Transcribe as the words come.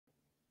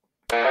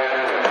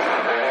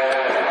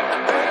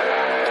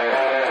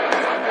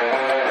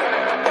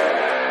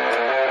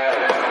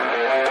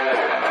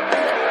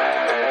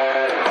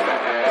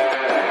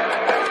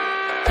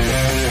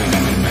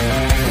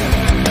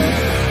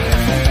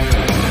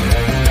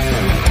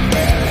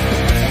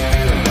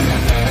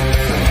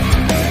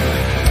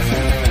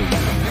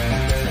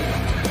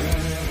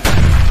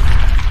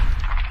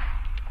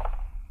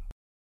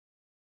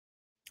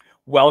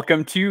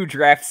Welcome to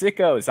Draft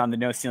Sickos on the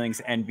No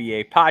Ceilings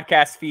NBA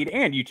podcast feed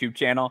and YouTube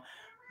channel.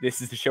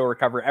 This is the show where we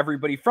cover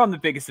everybody from the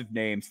biggest of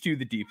names to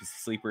the deepest of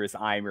sleepers.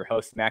 I am your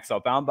host,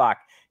 Maxwell Baumbach,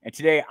 and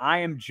today I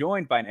am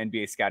joined by an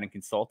NBA scouting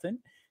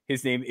consultant.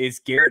 His name is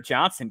Garrett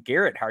Johnson.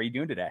 Garrett, how are you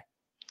doing today?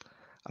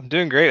 I'm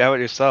doing great. How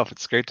about yourself?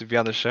 It's great to be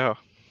on the show.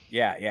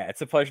 Yeah,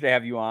 it's a pleasure to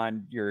have you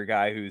on. You're a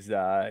guy whose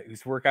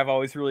work I've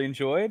always really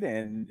enjoyed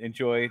and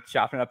enjoy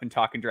chopping up and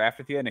talking draft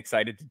with you, and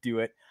excited to do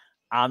it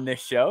on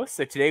this show.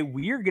 So today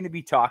we are going to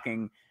be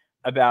talking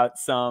about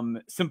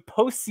some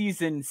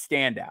postseason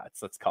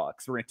standouts, let's call it,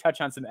 because we're going to touch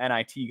on some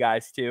NIT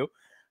guys too.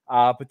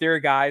 But there are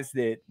guys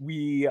that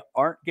we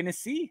aren't going to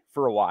see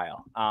for a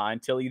while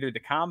until either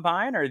the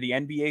combine or the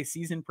NBA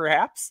season,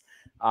 perhaps,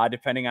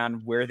 depending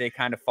on where they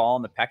kind of fall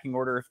in the pecking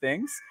order of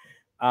things.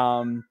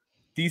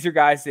 These are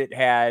guys that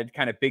had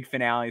kind of big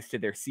finales to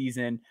their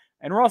season.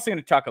 And we're also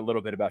going to talk a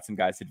little bit about some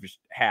guys that just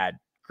had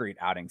great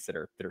outings that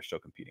are still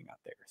competing out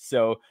there.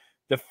 So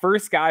the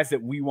first guys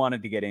that we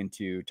wanted to get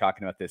into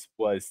talking about this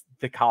was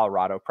the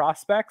Colorado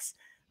prospects.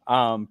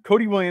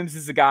 Cody Williams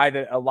is a guy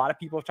that a lot of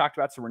people have talked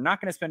about, so we're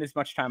not going to spend as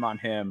much time on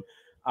him.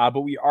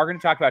 But we are going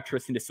to talk about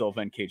Tristan Da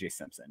Silva and KJ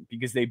Simpson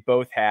because they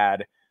both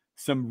had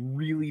some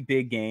really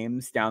big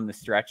games down the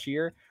stretch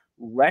here.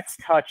 Let's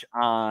touch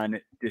on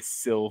Da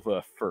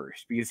Silva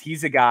first, because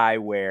he's a guy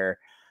where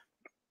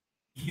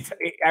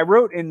I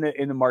wrote in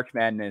the March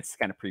Madness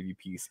kind of preview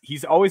piece,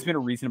 he's always been a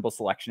reasonable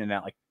selection in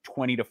that like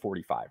 20 to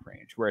 45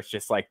 range, where it's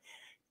just like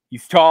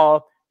he's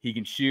tall, he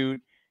can shoot,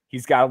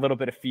 he's got a little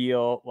bit of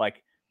feel,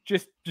 like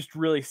just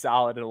really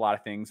solid at a lot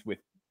of things with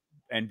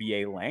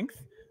NBA length.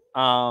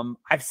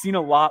 I've seen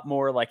a lot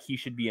more like he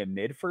should be a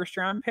mid first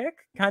round pick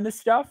kind of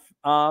stuff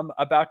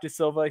about Da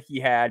Silva.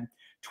 He had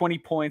 20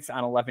 points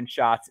on 11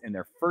 shots in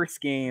their first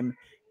game.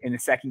 In the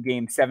second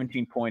game,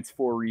 17 points,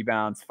 4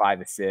 rebounds,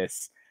 5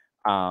 assists.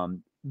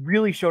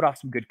 Really showed off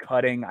some good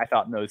cutting, I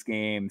thought, in those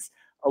games.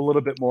 A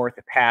little bit more with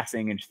the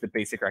passing and just the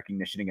basic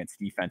recognition against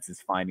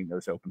defenses, finding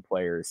those open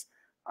players.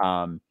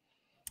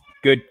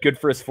 Good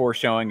first 4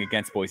 showing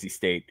against Boise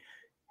State.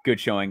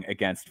 Good showing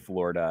against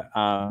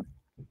Florida.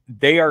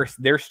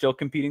 They're still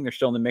competing. They're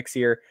still in the mix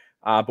here.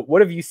 But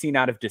what have you seen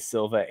out of Da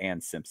Silva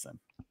and Simpson?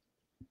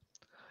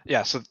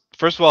 Yeah, so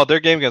first of all, their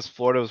game against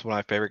Florida was one of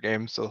my favorite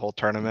games of the whole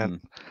tournament.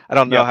 Mm-hmm. I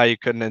don't know how you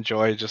couldn't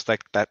enjoy just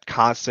like that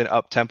constant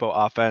up-tempo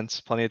offense,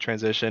 plenty of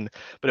transition,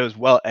 but it was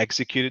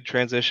well-executed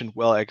transition,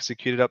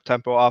 well-executed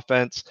up-tempo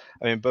offense.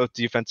 I mean, both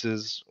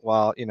defenses,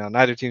 while,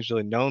 neither team's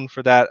really known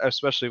for that,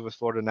 especially with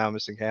Florida now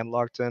missing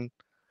Handlockton.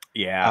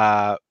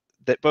 Yeah.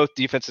 That both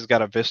defenses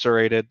got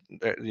eviscerated.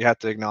 You have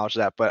to acknowledge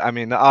that. But, I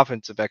mean, the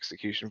offensive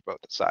execution for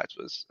both sides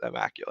was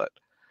immaculate.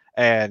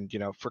 And,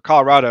 for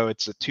Colorado,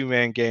 it's a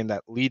two-man game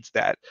that leads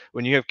that.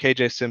 When you have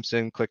KJ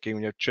Simpson clicking,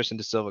 when you have Tristan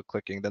Da Silva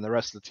clicking, then the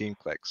rest of the team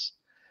clicks.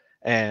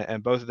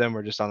 And both of them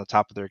were just on the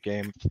top of their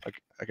game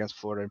against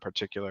Florida in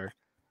particular.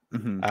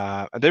 Mm-hmm.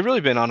 And they've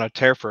really been on a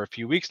tear for a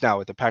few weeks now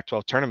with the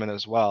Pac-12 tournament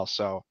as well.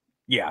 So,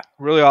 yeah,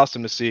 really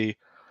awesome to see.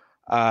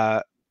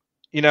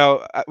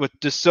 With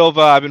Da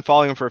Silva, I've been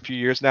following him for a few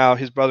years now.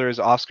 His brother is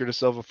Oscar Da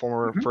Silva,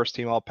 former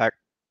first-team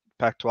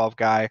All-Pac-12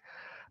 guy.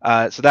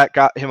 So that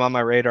got him on my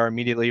radar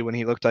immediately when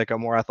he looked like a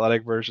more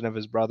athletic version of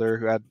his brother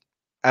who had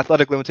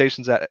athletic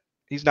limitations that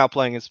he's now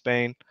playing in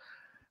Spain.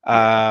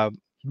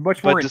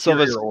 Much more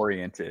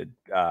interior-oriented.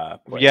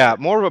 Yeah,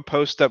 more of a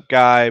post-up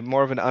guy,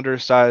 more of an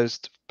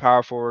undersized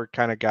power forward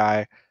kind of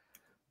guy.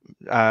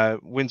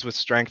 Wins with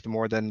strength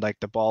more than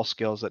like the ball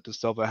skills that Da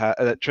Silva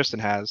that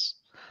Tristan has.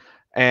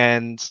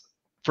 And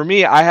for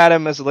me, I had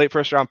him as a late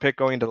first-round pick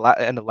going into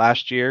end of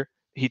last year.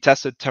 He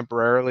tested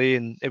temporarily,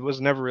 and it was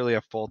never really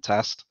a full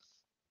test.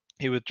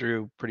 He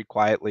withdrew pretty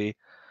quietly.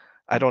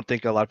 I don't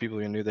think a lot of people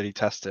even knew that he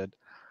tested.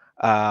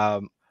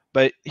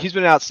 But he's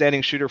been an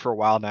outstanding shooter for a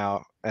while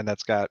now, and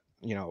that's got,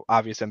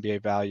 obvious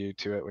NBA value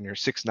to it. When you're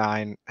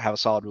 6'9", have a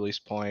solid release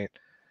point,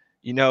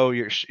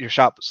 your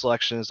shot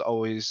selection is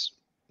always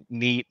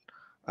neat.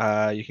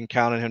 You can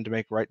count on him to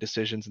make right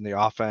decisions in the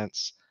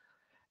offense.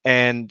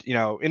 And,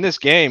 in this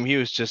game,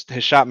 his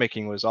shot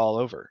making was all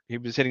over. He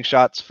was hitting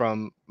shots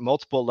from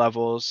multiple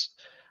levels.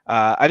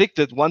 I think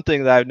the one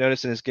thing that I've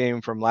noticed in his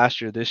game from last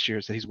year to this year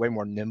is that he's way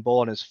more nimble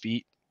on his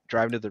feet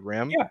driving to the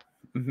rim. Yeah.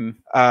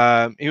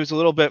 Mm-hmm. He was a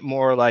little bit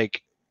more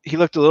like, he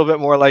looked a little bit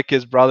more like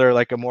his brother,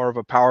 like a more of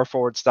a power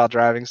forward style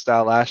driving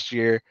style last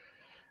year.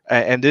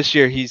 And this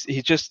year he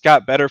just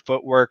got better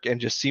footwork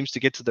and just seems to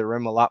get to the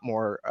rim a lot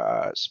more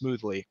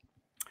smoothly.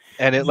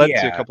 And it led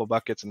to a couple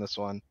buckets in this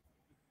one.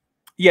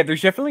 Yeah,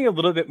 there's definitely a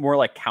little bit more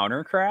like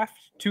countercraft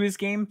to his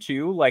game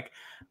too. Like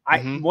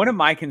one of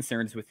my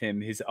concerns with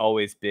him has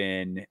always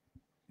been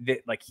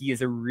that like he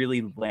is a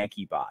really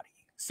lanky body.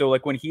 So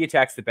like when he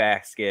attacks the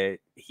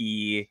basket,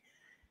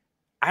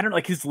 I don't know,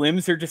 like his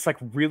limbs are just like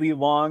really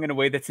long in a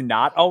way that's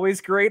not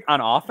always great on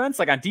offense.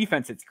 Like on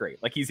defense, it's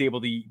great. Like he's able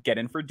to get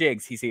in for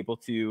digs. He's able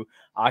to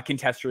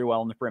contest really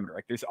well on the perimeter.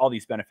 Like there's all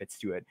these benefits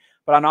to it.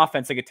 But on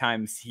offense, like at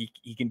times he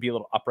can be a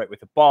little upright with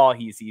the ball.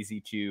 He's easy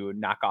to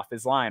knock off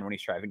his line when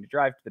he's trying to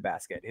drive to the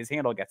basket. His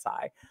handle gets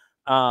high.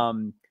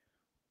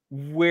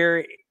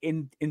 where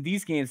in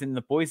these games, in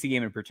the Boise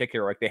game in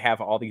particular, like they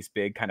have all these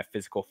big kind of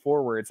physical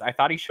forwards. I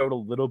thought he showed a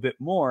little bit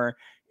more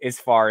as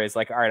far as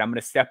like, all right, I'm going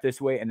to step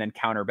this way and then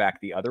counter back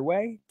the other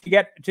way to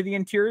get to the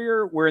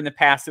interior. Where in the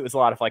past it was a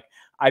lot of like,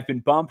 I've been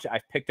bumped,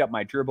 I've picked up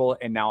my dribble,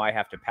 and now I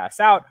have to pass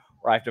out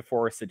or I have to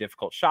force a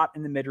difficult shot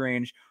in the mid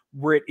range.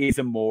 Where it is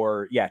a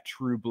more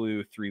true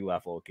blue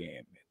 3-level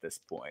game at this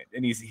point,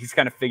 and he's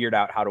kind of figured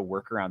out how to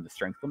work around the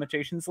strength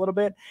limitations a little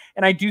bit.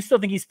 And I do still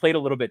think he's played a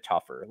little bit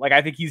tougher. Like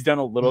I think he's done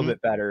a little bit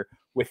better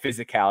with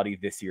physicality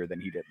this year than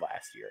he did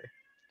last year.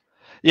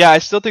 Yeah, I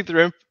still think the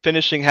rim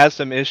finishing has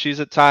some issues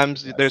at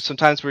times. There's some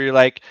times where you're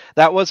like,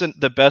 that wasn't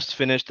the best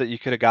finish that you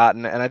could have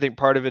gotten. And I think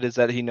part of it is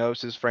that he knows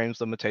his frame's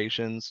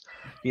limitations.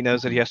 He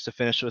knows that he has to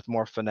finish with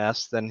more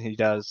finesse than he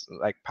does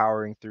like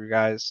powering through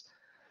guys.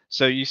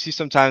 So you see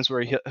sometimes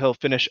where he'll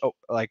finish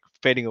like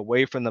fading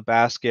away from the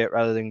basket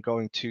rather than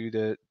going to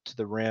the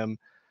rim.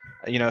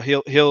 You know,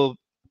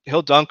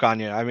 he'll dunk on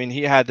you. I mean,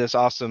 he had this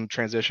awesome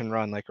transition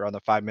run like around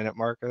the 5-minute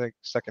mark, I think,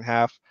 second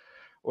half,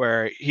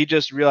 where he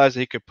just realized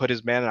that he could put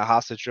his man in a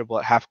hostage dribble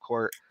at half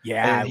court.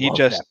 Yeah, and then I he love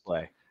just that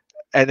play.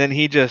 And then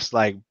he just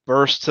like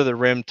burst to the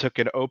rim, took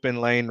an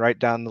open lane right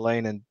down the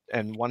lane,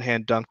 and one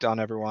hand dunked on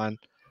everyone.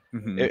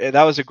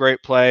 That was a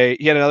great play.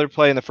 He had another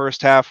play in the first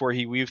half where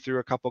he weaved through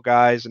a couple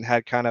guys and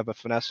had kind of a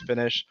finesse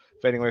finish,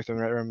 fading away from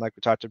the rim, like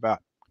we talked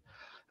about.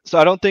 So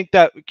I don't think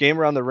that game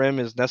around the rim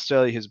is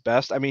necessarily his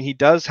best. I mean, he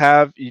does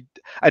have.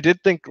 I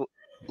did think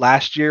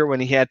last year when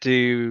he had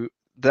to,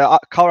 the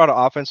Colorado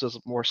offense was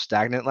more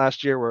stagnant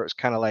last year, where it was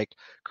kind of like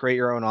create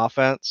your own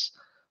offense.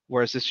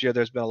 Whereas this year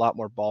there's been a lot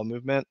more ball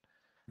movement.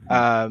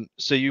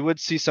 So you would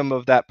see some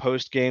of that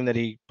post game that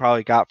he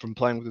probably got from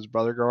playing with his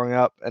brother growing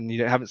up, and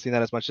you haven't seen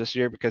that as much this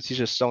year because he's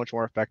just so much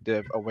more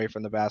effective away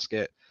from the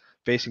basket,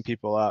 facing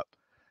people up.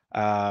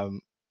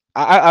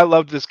 I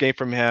loved this game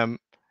from him.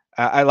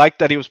 I like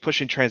that he was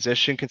pushing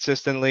transition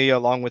consistently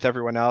along with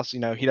everyone else. You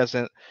know,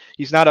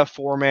 he's not a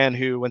 4-man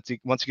who once he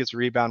gets a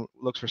rebound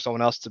looks for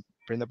someone else to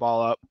bring the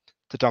ball up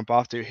to dump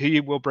off to. He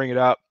will bring it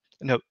up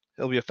and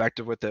he'll be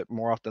effective with it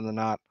more often than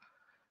not.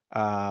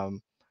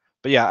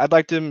 But yeah, I'd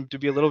like him to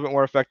be a little bit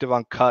more effective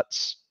on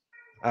cuts,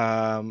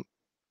 and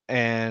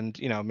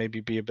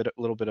maybe be a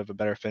little bit of a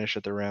better finish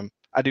at the rim.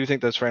 I do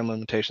think those frame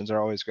limitations are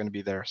always going to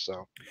be there.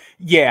 So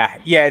yeah,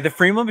 the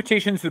frame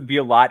limitations would be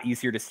a lot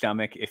easier to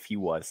stomach if he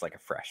was like a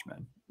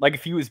freshman. Like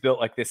if he was built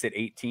like this at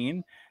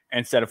 18,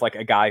 instead of like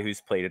a guy who's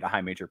played at a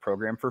high major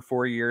program for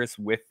 4 years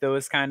with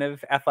those kind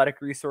of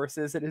athletic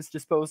resources at his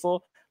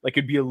disposal. Like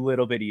it'd be a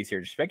little bit easier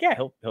to just be like, yeah,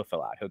 he'll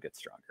fill out, he'll get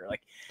stronger.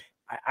 Like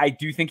I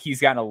do think he's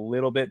gotten a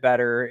little bit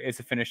better as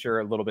a finisher,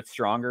 a little bit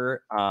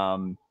stronger.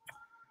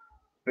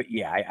 But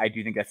yeah, I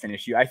do think that's an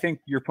issue. I think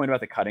your point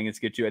about the cutting is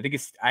good too. I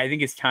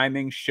think his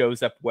timing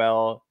shows up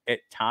well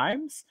at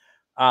times,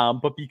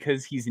 but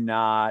because he's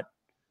not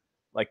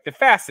like the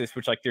fastest,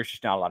 which like there's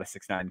just not a lot of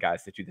 6'9"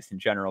 guys that do this in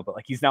general. But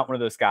like he's not one of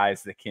those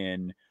guys that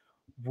can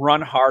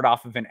run hard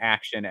off of an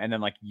action and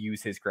then like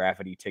use his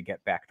gravity to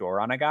get backdoor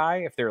on a guy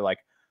if they're like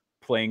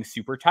playing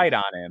super tight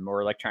on him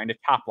or like trying to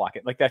top block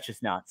it. Like that's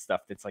just not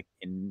stuff that's like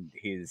in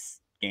his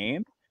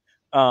game.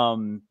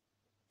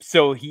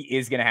 So he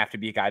is going to have to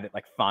be a guy that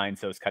like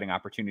finds those cutting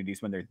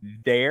opportunities when they're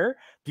there,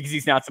 because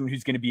he's not someone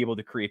who's going to be able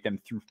to create them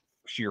through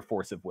sheer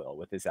force of will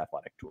with his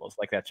athletic tools.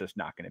 Like that's just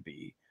not going to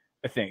be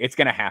a thing. It's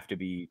going to have to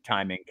be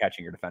timing,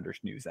 catching your defender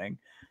snoozing,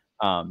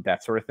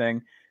 that sort of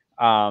thing.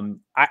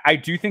 I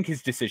do think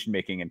his decision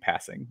making and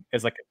passing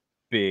is like a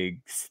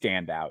big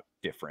standout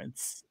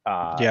difference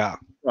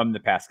from the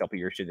past couple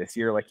years to this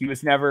year. Like he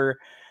was never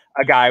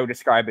a guy I would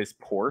describe as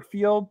poor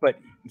field, but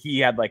he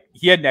had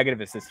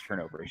negative assist to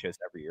turnover ratios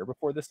every year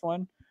before this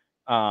one.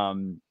 Or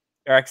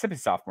except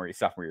his sophomore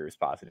year was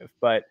positive,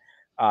 but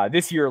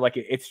this year, like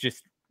it's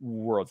just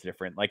worlds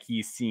different. Like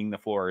he's seeing the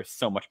floor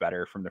so much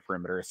better from the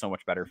perimeter, so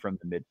much better from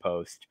the mid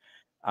post.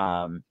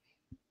 And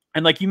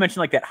like you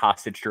mentioned, like that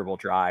hostage dribble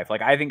drive,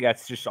 like I think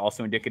that's just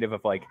also indicative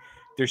of like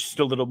there's just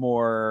a little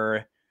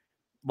more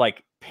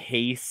like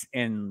pace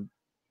and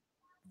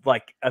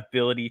like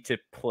ability to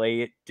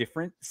play at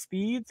different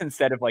speeds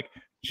instead of like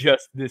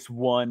just this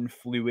one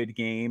fluid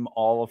game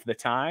all of the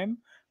time.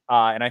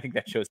 And I think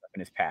that shows up in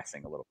his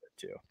passing a little bit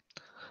too.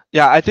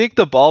 Yeah, I think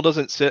the ball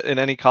doesn't sit in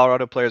any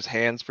Colorado player's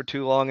hands for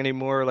too long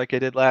anymore, like it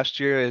did last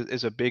year,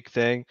 is a big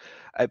thing.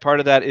 Part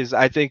of that is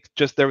I think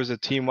just there was a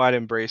team-wide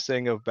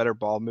embracing of better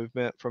ball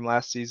movement from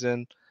last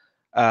season.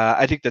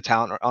 I think the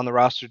talent on the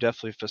roster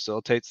definitely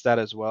facilitates that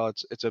as well.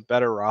 It's a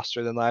better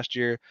roster than last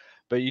year,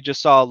 but you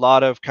just saw a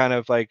lot of kind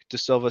of like De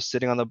Silva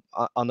sitting on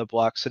the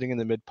block, sitting in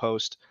the mid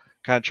post,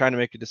 kind of trying to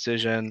make a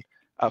decision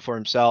for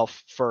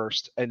himself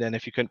first, and then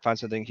if you couldn't find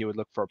something, he would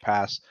look for a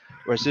pass.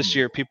 Whereas this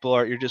year,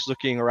 you're just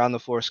looking around the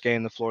floor,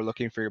 scanning the floor,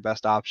 looking for your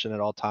best option at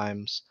all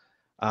times.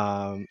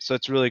 So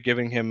it's really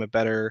giving him a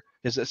better.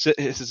 His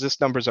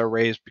assist numbers are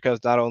raised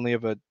because not only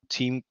of a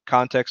team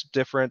context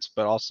difference,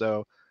 but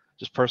also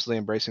just personally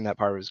embracing that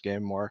part of his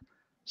game more.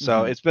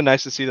 So it's been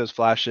nice to see those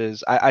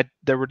flashes.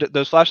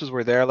 Those flashes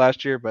were there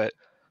last year, but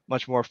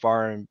much more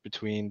far in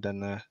between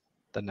than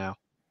now.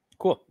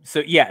 Cool.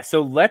 So yeah,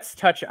 so let's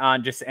touch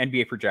on just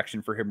NBA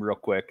projection for him real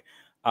quick.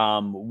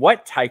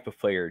 What type of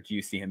player do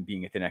you see him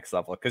being at the next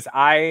level? Because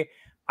I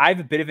have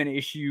a bit of an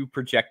issue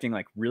projecting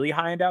like really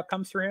high end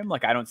outcomes for him.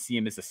 Like I don't see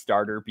him as a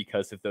starter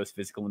because of those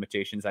physical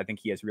limitations. I think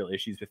he has real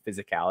issues with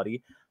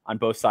physicality on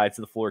both sides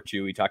of the floor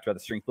too. We talked about the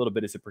strength a little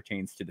bit as it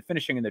pertains to the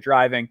finishing and the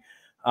driving.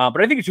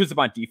 But I think it shows up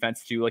on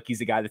defense too. Like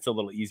he's a guy that's a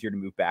little easier to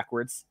move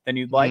backwards than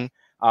you'd Mm-hmm.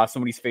 like. So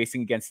when he's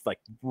facing against like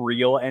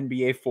real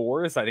NBA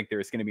fours, I think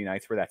there's going to be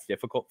nights where that's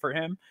difficult for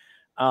him.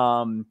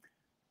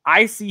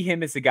 I see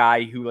him as a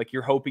guy who like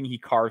you're hoping he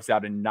carves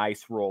out a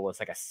nice role as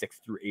like a 6th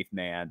through 8th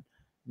man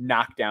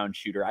knockdown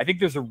shooter. I think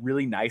there's a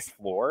really nice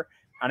floor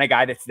on a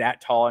guy that's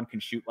that tall and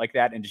can shoot like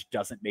that and just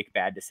doesn't make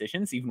bad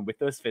decisions, even with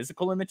those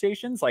physical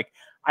limitations. Like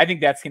I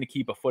think that's going to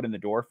keep a foot in the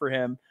door for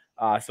him.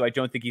 So I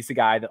don't think he's a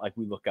guy that like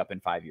we look up in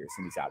 5 years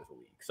and he's out of the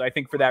league. So I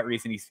think for that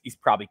reason, he's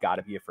probably got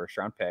to be a first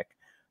round pick.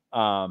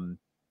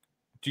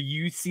 Do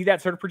you see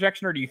that sort of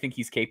projection, or do you think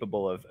he's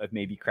capable of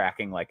maybe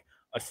cracking like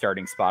a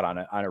starting spot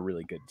on a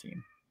really good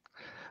team?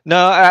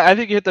 No, I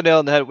think you hit the nail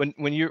on the head.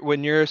 When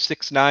you're a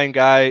 6'9"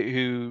 guy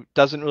who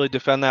doesn't really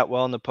defend that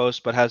well in the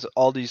post, but has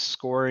all these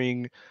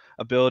scoring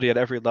ability at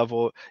every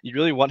level, you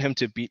really want him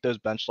to beat those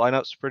bench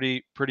lineups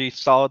pretty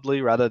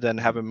solidly, rather than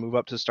have him move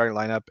up to the starting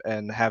lineup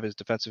and have his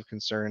defensive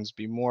concerns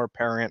be more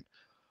apparent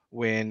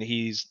when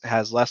he's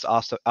has less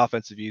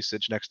offensive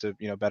usage next to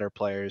better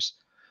players.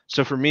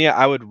 So for me,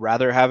 I would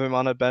rather have him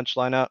on a bench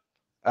lineup,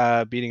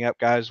 beating up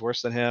guys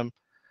worse than him.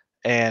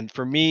 And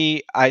for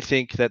me, I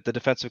think that the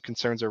defensive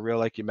concerns are real,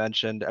 like you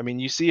mentioned. I mean,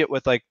 you see it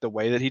with like the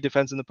way that he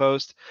defends in the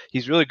post.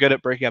 He's really good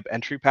at breaking up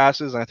entry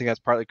passes, and I think that's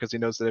partly because he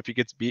knows that if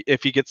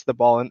he gets the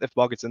ball in, if the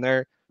ball gets in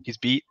there, he's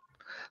beat.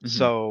 Mm-hmm.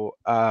 So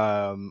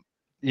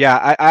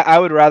yeah, I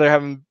would rather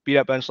have him beat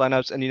up bench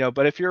lineups, and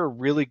but if you're a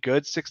really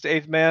good 6th to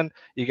 8th man,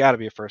 you got to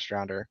be a first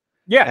rounder.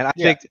 Yeah, And I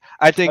yeah. think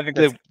I I think think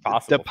that's the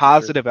possible for sure.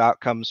 positive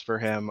outcomes for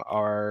him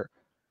are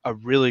a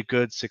really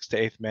good 6th to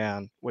 8th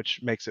man,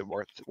 which makes it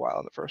worthwhile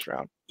in the first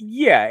round.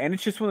 Yeah, and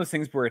it's just one of those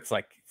things where it's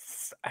like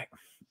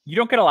you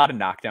don't get a lot of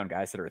knockdown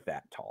guys that are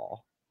that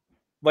tall.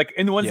 Like,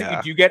 and the ones that you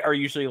Yeah. do get are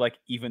usually like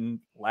even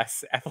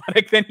less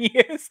athletic than he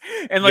is.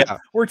 And like Yeah.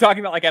 we're talking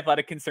about like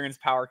athletic concerns,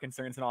 power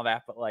concerns, and all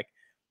that, but like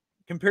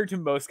compared to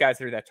most guys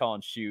that are that tall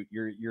and shoot,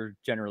 you're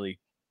generally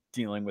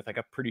dealing with like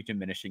a pretty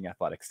diminishing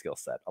athletic skill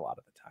set a lot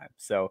of the time.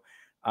 So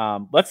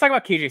let's talk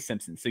about KJ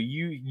Simpson. So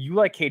you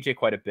like KJ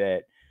quite a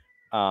bit.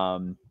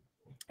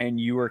 And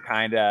you were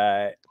kind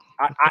of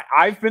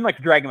I've been like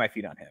dragging my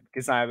feet on him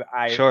because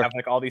I Sure. have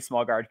like all these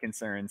small guard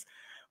concerns.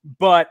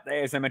 But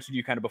as I mentioned to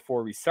you kind of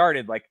before we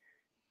started, like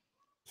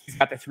he's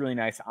got this really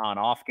nice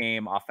on-off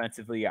game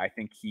offensively. I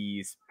think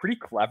he's pretty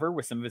clever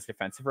with some of his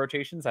defensive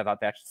rotations. I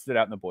thought that stood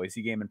out in the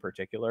Boise game in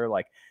particular.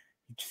 Like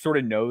he sort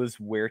of knows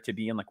where to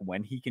be and like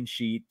when he can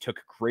cheat.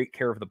 Took great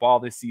care of the ball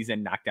this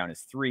season, knocked down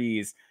his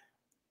threes,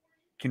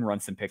 can run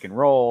some pick and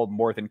roll,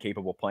 more than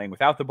capable playing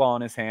without the ball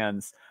in his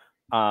hands.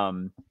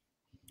 Um,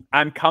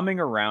 I'm coming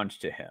around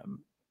to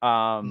him.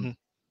 Hmm.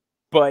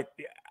 But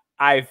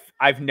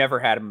I've never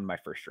had him in my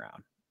first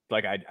round.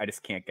 Like I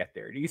just can't get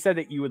there. You said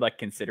that you would like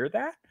consider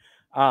that.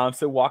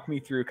 So walk me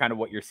through kind of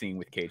what you're seeing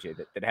with KJ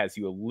that has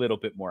you a little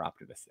bit more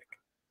optimistic.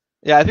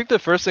 Yeah, I think the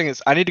first thing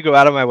is I need to go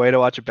out of my way to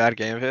watch a bad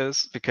game of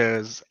his,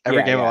 because every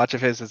Yeah, game I yeah. watch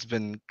of his has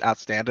been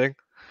outstanding.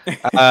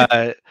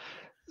 Uh,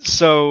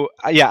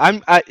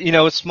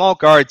 yeah, with small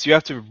guards, you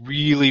have to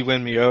really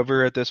win me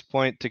over at this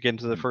point to get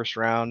into the first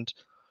round.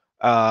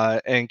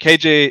 And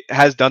KJ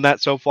has done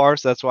that so far,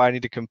 so that's why I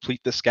need to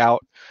complete the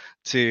scout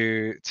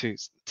to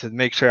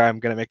make sure I'm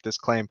going to make this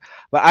claim.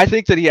 But I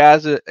think that he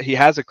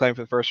has a claim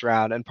for the first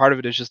round, and part of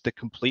it is just the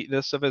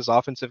completeness of his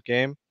offensive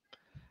game.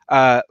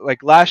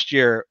 Like last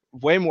year,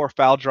 way more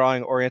foul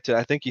drawing oriented.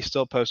 I think he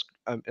still posts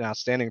an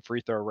outstanding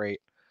free throw rate.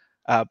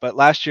 But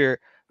last year,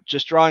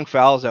 just drawing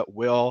fouls at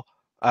will,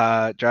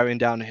 driving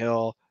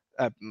downhill,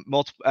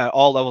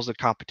 all levels of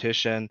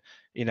competition,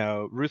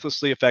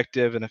 ruthlessly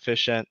effective and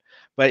efficient.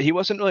 But he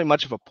wasn't really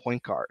much of a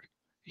point guard.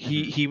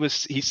 Mm-hmm.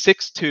 He's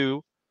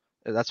 6'2".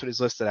 That's what he's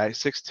listed at. He's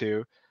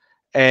 6'2".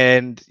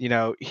 And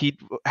he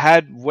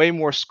had way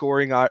more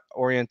scoring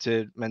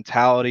oriented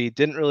mentality.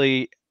 Didn't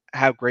really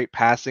have great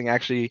passing.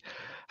 Actually,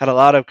 had a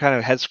lot of kind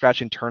of head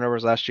scratching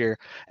turnovers last year.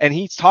 And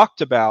he's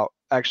talked about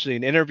actually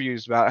in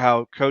interviews about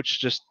how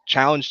coach just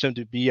challenged him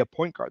to be a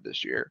point guard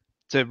this year,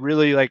 to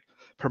really like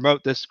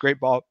promote this great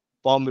ball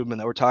movement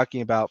that we're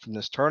talking about from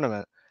this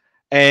tournament.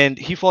 And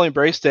he fully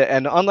embraced it.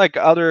 And unlike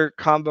other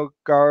combo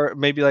guard,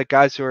 maybe like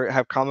guys who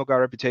have combo guard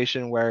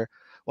reputation, where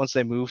once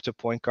they move to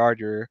point guard,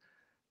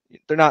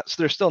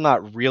 they're still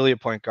not really a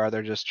point guard.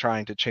 They're just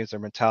trying to change their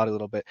mentality a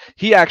little bit.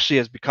 He actually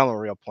has become a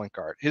real point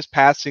guard. His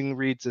passing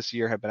reads this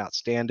year have been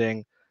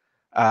outstanding.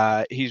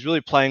 He's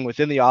really playing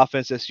within the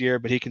offense this year,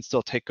 but he can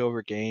still take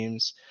over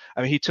games.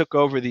 I mean, he took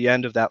over the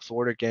end of that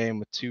Florida game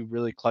with 2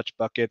 really clutch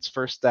buckets.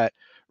 First, that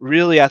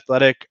really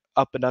athletic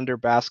up and under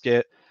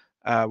basket,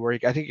 where I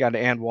think he got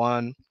an and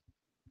one.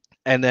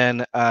 And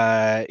then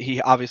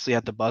he obviously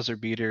had the buzzer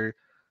beater,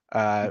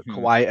 Mm-hmm.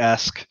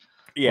 Kawhi-esque.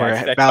 Yeah, where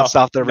it's it that tough bounced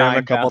off the rim a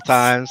 9 couple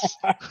bounce.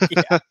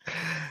 times.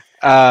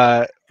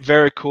 Yeah,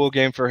 Very cool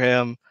game for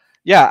him.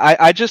 Yeah,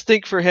 I just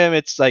think for him,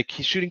 it's like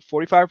he's shooting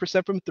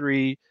 45% from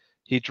three.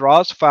 He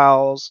draws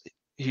fouls.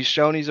 He's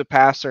shown he's a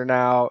passer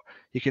now.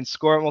 He can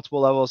score at multiple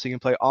levels. He can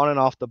play on and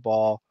off the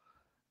ball.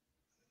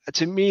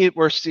 To me,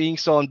 we're seeing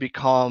someone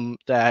become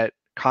that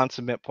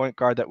consummate point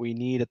guard that we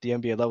need at the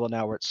NBA level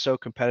now, where it's so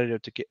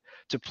competitive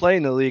to play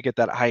in the league at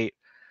that height.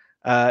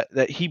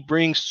 That he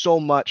brings so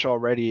much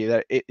already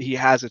that he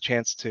has a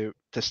chance to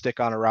stick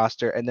on a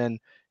roster, and then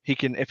he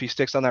can, if he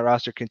sticks on that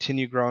roster,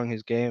 continue growing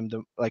his game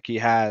like he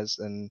has,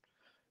 and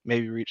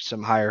maybe reach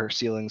some higher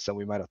ceilings than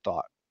we might have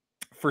thought.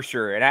 for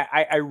sure. And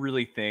I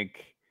really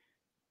think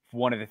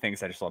one of the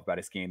things I just love about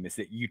his game is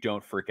that you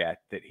don't forget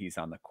that he's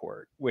on the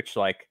court, which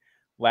like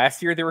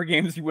last year there were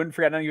games you wouldn't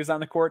forget that he was on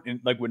the court and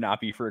like would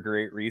not be for a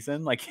great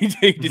reason. Like he'd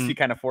just Mm-hmm. be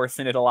kind of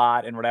forcing it a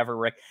lot and whatever.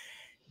 Like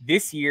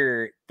this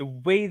year, the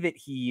way that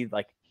he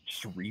like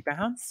just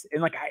rebounds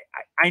and like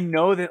I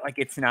know that like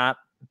it's not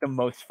the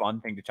most fun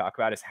thing to talk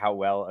about is how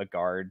well a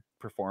guard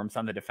performs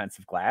on the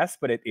defensive glass,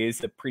 but it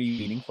is a pretty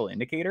meaningful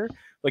indicator.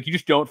 Like you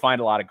just don't find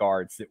a lot of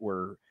guards that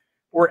were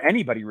or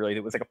anybody really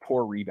that was like a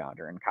poor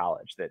rebounder in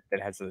college that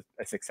has a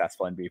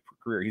successful NBA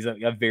career. He's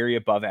a very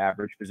above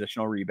average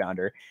positional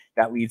rebounder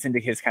that leads into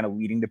his kind of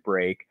leading the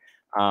break.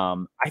 I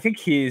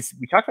think we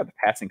talked about the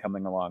passing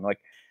coming along. Like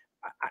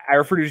I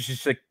refer to it as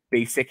just like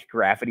basic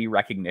gravity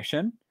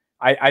recognition.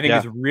 I think Yeah.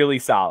 is really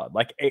solid.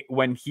 Like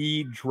when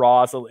he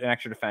draws an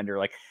extra defender,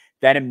 like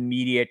that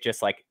immediate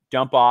just like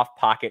dump off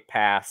pocket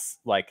pass,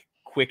 like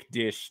quick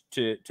dish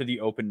to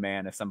the open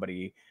man if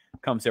somebody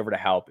comes over to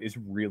help is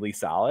really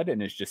solid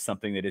and is just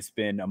something that has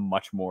been a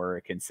much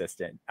more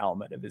consistent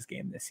element of his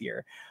game this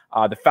year.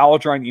 The foul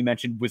drawing you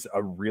mentioned was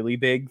a really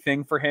big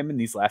thing for him in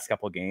these last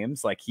couple of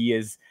games. Like he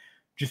has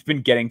just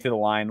been getting to the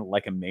line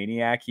like a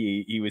maniac.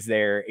 He was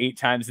there 8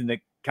 times in the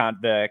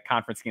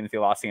conference game that they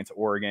lost against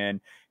Oregon,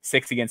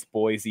 6 against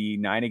Boise,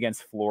 9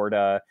 against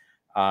Florida.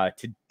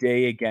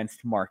 Today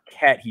against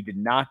Marquette, he did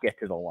not get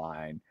to the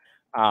line.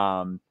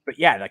 But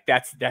yeah, like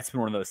that's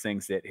been one of those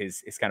things that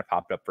is kind of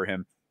popped up for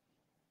him.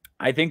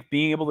 I think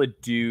being able to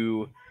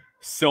do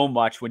so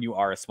much when you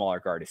are a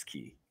smaller guard is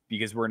key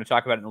because we're going to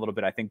talk about it in a little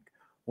bit. I think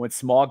when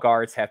small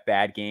guards have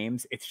bad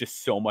games, it's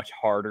just so much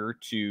harder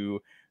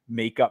to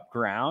make up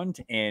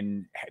ground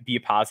and be a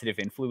positive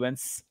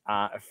influence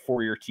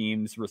for your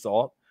team's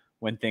result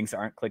when things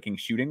aren't clicking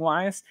shooting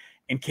wise.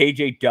 And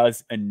KJ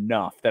does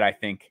enough that I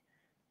think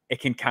it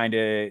can kind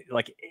of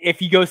like if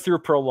he goes through a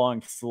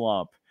prolonged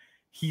slump,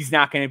 he's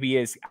not going to be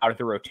as out of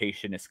the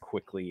rotation as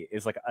quickly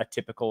as like a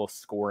typical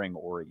scoring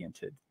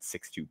oriented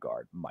 6'2"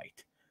 guard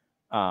might.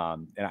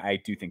 And I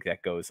do think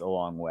that goes a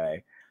long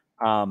way.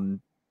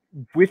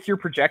 With your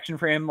projection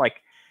for him,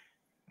 like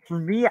for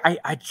me,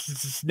 I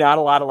just not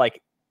a lot of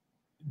like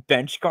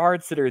bench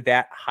guards that are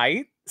that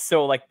height.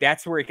 So like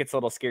that's where it gets a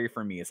little scary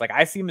for me. It's like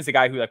I see him as a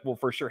guy who like will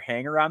for sure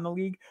hang around the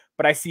league,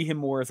 but I see him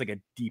more as like a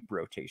deep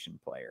rotation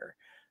player.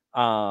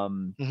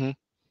 Mm-hmm.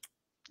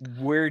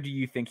 Where do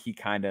you think he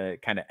kind of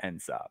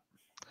ends up?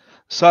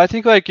 So I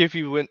think like if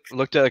you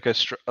looked at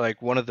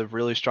like one of the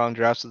really strong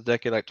drafts of the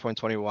decade, like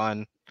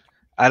 2021,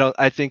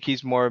 I think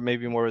he's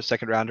maybe more of a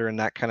second rounder in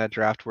that kind of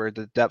draft where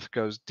the depth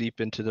goes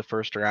deep into the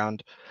first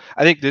round.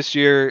 I think this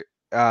year,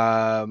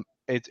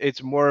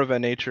 it's more of a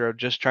nature of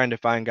just trying to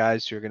find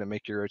guys who are going to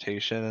make your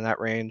rotation in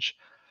that range.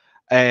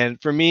 And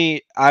for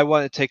me, I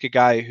want to take a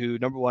guy who,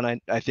 number one,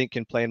 I think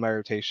can play in my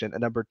rotation.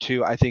 And number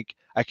two, I think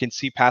I can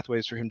see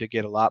pathways for him to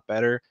get a lot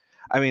better.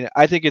 I mean,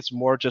 I think it's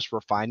more just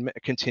refinement,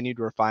 continued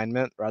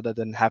refinement, rather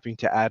than having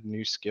to add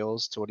new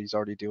skills to what he's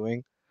already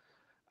doing.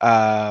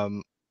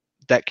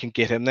 That can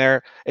get him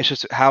there. It's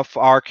just how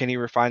far can he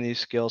refine these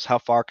skills? How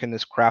far can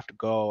this craft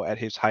go at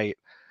his height?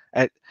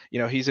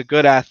 He's a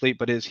good athlete,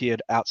 but is he an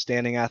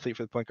outstanding athlete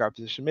for the point guard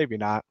position? Maybe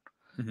not.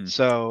 Mm-hmm.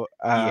 So,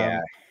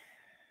 Yeah,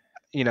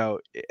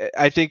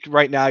 I think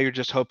right now you're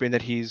just hoping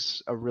that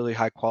he's a really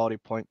high quality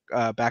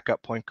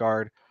backup point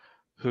guard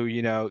who,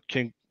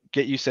 can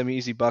get you some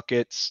easy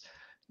buckets,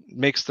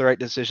 makes the right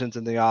decisions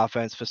in the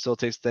offense,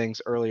 facilitates things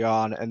early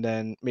on, and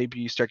then maybe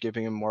you start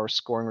giving him more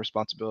scoring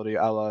responsibility,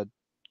 a la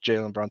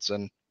Jalen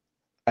Brunson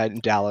in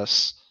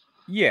Dallas.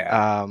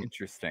 yeah, Um,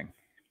 interesting.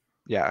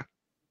 yeah.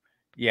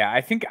 Yeah,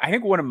 I think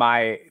one of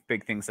my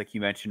big things, like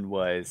you mentioned,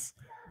 was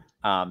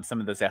some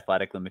of those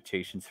athletic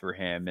limitations for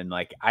him, and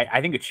like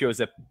I think it shows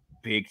up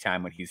big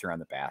time when he's around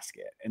the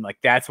basket, and like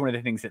that's one of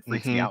the things that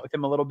freaks me Mm-hmm. out with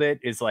him a little bit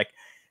is like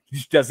he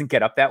just doesn't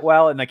get up that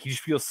well, and like he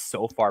just feels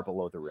so far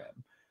below the rim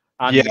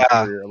on the Yeah.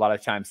 interior a lot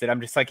of times that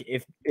I'm just like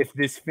if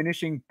this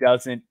finishing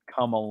doesn't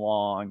come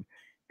along,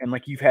 and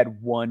like you've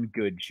had one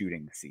good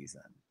shooting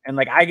season, and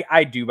like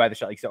I do by the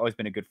shot, like he's always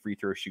been a good free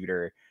throw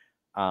shooter.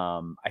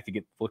 I think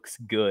it looks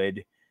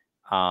good.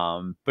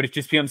 But it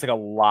just becomes like a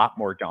lot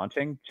more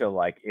daunting to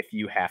like if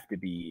you have to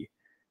be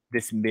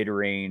this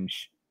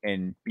mid-range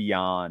and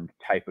beyond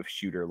type of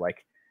shooter,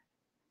 like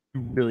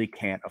you really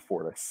can't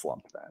afford a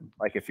slump then.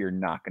 Like if you're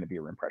not going to be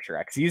a rim pressure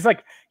guy, because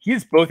he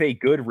is both a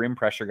good rim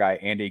pressure guy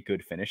and a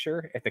good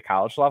finisher at the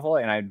college level,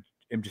 and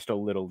am just a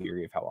little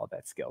leery of how all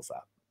that scales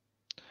up.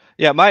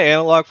 Yeah, my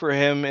analog for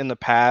him in the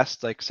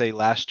past, like say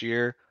last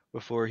year,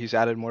 before he's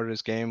added more to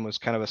his game, was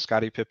kind of a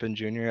Scottie Pippen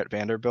Jr. at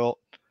Vanderbilt.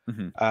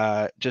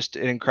 Mm-hmm. Just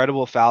an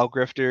incredible foul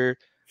grifter.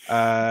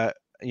 Uh,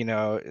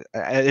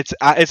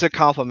 it's a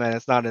compliment.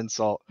 It's not an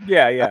insult.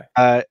 Yeah,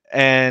 yeah.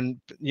 And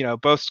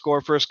both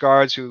score first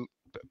guards who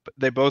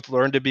they both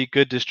learned to be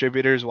good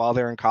distributors while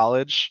they're in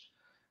college.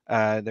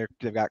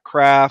 They've got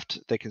craft.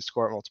 They can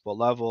score at multiple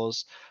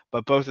levels,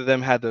 but both of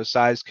them had those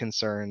size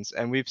concerns.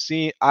 And we've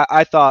seen.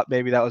 I thought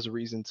maybe that was a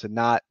reason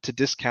to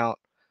discount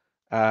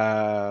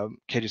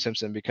KJ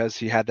Simpson because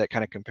he had that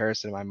kind of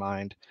comparison in my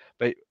mind.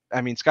 But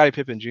I mean, Scottie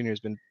Pippen Jr. has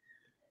been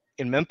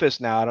in Memphis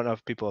now. I don't know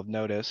if people have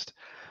noticed,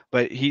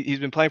 but he's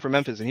been playing for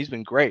Memphis and he's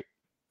been great.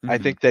 I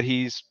Mm-hmm. think that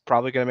he's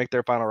probably going to make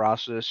their final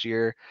roster this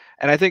year,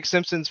 and I think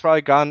Simpson's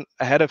probably gone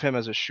ahead of him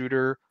as a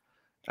shooter,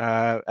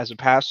 as a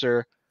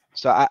passer.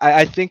 So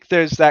I think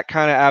there's that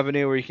kind of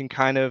avenue where you can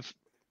kind of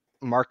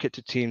market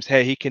to teams,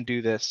 hey, he can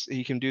do this.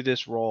 He can do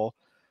this role.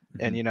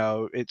 Mm-hmm.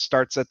 And it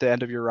starts at the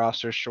end of your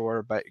roster,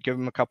 sure, but give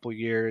him a couple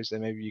years,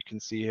 and maybe you can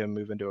see him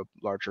move into a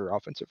larger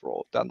offensive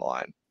role down the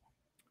line.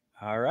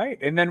 All right.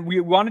 And then we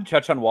wanted to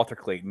touch on Walter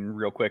Clayton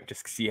real quick,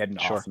 just because he had an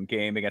Sure. awesome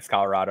game against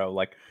Colorado.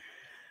 Like,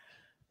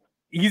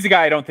 he's a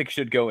guy I don't think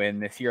should go in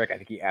this year. Like, I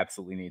think he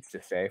absolutely needs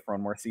to stay for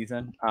one more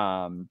season.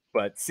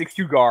 But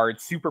 6'2" guard,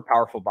 super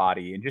powerful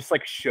body, and just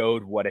like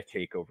showed what a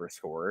takeover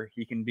scorer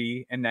he can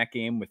be in that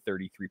game with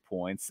 33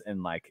 points.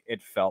 And like,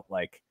 it felt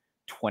like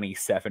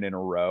 27 in a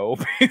row,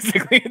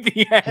 basically at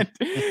the end.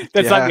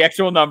 That's not the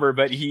actual number,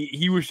 but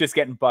he was just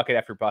getting bucket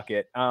after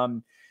bucket.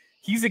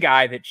 He's a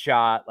guy that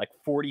shot like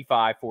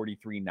 45,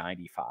 43,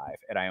 95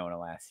 at Iona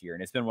last year.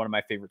 And it's been one of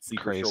my favorite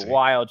sleepers for a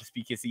while just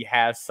because he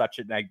has such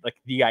a, like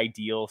the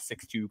ideal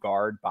 6'2"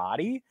 guard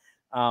body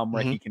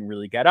where he can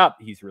really get up.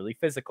 He's really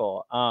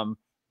physical.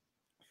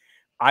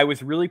 I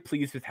was really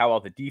pleased with how all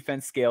the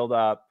defense scaled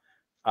up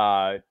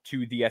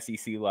to the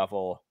SEC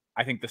level.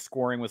 I think the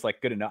scoring was like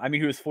good enough. I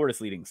mean, he was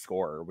Florida's leading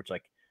scorer, which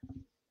like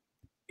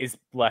is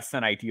less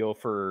than ideal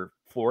for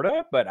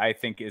Florida, but I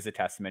think is a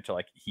testament to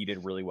like he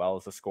did really well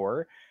as a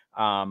scorer.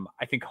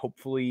 I think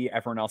hopefully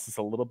everyone else is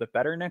a little bit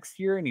better next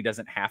year and he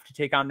doesn't have to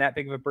take on that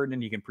big of a burden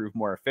and he can prove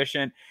more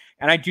efficient.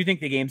 And I do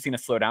think the game's going to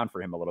slow down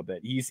for him a little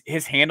bit.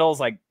 His handle's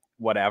like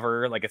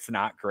whatever, like it's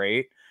not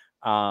great.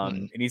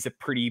 And he's a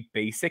pretty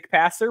basic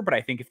passer, but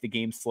I think if the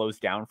game slows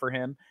down for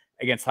him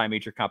against high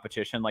major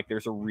competition, like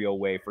there's a real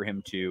way for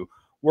him to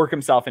work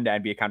himself into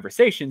NBA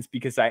conversations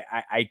because I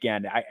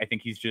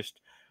think he's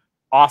just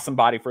awesome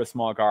body for a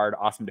small guard,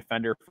 awesome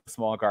defender for a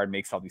small guard,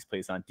 makes all these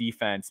plays on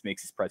defense,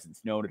 makes his presence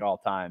known at all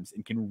times,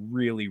 and can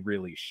really,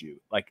 really shoot.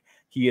 Like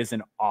he is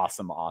an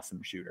awesome,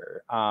 awesome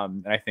shooter.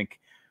 And I think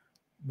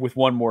with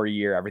one more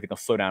year, everything will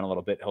slow down a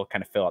little bit. He'll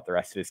kind of fill out the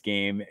rest of his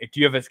game. Do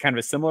you have a kind of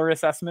a similar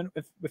assessment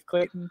with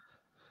Clayton?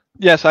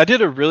 Yes, I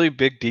did a really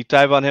big deep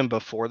dive on him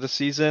before the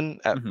season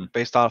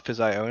based off his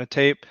Iona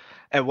tape.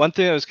 And one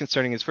thing that was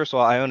concerning is, first of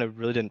all, Iona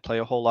really didn't play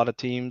a whole lot of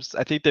teams.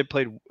 I think they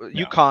played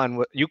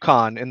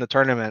UConn in the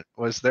tournament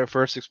was their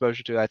first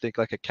exposure to, I think,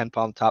 like a Ken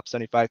Palm top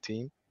 75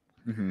 team.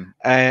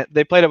 And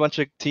they played a bunch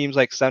of teams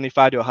like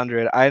 75 to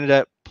 100. I ended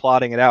up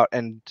plotting it out,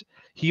 and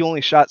he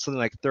only shot something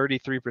like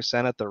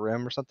 33% at the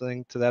rim or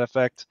something to that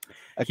effect.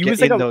 He was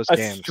like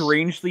a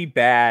strangely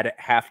bad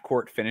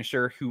half-court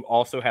finisher who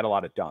also had a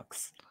lot of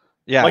dunks.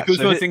 Yeah, like it was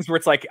those things where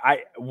it's like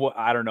I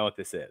don't know what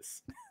this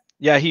is.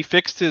 Yeah, he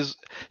fixed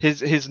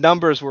his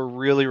numbers were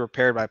really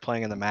repaired by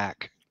playing in the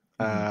MAC.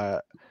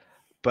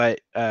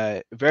 But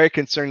very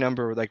concerning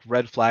number, like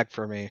red flag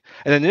for me.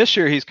 And then this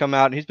year he's come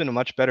out and he's been a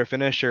much better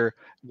finisher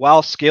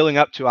while scaling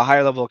up to a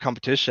higher level of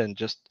competition.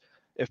 Just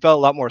it felt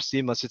a lot more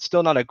seamless. It's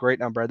still not a great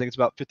number. I think it's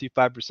about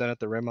 55% at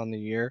the rim on the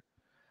year,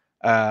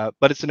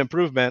 but it's an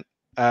improvement,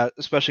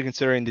 especially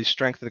considering the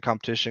strength of the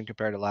competition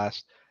compared to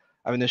last.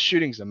 I mean, the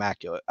shooting's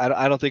immaculate.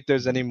 I don't think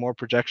there's any more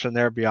projection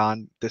there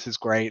beyond this is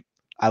great.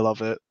 I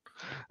love it.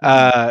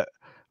 The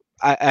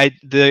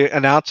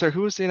announcer,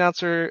 who was the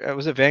announcer?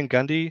 Was it Van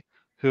Gundy,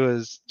 who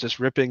was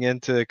just ripping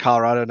into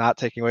Colorado, not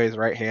taking away his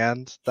right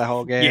hand the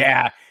whole game?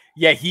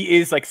 Yeah, he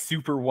is like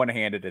super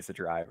one-handed as a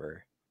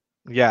driver.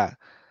 Yeah,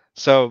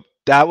 so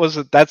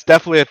that's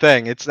definitely a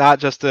thing. It's not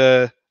just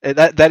that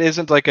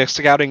isn't like a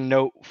scouting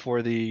note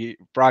for the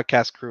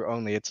broadcast crew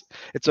only.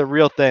 It's a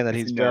real thing that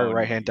he's very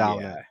right hand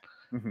dominant.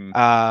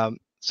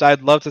 So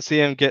I'd love to see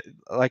him get,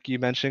 like you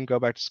mentioned, go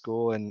back to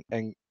school and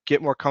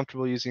get more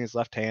comfortable using his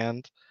left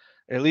hand,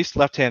 at least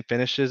left hand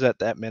finishes at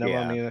that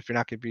minimum, even if you're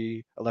not going to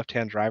be a left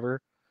hand driver.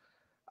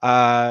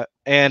 And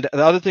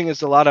the other thing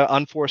is a lot of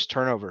unforced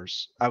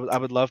turnovers. I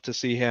would love to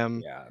see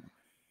him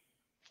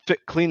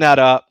clean that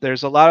up.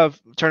 There's a lot of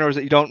turnovers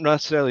that you don't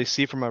necessarily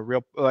see from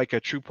a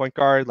true point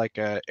guard, like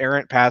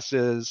errant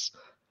passes,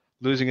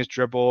 losing his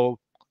dribble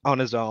on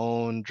his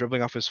own,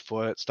 dribbling off his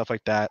foot, stuff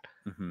like that.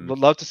 Would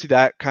love to see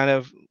that kind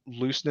of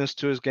looseness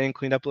to his game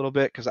cleaned up a little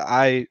bit because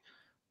I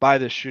buy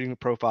the shooting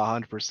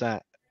profile 100%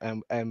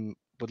 and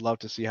would love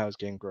to see how his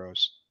game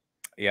grows.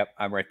 Yep,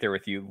 I'm right there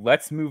with you.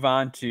 Let's move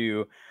on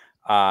to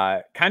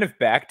Kind of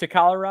back to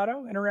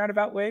Colorado in a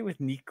roundabout way with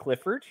Nick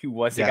Clifford, who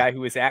was a Yeah, guy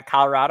who was at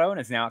Colorado and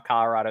is now at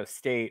Colorado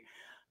State.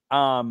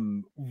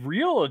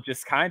 Real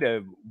just kind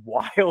of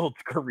wild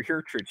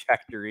career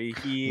trajectory.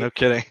 no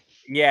kidding.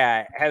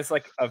 Yeah, has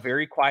like a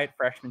very quiet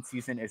freshman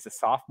season as a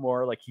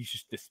sophomore. Like he's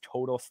just this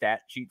total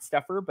stat sheet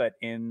stuffer, but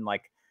in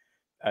like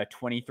a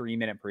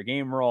 23-minute per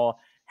game role.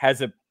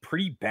 Has a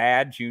pretty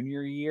bad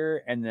junior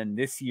year, and then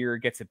this year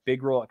gets a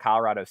big role at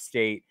Colorado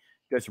State.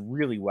 Does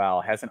really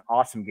well. Has an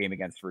awesome game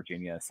against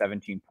Virginia.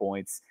 17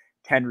 points,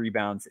 10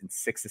 rebounds, and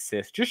 6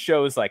 assists. Just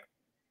shows like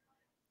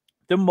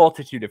the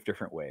multitude of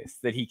different ways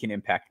that he can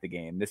impact the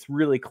game. This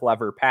really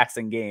clever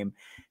passing game,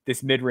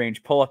 this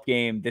mid-range pull-up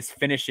game, this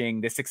finishing,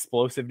 this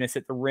explosiveness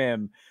at the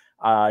rim,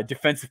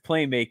 defensive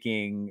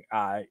playmaking,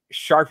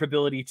 sharp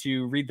ability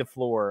to read the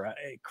floor,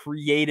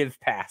 creative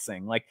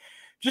passing, like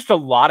just a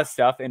lot of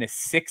stuff in a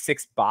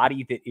 6'6"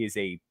 body that is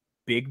a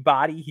big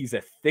body. He's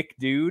a thick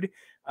dude,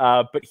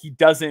 but he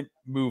doesn't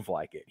move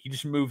like it. He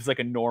just moves like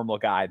a normal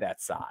guy that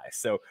size.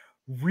 So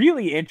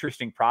really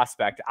interesting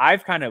prospect.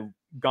 I've kind of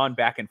gone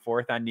back and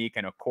forth on Neek.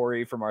 I know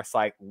Corey from our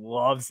site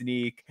loves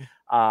Neek.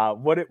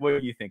 What do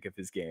you think of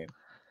his game?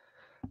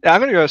 Yeah,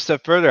 I'm gonna go a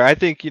step further. I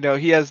think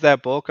he has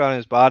that bulk on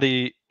his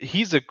body.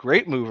 He's a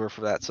great mover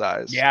for that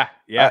size. Yeah, Uh,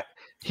 yeah.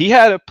 he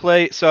had a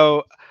play.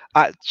 So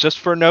just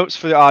for notes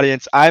for the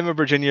audience, I'm a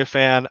Virginia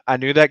fan. I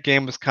knew that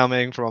game was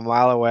coming from a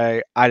mile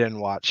away. I didn't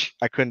watch.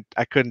 I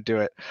couldn't do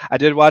it. I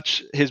did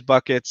watch his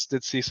buckets.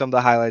 Did see some of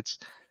the highlights.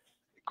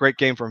 Great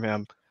game from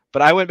him.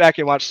 But I went back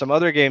and watched some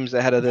other games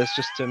ahead of this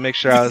just to make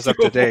sure I Just was to up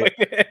to date.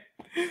 avoid it.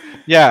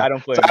 Yeah. I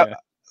don't So blame you.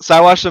 so I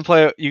watched him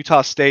play at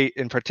Utah State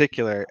in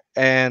particular,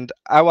 and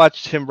I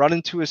watched him run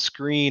into a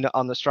screen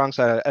on the strong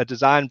side, a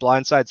design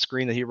blindside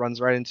screen that he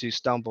runs right into,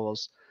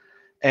 stumbles,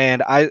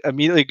 and I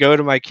immediately go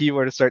to my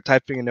keyboard to start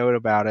typing a note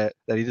about it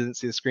that he didn't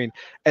see the screen,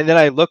 and then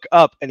I look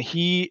up and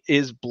he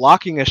is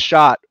blocking a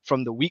shot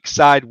from the weak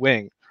side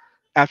wing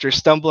after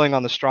stumbling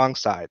on the strong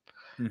side.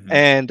 Mm-hmm.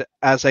 And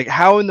I was like,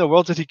 how in the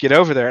world did he get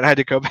over there? And I had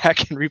to go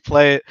back and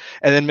replay it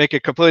and then make a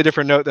completely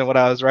different note than what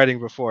I was writing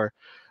before.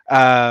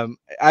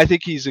 I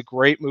think he's a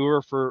great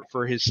mover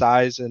for his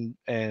size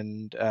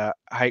and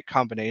height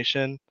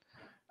combination.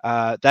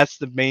 That's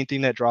the main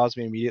thing that draws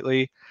me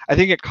immediately. I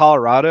think at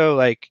Colorado,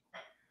 like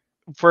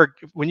for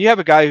when you have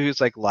a guy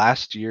who's like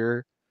last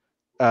year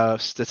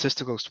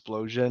statistical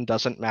explosion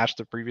doesn't match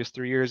the previous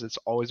 3 years, it's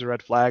always a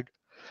red flag,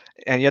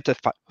 and you have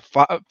to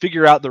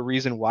figure out the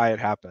reason why it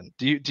happened.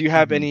 Do you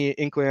have Mm-hmm. any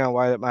inkling on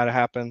why that might have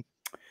happened?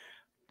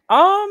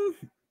 I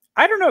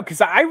don't know,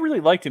 because I really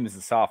liked him as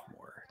a sophomore.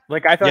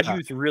 Like I thought he Yeah,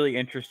 was really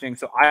interesting.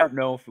 So I don't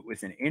know if it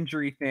was an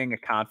injury thing, a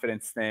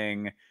confidence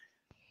thing.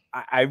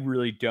 I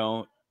really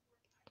don't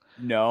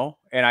know,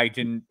 and I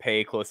didn't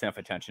pay close enough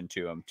attention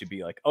to him to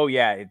be like, oh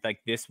yeah, like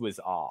this was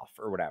off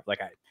or whatever.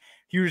 Like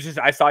he was just.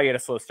 I saw he had a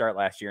slow start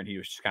last year, and he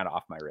was just kind of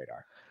off my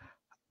radar.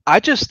 I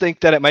just think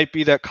that it might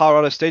be that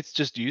Colorado State's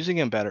just using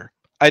him better.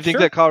 I think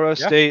Sure. that Colorado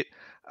Yeah. State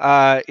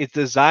is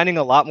designing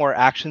a lot more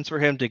actions for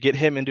him to get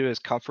him into his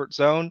comfort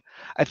zone.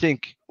 I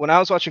think when I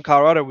was watching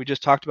Colorado, we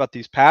just talked about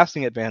these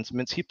passing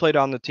advancements. He played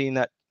on the team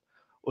that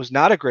was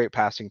not a great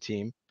passing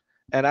team.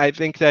 And I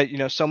think that,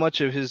 so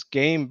much of his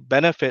game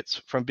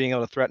benefits from being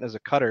able to threaten as a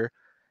cutter.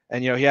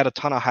 And, he had a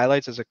ton of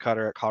highlights as a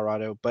cutter at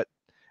Colorado, but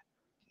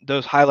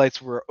those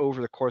highlights were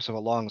over the course of a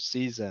long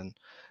season,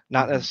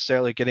 not Mm-hmm.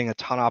 necessarily getting a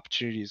ton of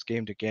opportunities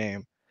game to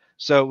game.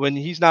 So when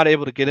he's not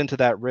able to get into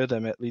that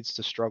rhythm, it leads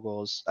to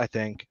struggles, I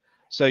think.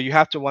 So you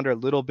have to wonder a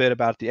little bit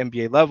about the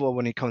NBA level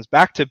when he comes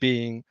back to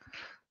being,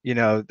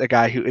 the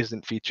guy who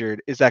isn't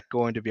featured. Is that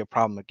going to be a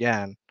problem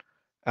again?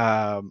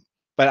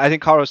 But I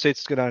think Colorado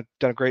State's done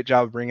a great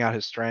job of bringing out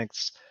his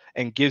strengths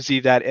and gives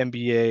you that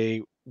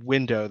NBA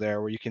window there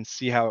where you can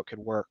see how it could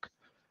work.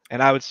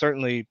 And I would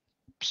certainly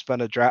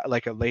spend a draft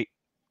like a late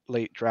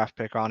draft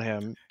pick on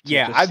him to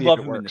Yeah, just I'd see if love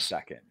it him in the works.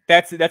 second.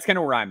 That's kind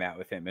of where I'm at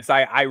with him. Is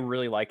I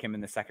really like him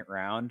in the second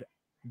round.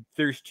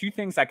 There's two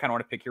things I kind of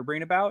want to pick your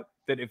brain about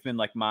that have been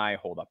like my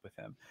holdup with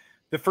him.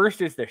 The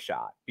first is the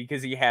shot,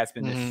 because he has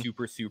been this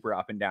Mm-hmm. super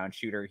up and down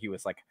shooter. He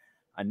was like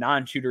a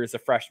non-shooter as a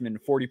freshman,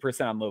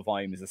 40% on low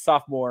volume as a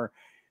sophomore,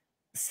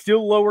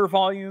 still lower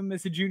volume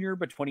as a junior,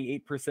 but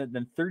 28%,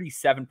 then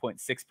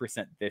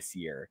 37.6% this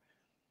year.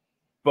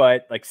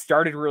 But like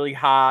started really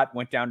hot,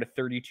 went down to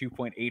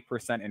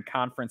 32.8% in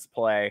conference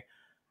play.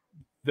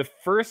 The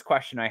first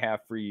question I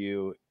have for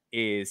you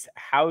is,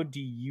 how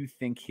do you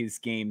think his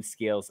game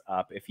scales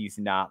up if he's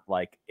not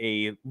like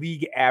a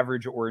league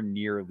average or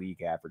near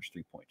league average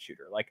 3-point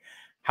shooter? Like,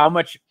 how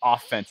much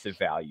offensive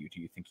value do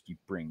you think he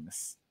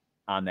brings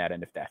on that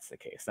end if that's the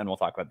case? Then we'll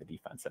talk about the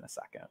defense in a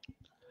second.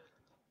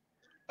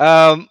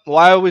 Well,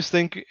 I always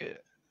think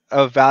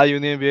of value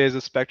in the NBA as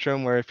a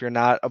spectrum where if you're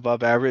not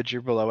above average,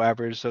 you're below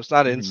average. So it's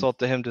not an Mm-hmm. insult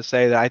to him to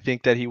say that I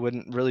think that he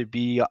wouldn't really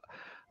be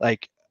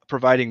like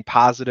providing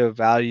positive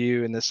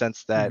value in the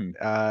sense that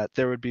Mm-hmm.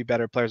 there would be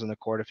better players on the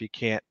court if he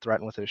can't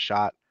threaten with his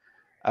shot.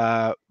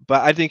 But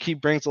I think he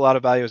brings a lot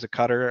of value as a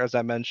cutter, as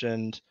I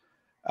mentioned.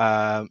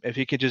 If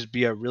he could just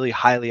be a really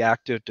highly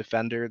active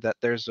defender, that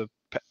there's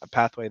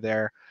pathway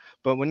there.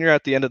 But when you're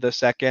at the end of the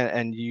second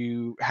and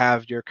you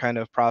have your kind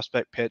of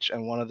prospect pitch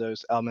and one of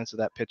those elements of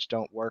that pitch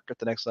don't work at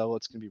the next level,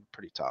 it's going to be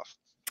pretty tough.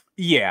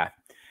 Yeah.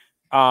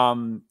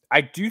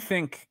 I do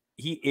think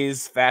he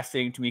is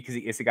fascinating to me because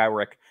he is a guy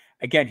where, like,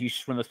 again, he's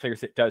just one of those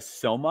players that does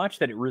so much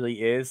that it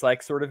really is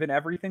like sort of an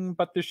everything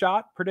but the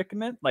shot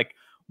predicament, like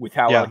with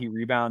how well he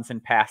rebounds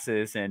and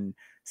passes and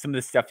some of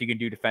the stuff you can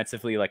do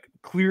defensively, like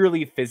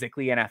clearly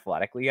physically and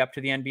athletically up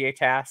to the NBA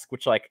task,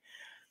 which, like,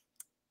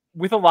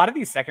 with a lot of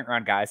these second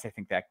round guys, I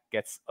think that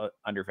gets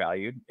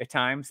undervalued at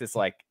times. It's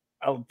like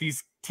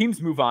these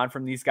teams move on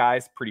from these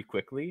guys pretty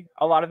quickly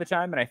a lot of the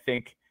time. And I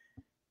think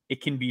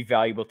it can be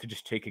valuable to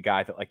just take a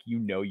guy that, like, you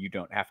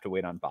don't have to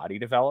wait on body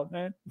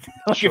development.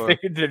 Like, Sure.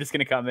 if they're just going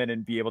to come in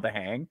and be able to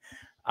hang.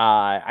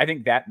 I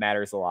think that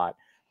matters a lot.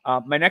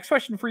 My next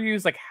question for you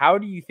is, like, how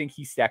do you think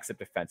he stacks up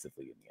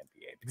defensively in the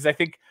NBA? Because I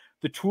think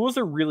the tools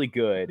are really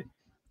good.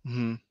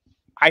 Mm-hmm.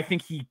 I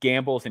think he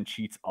gambles and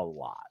cheats a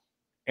lot.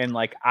 And,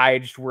 like, I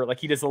just were like,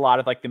 he does a lot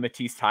of, like, the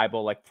Matisse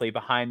Thybulle, like, play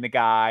behind the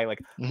guy, like,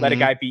 let a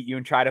guy beat you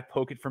and try to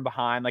poke it from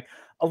behind. Like,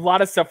 a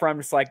lot of stuff where I'm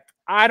just like,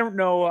 I don't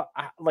know.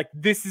 Like,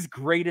 this is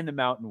great in the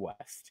Mountain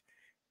West.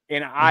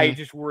 And I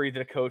just worry that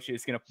a coach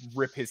is going to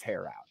rip his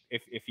hair out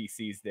if he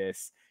sees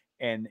this.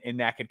 And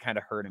that could kind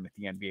of hurt him at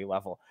the NBA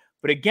level.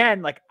 But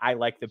again, like, I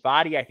like the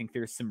body. I think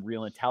there's some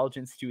real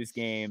intelligence to his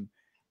game.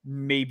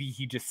 Maybe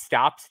he just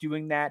stops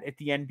doing that at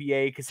the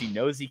NBA because he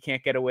knows he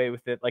can't get away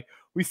with it. Like,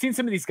 we've seen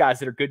some of these guys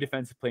that are good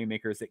defensive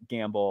playmakers that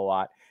gamble a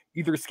lot,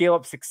 either scale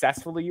up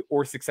successfully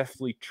or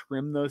successfully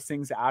trim those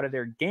things out of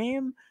their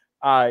game.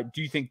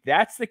 Do you think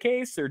that's the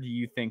case, or do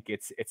you think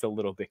it's a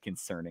little bit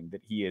concerning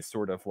that he is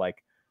sort of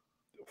like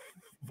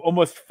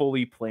almost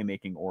fully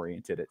playmaking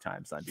oriented at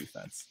times on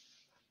defense?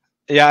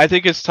 Yeah, I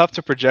think it's tough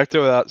to project it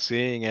without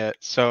seeing it.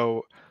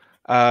 So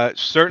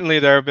certainly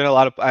there have been a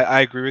lot of,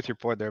 I agree with your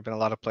point. There have been a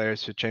lot of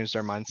players who change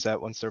their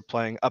mindset once they're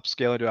playing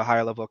upscale to a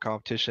higher level of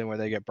competition where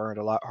they get burned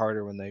a lot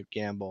harder when they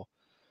gamble.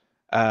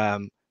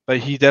 But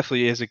he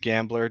definitely is a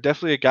gambler.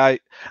 Definitely a guy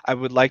I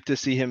would like to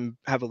see him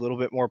have a little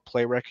bit more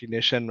play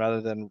recognition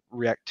rather than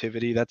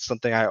reactivity. That's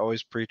something I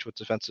always preach with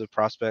defensive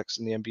prospects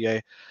in the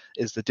NBA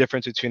is the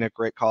difference between a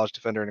great college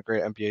defender and a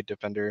great NBA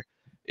defender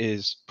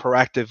is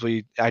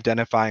proactively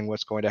identifying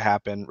what's going to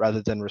happen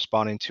rather than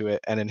responding to it.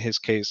 And in his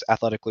case,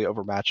 athletically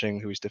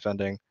overmatching who he's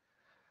defending.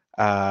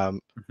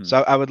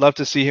 So I would love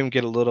to see him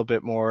get a little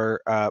bit more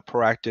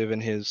proactive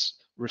in his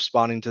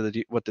responding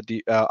to what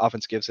the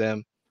offense gives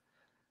him.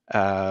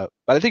 But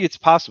I think it's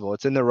possible.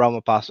 It's in the realm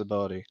of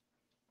possibility.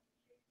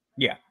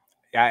 Yeah,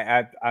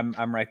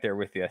 I'm right there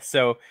with you.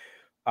 So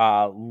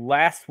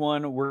last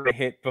one we're gonna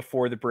hit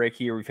before the break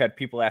here. We've had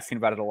people asking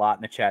about it a lot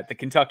in the chat. The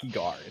Kentucky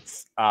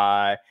guards.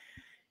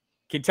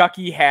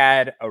 Kentucky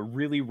had a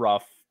really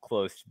rough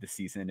close to the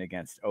season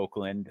against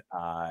Oakland.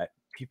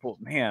 People,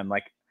 man,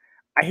 like,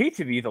 I hate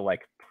to be the,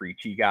 like,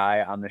 preachy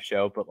guy on the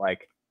show, but,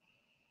 like,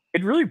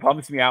 it really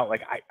bums me out.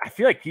 Like, I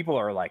feel like people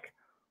are, like,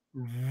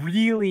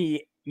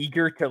 really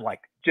eager to,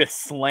 like,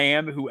 just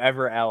slam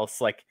whoever else,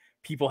 like,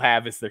 people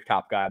have as their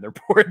top guy on their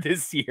board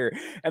this year.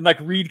 And, like,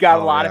 Reed got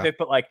a lot of it,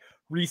 but, like,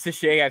 Risa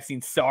Shea, I've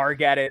seen Sar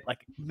get it. Like,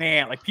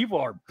 man, like, people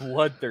are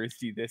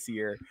bloodthirsty this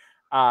year.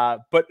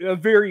 But a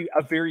very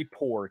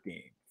poor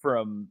game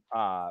from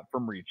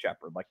Reed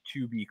Shepherd, like,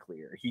 to be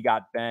clear. He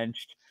got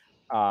benched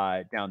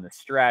down the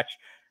stretch.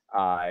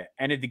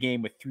 Ended the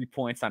game with 3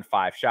 points on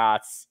 5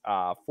 shots,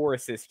 4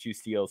 assists, 2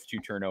 steals, 2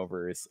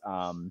 turnovers.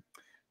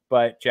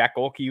 But Jack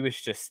Olke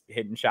was just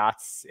hitting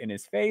shots in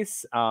his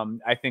face.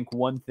 I think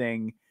one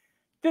thing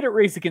that it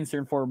raised a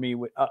concern for me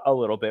a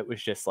little bit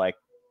was just, like,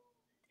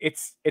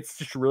 it's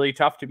just really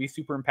tough to be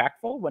super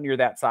impactful when you're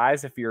that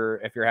size if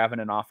you're having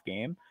an off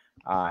game.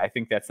 I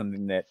think that's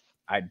something that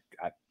I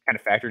kind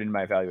of factored in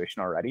my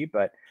evaluation already,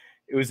 but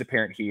it was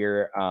apparent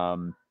here.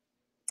 And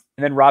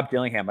then Rob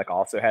Dillingham, like,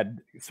 also had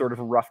sort of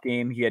a rough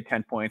game. He had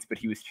 10 points, but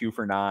he was 2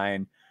 for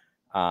 9.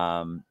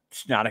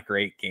 It's not a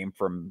great game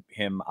from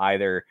him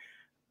either.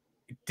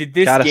 Did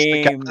this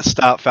game gotta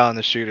stop fouling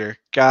the shooter?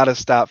 Gotta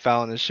stop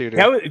fouling the shooter.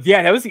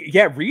 That was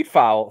Reed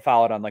fouled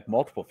on, like,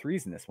 multiple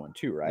threes in this one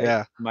too, right?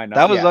 Yeah,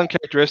 that was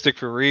uncharacteristic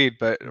for Reed,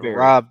 but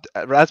Rob,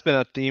 that's been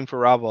a theme for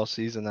Rob all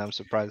season. That I'm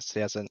surprised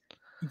he hasn't.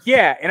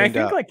 Yeah, and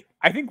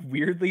I think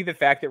weirdly the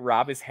fact that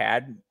Rob has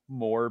had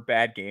more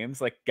bad games,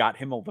 like, got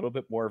him a little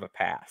bit more of a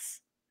pass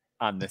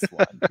on this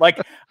one.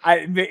 Like,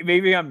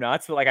 maybe I'm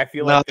nuts, but, like, I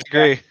feel like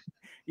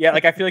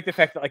I feel like the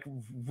fact that, like,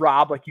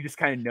 Rob, like, you just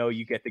kind of know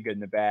you get the good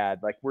and the bad,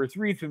 like, whereas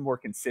Reed's been more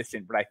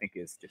consistent, but I think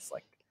is just,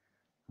 like,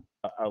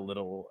 a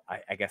little,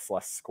 I guess,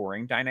 less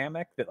scoring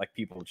dynamic that, like,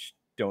 people just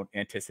don't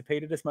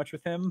anticipate it as much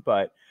with him.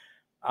 But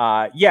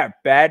yeah,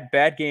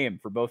 bad game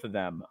for both of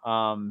them.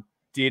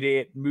 Did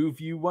it move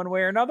you one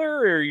way or another,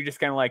 or are you just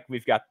kind of like,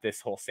 we've got this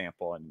whole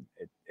sample and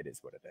it is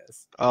what it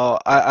is? Oh,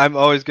 I'm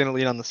always going to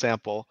lean on the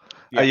sample.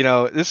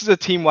 Yeah. This is a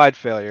team-wide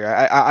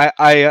failure.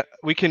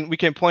 We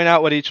can point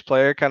out what each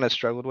player kind of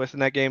struggled with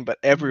in that game, but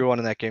everyone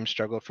in that game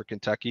struggled for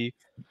Kentucky.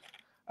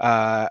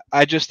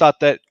 I just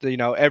thought that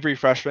every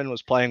freshman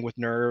was playing with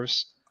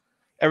nerves,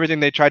 everything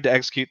they tried to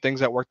execute, things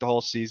that worked the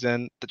whole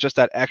season, just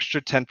that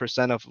extra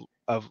 10%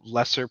 of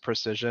lesser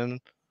precision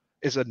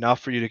is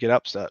enough for you to get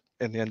upset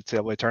in the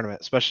NCAA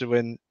tournament, especially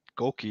when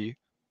Golke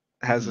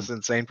has this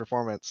insane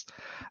performance.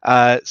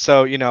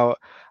 So, you know,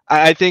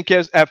 I think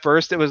at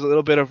first it was a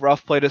little bit of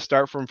rough play to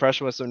start from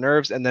freshmen with some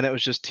nerves, and then it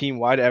was just team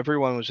wide.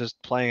 Everyone was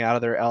just playing out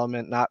of their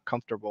element, not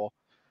comfortable.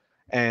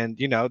 And,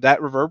 you know,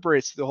 that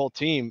reverberates to the whole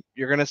team.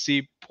 You're going to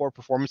see poor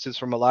performances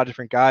from a lot of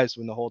different guys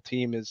when the whole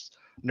team is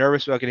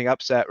nervous about getting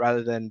upset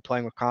rather than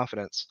playing with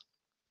confidence.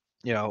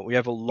 You know, we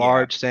have a Yeah.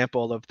 large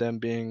sample of them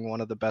being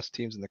one of the best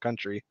teams in the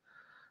country.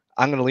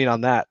 I'm going to lean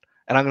on that.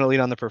 And I'm going to lean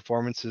on the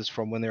performances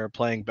from when they were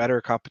playing better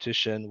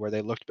competition where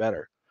they looked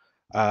better,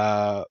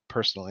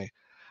 personally.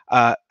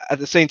 At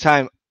the same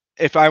time,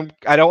 I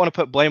don't want to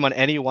put blame on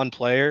any one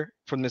player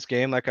from this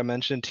game, like I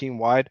mentioned, team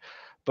wide,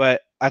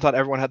 but I thought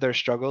everyone had their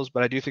struggles.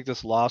 But I do think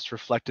this loss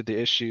reflected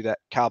the issue that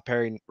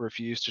Calipari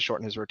refused to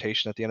shorten his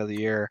rotation at the end of the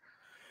year.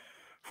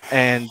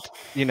 And,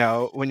 you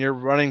know, when you're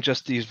running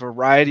just these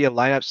variety of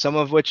lineups, some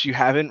of which you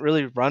haven't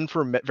really run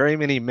for very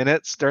many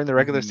minutes during the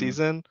regular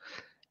season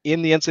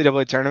in the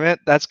NCAA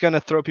tournament, that's going to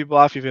throw people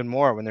off even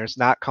more when there's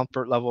not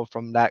comfort level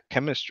from that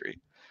chemistry.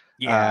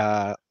 Yeah.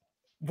 Uh,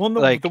 Well, the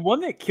like, one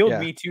that killed yeah,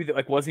 me too, that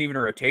like wasn't even a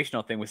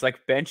rotational thing, was like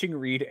benching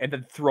Reed and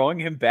then throwing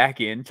him back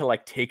in to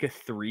like take a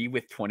 3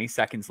 with 20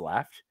 seconds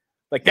left.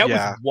 Like that was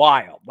yeah,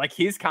 wild. Like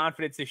his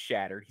confidence is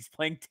shattered. He's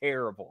playing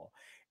terrible.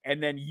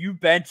 And then you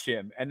bench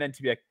him, and then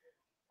to be like,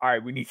 all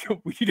right, we need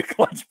a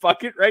clutch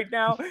bucket right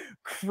now.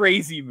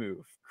 Crazy yeah.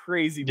 move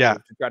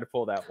to try to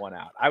pull that one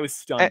out. I was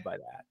stunned by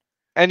that.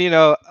 And you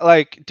know,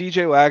 like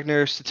DJ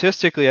Wagner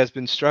statistically has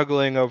been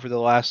struggling over the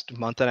last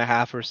month and a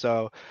half or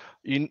so.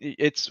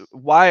 It's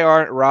why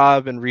aren't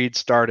Rob and Reed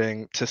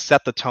starting to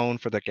set the tone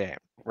for the game,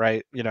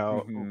 right? You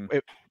know, Mm-hmm.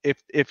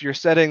 if you're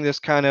setting this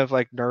kind of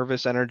like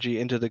nervous energy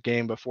into the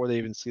game before they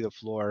even see the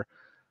floor,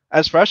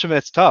 as freshmen,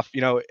 it's tough. You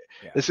know,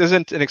 Yeah. this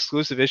isn't an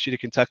exclusive issue to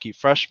Kentucky.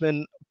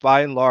 Freshmen,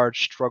 by and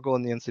large, struggle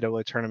in the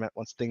NCAA tournament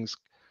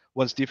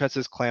once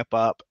defenses clamp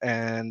up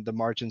and the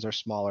margins are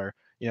smaller.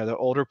 You know, the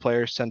older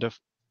players tend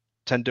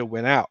to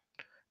win out.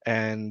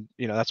 And,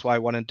 you know, that's why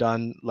one and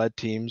done led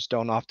teams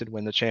don't often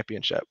win the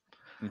championship.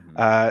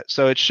 Mm-hmm.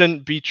 So it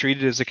shouldn't be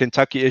treated as a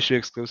Kentucky issue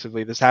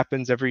exclusively. This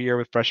happens every year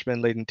with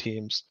freshman laden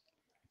teams.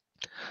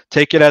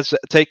 Take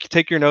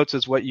your notes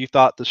as what you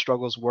thought the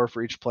struggles were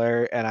for each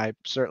player, and I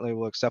certainly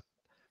will accept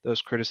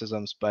those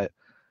criticisms, but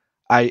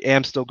I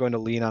am still going to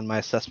lean on my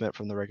assessment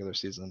from the regular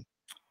season.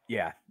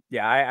 Yeah.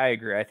 Yeah, I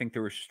agree. I think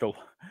there was just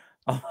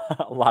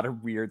a lot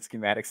of weird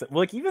schematics.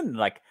 Like even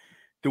like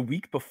the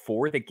week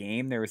before the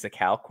game, there was a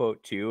Cal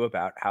quote too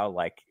about how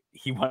like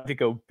he wanted to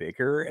go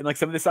bigger, and like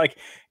some of this like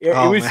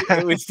Oh man.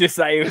 it was just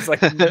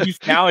like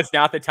now is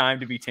not the time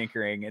to be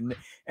tinkering,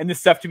 and the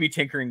stuff to be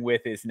tinkering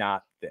with is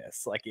not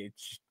this. Like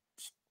it's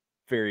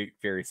very,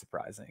 very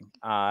surprising.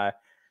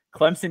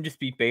 Clemson just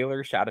beat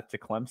Baylor. Shout out to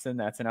Clemson.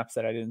 That's an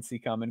upset I didn't see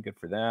coming. Good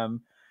for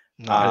them.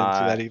 No, I didn't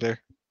see that either.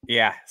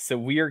 Yeah, so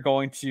we are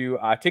going to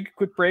take a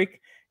quick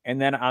break, and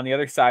then on the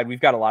other side,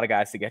 we've got a lot of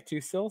guys to get to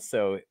still,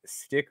 so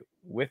stick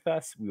with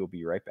us. We will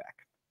be right back.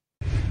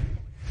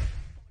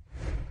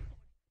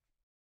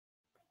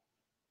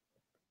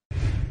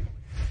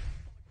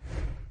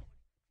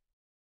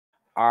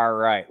 All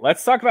right,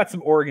 let's talk about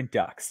some Oregon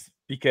Ducks,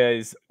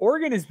 because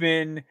Oregon has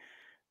been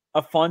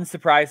a fun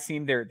surprise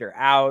team. They're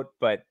out,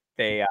 but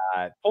they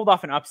pulled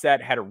off an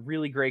upset, had a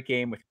really great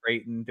game with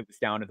Creighton that was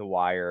down to the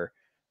wire.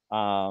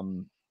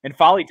 And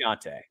Folly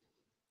Dante,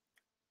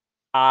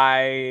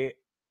 I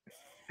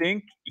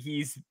think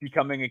he's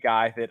becoming a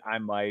guy that I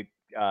might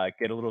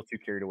get a little too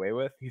carried away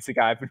with. He's a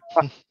guy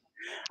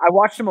I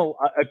watched him a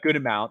good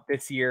amount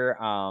this year.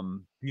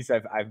 Because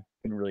I've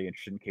been really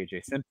interested in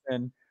KJ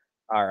Simpson,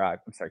 or I'm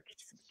sorry,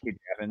 KJ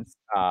Evans.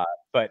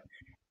 But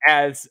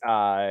as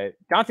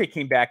Dante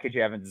came back, KJ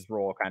Evans'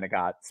 role kind of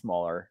got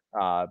smaller.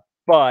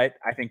 But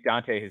I think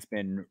Dante has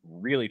been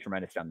really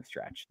tremendous down the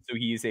stretch. So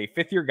he's a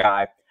fifth-year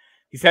guy.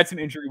 He's had some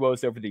injury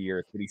woes over the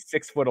years, but he's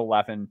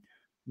 6'11"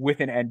 with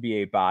an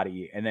NBA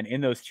body. And then in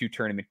those two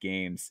tournament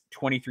games,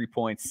 23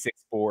 points,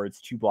 6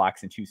 boards, 2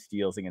 blocks, and 2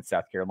 steals against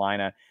South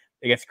Carolina.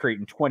 Against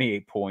Creighton,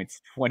 28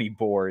 points, 20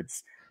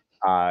 boards,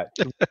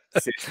 2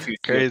 assists, 2 steals, 2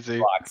 Crazy.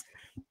 blocks.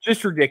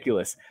 Just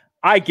ridiculous.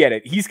 I get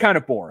it. He's kind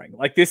of boring.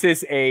 Like, this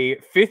is a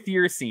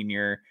fifth-year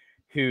senior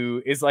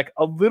who is like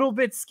a little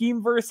bit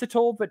scheme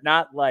versatile, but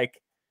not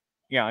like,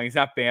 you know, he's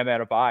not Bam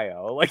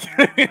Adebayo. Like,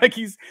 like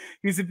he's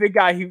a big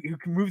guy who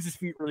moves his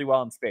feet really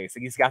well in space.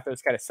 Like, he's got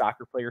those kind of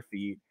soccer player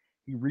feet.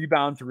 He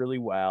rebounds really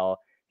well.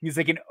 He's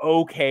like an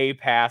okay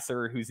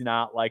passer who's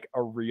not like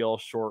a real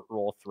short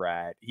roll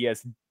threat. He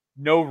has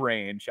no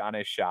range on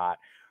his shot.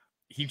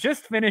 He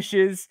just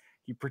finishes.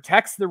 He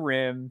protects the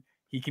rim.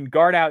 He can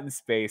guard out in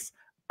space.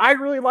 I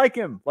really like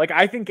him. Like,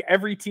 I think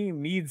every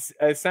team needs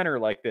a center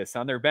like this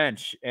on their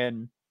bench.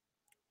 And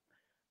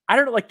I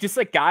don't know, like just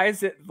like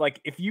guys that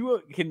like if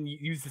you can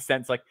use the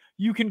sense like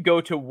you can go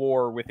to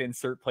war with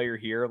insert player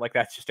here, like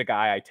that's just a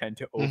guy I tend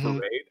to Hmm.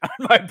 overrate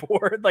on my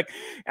board. Like,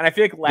 and I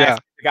feel like last Yeah. year,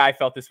 the guy I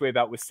felt this way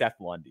about was Seth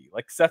Lundy.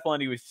 Like Seth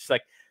Lundy was just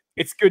like,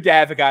 it's good to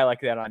have a guy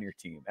like that on your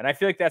team, and I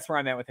feel like that's where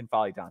I'm at with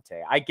N'Faly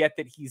Dante. I get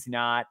that he's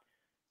not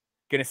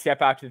going to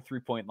step out to the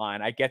 3-point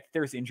line. I get that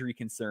there's injury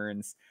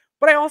concerns,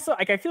 but I also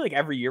like I feel like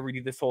every year we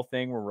do this whole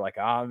thing where we're like,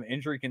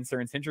 injury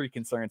concerns,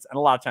 and a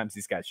lot of times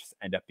these guys just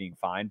end up being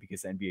fine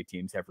because NBA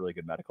teams have really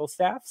good medical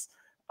staffs.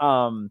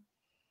 Um,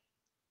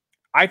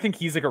 I think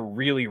he's like a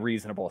really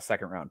reasonable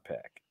second round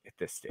pick at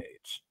this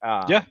stage.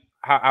 Yeah.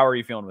 How are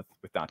you feeling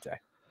with Dante?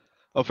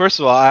 Well, first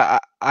of all,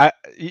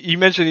 you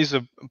mentioned he's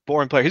a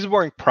boring player. He's a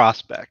boring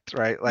prospect,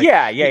 right? Like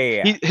Yeah.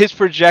 his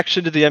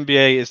projection to the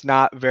NBA is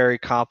not very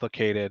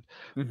complicated,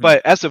 Mm-hmm.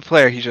 but as a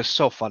player, he's just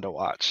so fun to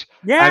watch.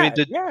 I mean,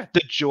 Yeah.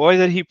 the joy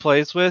that he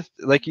plays with,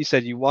 like you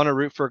said, you want to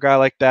root for a guy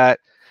like that.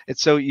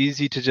 It's so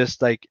easy to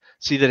just like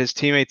see that his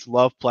teammates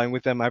love playing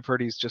with him. I've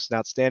heard he's just an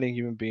outstanding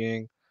human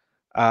being.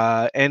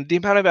 And the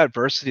amount of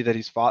adversity that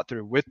he's fought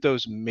through with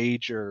those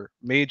major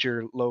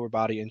lower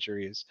body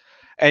injuries,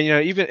 and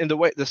even in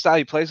the style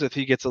he plays with,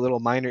 he gets a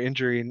little minor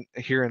injury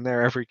here and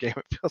there every game.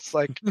 It feels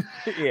like.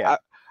 Yeah.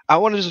 I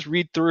want to just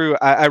read through.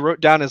 I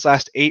wrote down his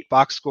last 8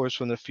 box scores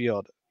from the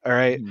field. All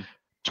right. Mm-hmm.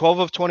 12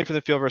 of 20 from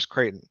the field versus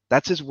Creighton.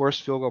 That's his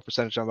worst field goal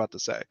percentage, I'm about to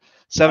say. I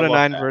 7 of love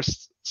 9 that.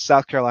 versus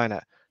South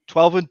Carolina.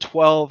 12 and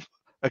 12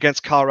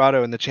 against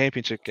Colorado in the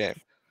championship game.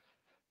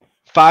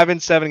 5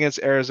 and 7 against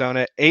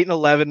Arizona, 8 and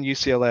 11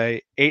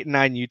 UCLA, 8 and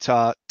 9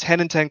 Utah, 10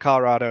 and 10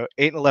 Colorado,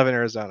 8 and 11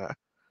 Arizona.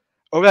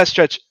 Over that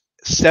stretch,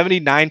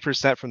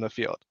 79% from the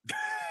field.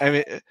 I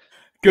mean,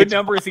 Good it's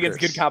numbers against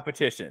good bonkers.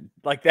 competition.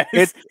 Like that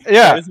is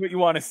Yeah. that is what you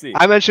want to see.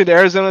 I mentioned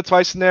Arizona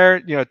twice in there.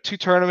 2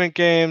 tournament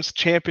games,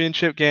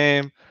 championship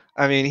game.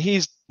 I mean,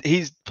 he's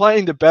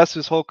playing the best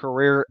of his whole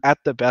career at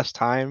the best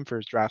time for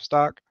his draft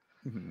stock.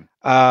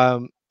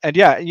 Mm-hmm. And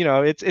yeah,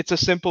 it's a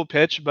simple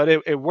pitch, but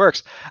it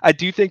works. I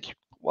do think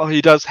while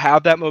he does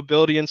have that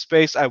mobility in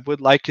space, I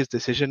would like his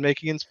decision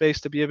making in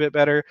space to be a bit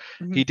better.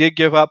 Mm-hmm. He did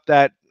give up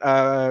that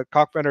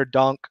Cockbrenner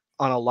dunk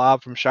on a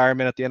lob from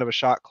Shireman at the end of a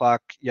shot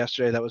clock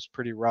yesterday. That was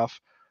pretty rough.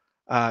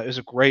 It was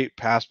a great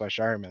pass by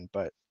Shireman,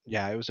 but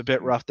yeah, it was a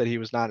bit rough that he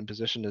was not in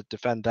position to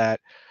defend that.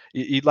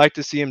 You'd like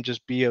to see him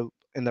just be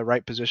in the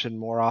right position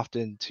more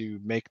often to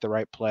make the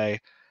right play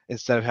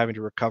instead of having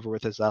to recover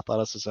with his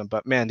athleticism.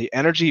 But man, the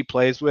energy he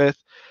plays with,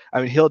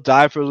 I mean, he'll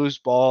dive for loose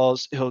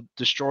balls, he'll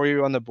destroy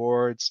you on the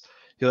boards,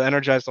 he'll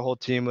energize the whole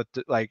team with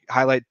like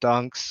highlight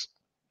dunks.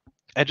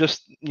 And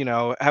just,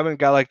 having a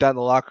guy like that in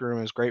the locker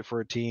room is great for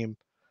a team.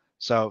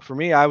 So for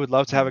me, I would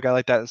love to have a guy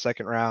like that in the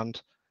second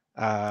round.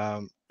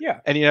 Yeah.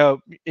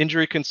 And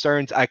injury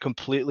concerns, I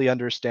completely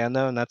understand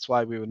them, and that's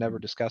why we would never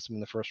discuss them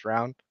in the first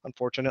round,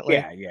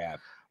 unfortunately. Yeah.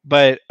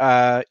 But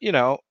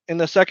in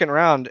the second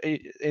round,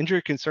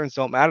 injury concerns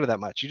don't matter that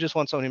much. You just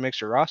want someone who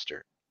makes your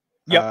roster.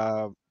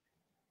 Yep.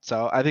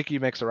 So I think he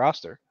makes the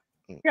roster.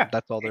 Yeah.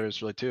 That's all there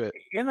is really to it.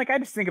 And like I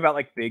just think about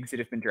like bigs that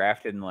have been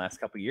drafted in the last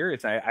couple of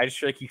years. I just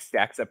feel like he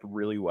stacks up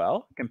really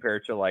well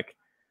compared to like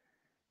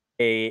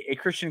a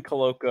Christian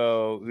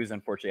Koloko, who's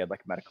unfortunately had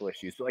like medical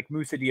issues, but like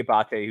Musa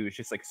Diabate, who's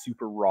just like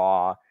super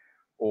raw,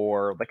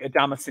 or like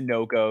Adama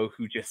Sanogo,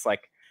 who just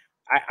like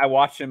I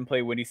watched him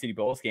play Windy City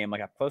Bulls game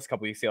like up close a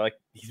couple weeks ago. Like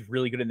he's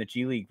really good in the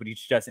G League, but he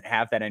just doesn't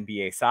have that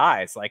NBA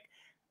size. Like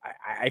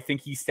I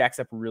think he stacks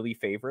up really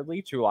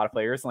favorably to a lot of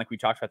players. And like we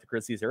talked about the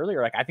Grizzlies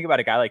earlier, like I think about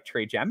a guy like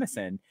Trey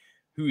Jemison,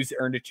 who's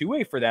earned a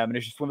two-way for them. And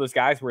it's just one of those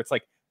guys where it's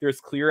like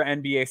there's clear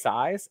NBA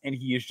size and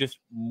he is just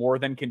more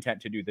than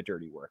content to do the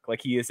dirty work.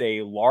 Like he is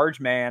a large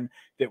man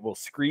that will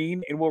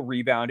screen and will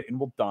rebound and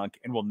will dunk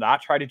and will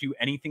not try to do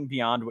anything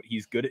beyond what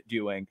he's good at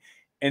doing.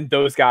 And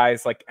those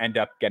guys like end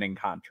up getting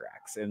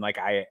contracts. And like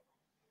I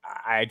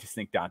just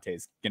think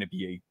Dante's going to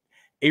be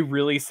a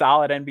really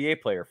solid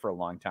NBA player for a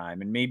long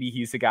time. And maybe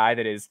he's a guy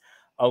that is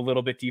a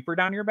little bit deeper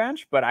down your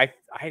bench, but I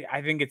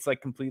think it's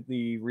like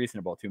completely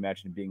reasonable to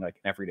imagine him being like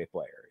an everyday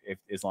player if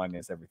as long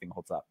as everything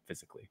holds up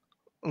physically.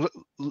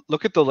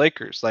 Look at the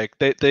Lakers. Like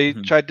they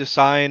tried to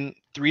sign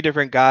 3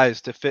 different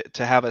guys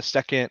to have a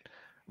second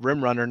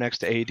rim runner next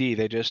to AD.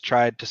 They just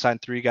tried to sign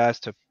 3 guys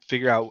to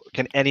figure out,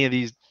 can any of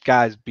these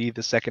guys be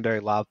the secondary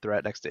lob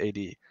threat next to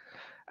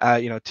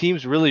AD?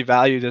 Teams really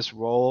value this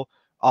role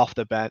off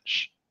the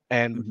bench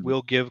and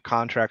will give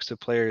contracts to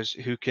players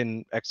who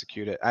can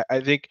execute it. I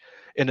think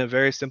in a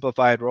very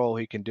simplified role,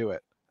 he can do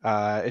it.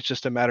 It's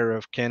just a matter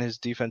of, can his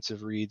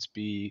defensive reads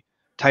be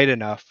tight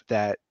enough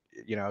that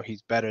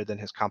he's better than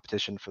his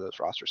competition for those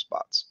roster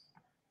spots.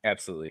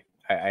 Absolutely.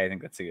 I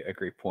think that's a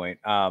great point.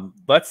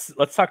 Let's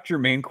talk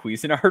Jermaine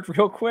Cuisinart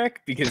real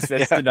quick, because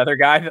that's another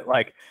guy that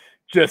like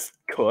just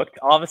cooked.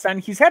 All of a sudden,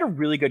 he's had a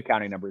really good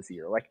counting numbers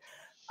year. Like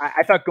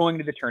I thought going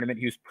into the tournament,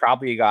 he was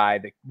probably a guy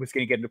that was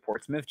going to get into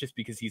Portsmouth just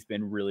because he's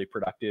been really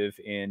productive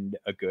in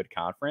a good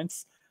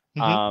conference.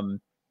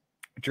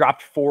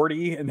 Dropped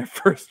 40 in the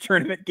first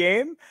tournament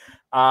game,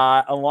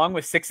 along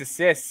with 6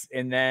 assists.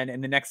 And then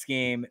in the next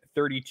game,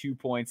 32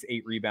 points,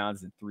 8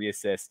 rebounds, and 3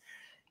 assists.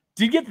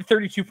 Did get the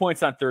 32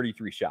 points on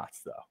 33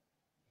 shots though.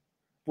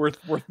 Worth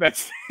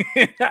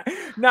mentioning.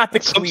 Not the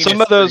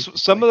cleanest.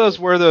 Some of those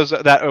were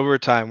that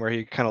overtime where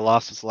he kind of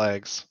lost his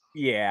legs.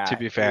 Yeah, To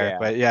be fair,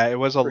 but yeah, it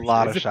was a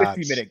lot of shots.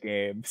 It's a 50-minute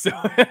game, so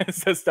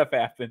so stuff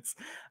happens.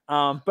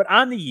 But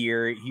on the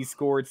year, he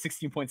scored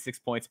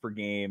 16.6 points per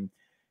game.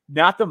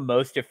 Not the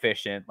most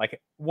efficient,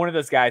 like one of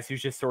those guys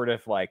who's just sort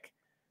of like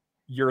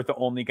you're the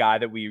only guy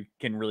that we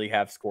can really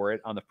have score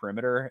it on the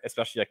perimeter,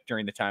 especially like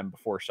during the time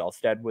before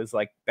Shellstead was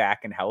like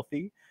back and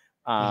healthy.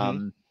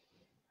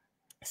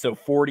 So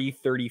 40,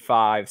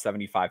 35,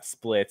 75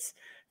 splits,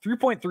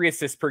 3.3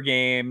 assists per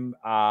game.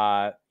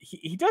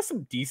 He does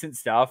some decent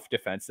stuff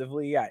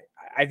defensively. I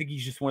think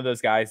he's just one of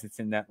those guys that's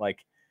in that like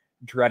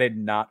dreaded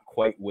not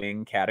quite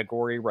wing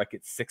category where like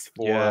it's 6'4".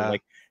 Yeah.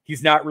 Like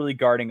he's not really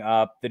guarding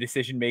up the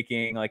decision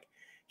making. Like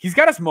he's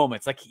got his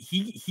moments. Like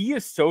he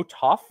is so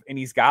tough and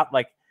he's got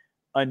like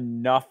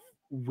enough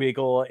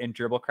wiggle and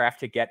dribble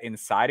craft to get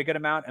inside a good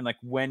amount. And like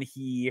when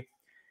he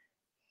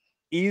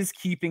is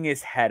keeping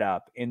his head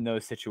up in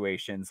those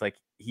situations, like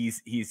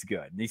he's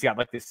good. And he's got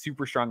like this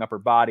super strong upper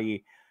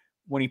body.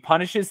 When he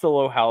punishes the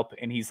low help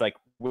and he's like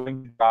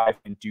willing to drive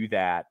and do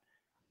that,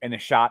 and the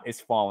shot is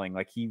falling,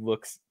 like he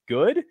looks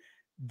good.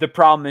 The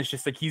problem is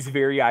just like he's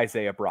very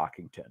Isaiah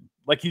Brockington.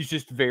 Like he's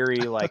just very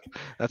like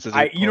that's his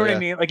you know what I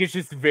mean? Like it's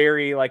just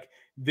very like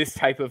this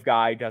type of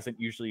guy doesn't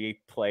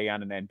usually play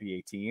on an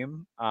NBA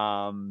team.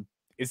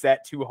 Is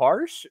that too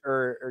harsh,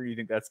 or do you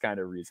think that's kind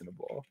of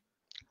reasonable?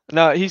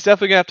 No, he's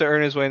definitely gonna have to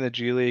earn his way in the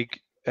G League.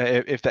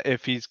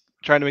 If he's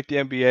trying to make the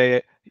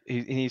NBA,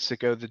 he needs to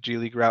go the G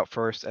League route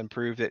first and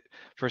prove that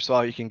first of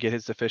all he can get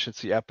his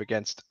efficiency up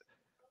against,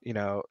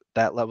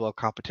 that level of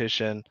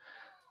competition.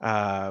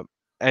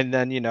 And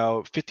then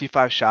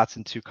 55 shots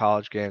in 2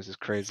 college games is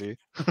crazy.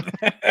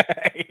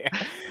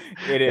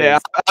 It is. Yeah,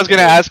 I was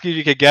gonna ask you if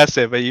you could guess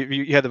it, but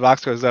you had the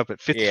box scores up.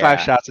 But 55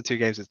 shots in 2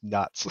 games is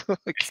nuts.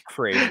 It's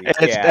crazy.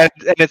 And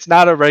it's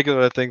not a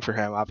regular thing for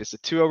him, obviously.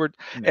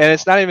 And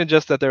it's not even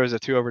just that there was a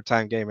 2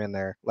 overtime game in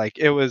there. Like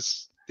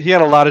he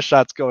had a lot of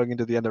shots going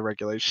into the end of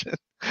regulation.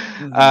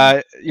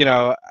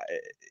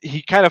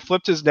 He kind of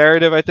flipped his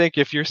narrative. I think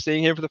if you're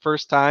seeing him for the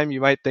first time,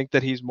 you might think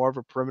that he's more of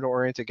a perimeter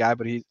oriented guy,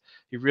 but he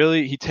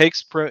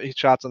takes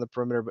shots on the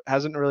perimeter, but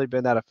hasn't really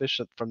been that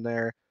efficient from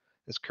there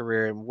his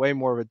career, and way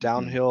more of a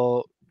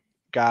downhill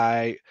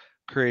guy,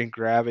 creating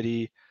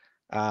gravity.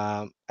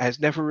 Has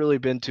never really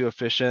been too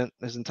efficient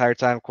his entire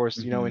time. Of course,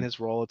 in his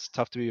role, it's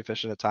tough to be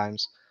efficient at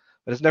times,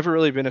 but has never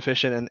really been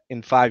efficient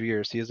in 5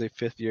 years. He is a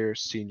 5th-year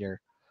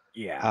senior.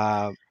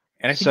 Yeah.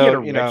 And I think he had a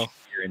red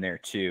year in there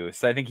too.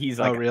 So I think he's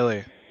like, oh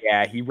really?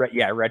 Yeah, he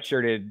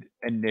redshirted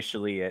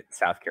initially at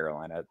South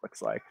Carolina, it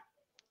looks like.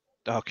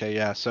 Okay,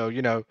 yeah. So,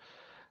 you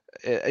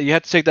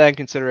have to take that in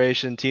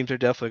consideration. Teams are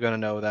definitely going to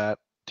know that.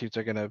 Teams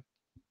are going to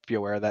be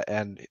aware of that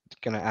and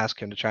going to ask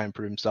him to try and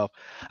prove himself.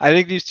 I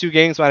think these 2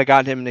 games might have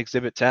gotten him an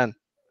Exhibit 10.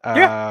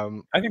 Yeah,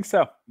 I think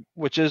so.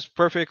 Which is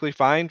perfectly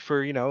fine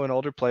for, an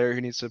older player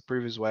who needs to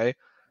prove his way.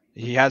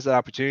 He has that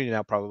opportunity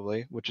now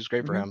probably, which is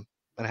great for him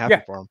and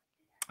happy for him.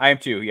 I am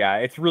too. Yeah,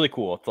 it's really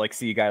cool to like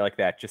see a guy like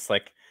that just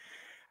like,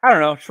 I don't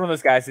know, just one of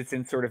those guys that's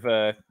in sort of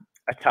a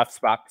tough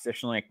spot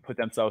position, like put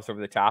themselves over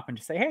the top and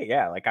just say, hey,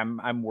 yeah, like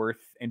I'm worth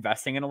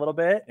investing in a little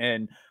bit.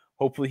 And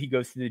hopefully he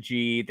goes to the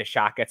G, the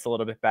shot gets a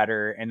little bit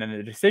better, and then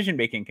the decision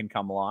making can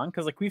come along.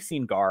 Cause like we've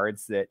seen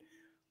guards that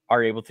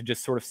are able to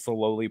just sort of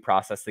slowly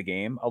process the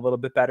game a little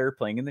bit better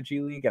playing in the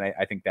G League. And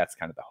I think that's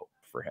kind of the hope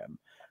for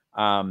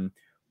him.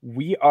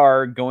 We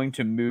are going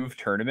to move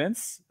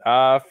tournaments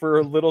for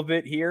a little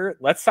bit here.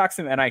 Let's talk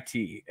some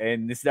NIT.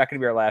 And this is not going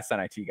to be our last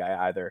NIT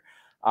guy either.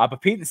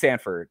 But Peyton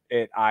Sanford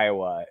at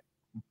Iowa,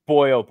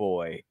 boy, oh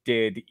boy,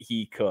 did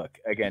he cook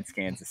against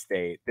Kansas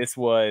State. This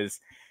was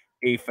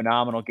a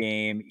phenomenal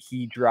game.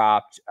 He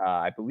dropped,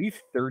 I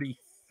believe,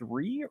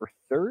 33 or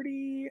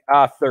 30?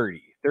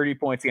 30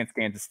 points against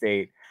Kansas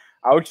State,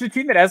 which is a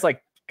team that has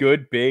like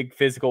good, big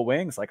physical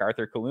wings like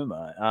Arthur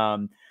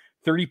Kaluma.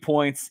 30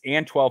 points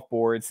and 12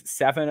 boards,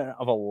 7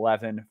 of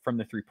 11 from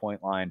the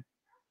 3-point line.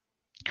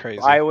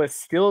 Crazy. Iowa's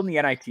still in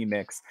the NIT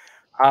mix.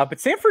 But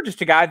Sanford, just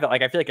a guy that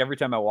like I feel like every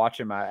time I watch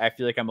him, I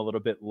feel like I'm a little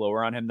bit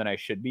lower on him than I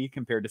should be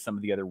compared to some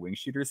of the other wing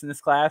shooters in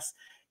this class.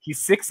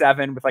 He's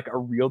 6'7" with like a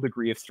real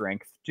degree of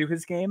strength to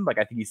his game. Like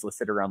I think he's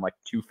listed around like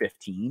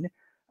 215.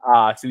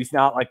 So he's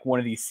not like one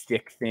of these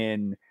stick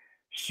thin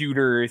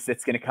shooters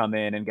that's going to come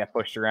in and get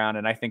pushed around.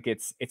 And I think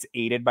it's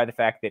aided by the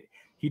fact that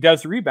he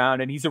does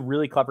rebound and he's a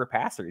really clever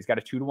passer. He's got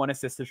a 2-to-1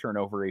 assist to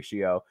turnover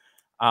ratio.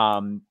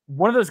 One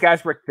of those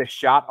guys where the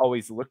shot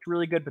always looked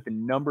really good, but the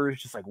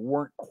numbers just like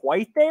weren't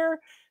quite there.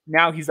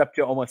 Now he's up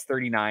to almost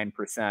 39%,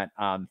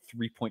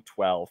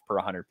 3.12 per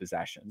 100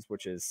 possessions,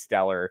 which is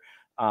stellar.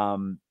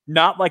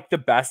 Not like the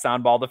best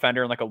on ball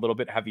defender and like a little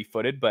bit heavy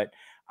footed, but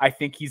I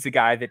think he's a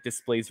guy that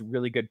displays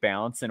really good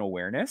balance and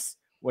awareness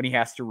when he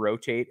has to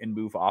rotate and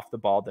move off the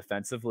ball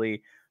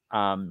defensively.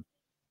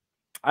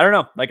 I don't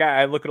know. Like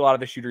I look at a lot of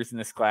the shooters in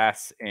this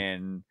class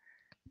and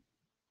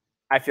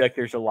I feel like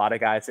there's a lot of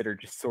guys that are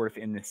just sort of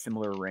in this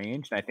similar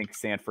range, and I think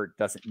Sanford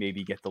doesn't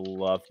maybe get the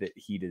love that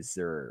he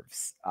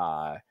deserves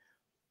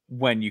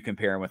when you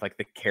compare him with like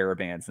the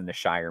Caravans and the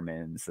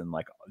Shiremans and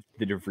like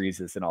the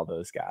DeVrieses and all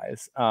those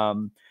guys.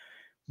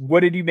 What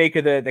did you make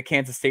of the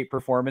Kansas State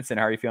performance, and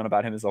how are you feeling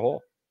about him as a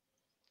whole?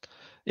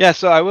 Yeah,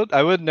 so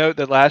I would note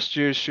that last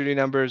year's shooting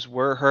numbers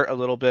were hurt a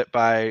little bit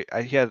by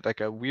he had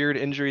like a weird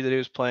injury that he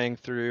was playing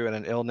through and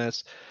an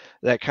illness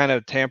that kind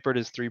of tampered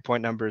his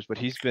 3-point numbers, but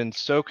he's been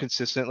so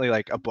consistently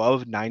like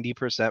above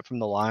 90% from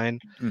the line.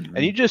 And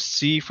you just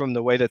see from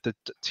the way that the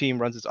team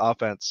runs its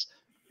offense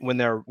when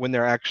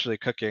they're actually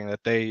cooking that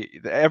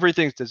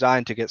everything's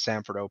designed to get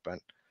Samford open.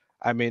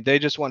 I mean, they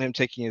just want him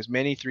taking as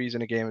many threes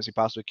in a game as he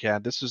possibly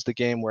can. This was the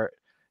game where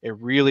it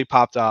really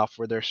popped off,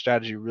 where their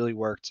strategy really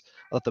worked.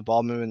 Let the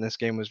ball move in this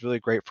game was really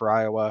great for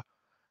Iowa.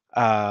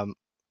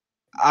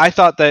 I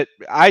thought that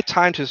I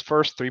timed his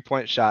first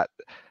 3-point shot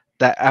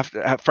that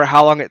after for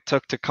how long it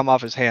took to come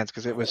off his hands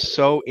because it was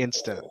so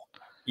instant.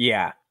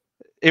 Yeah.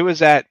 It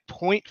was at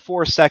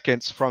 0.4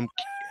 seconds from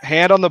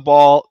hand on the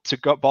ball to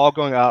ball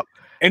going up.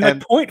 And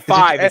like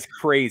 0.5 is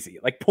crazy.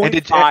 Like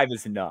 0.5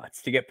 is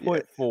nuts. To get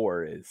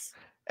 0.4 is.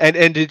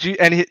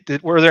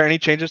 Were there any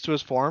changes to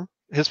his form?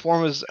 His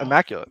form was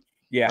immaculate.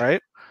 Yeah.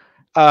 Right.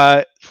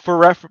 By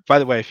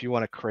the way, if you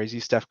want a crazy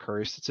Steph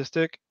Curry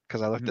statistic,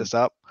 because I looked this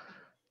up,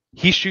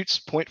 he shoots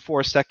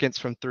 0.4 seconds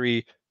from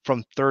 3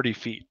 from 30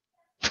 feet.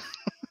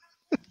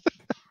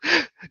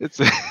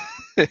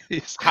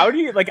 How do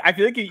you like? I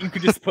feel like you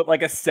could just put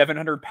like a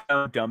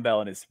 700-pound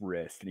dumbbell in his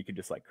wrist, and he could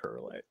just like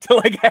curl it to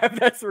like have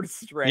that sort of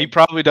strength. He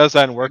probably does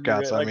that in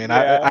workouts. Like, I mean,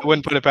 yeah, I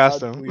wouldn't put it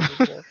past him.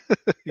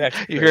 You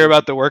hear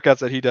about the workouts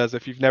that he does.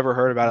 If you've never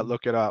heard about it,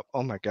 look it up.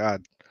 Oh my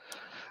god.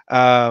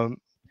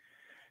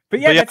 But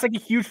yeah, that's like a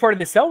huge part of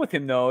the sell with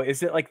him, though,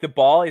 is that like the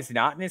ball is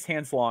not in his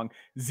hands long,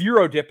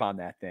 zero dip on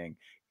that thing.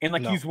 And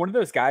like he's one of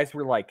those guys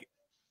where like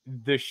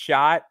the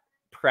shot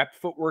prep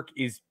footwork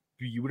is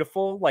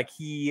beautiful. Like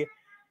he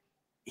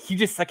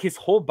just like his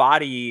whole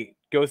body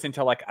goes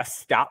into like a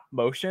stop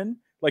motion.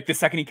 Like the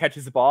second he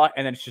catches the ball,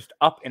 and then it's just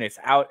up and it's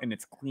out and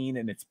it's clean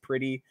and it's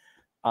pretty.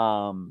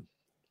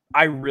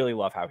 I really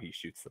love how he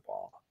shoots the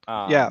ball.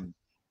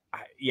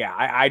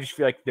 I just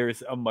feel like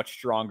there's a much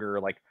stronger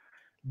like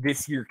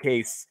this year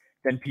case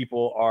than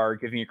people are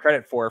giving you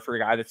credit for a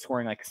guy that's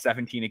scoring like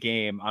 17 a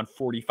game on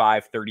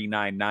 45,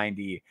 39,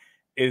 90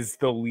 is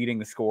the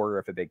leading scorer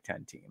of a Big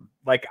Ten team.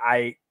 Like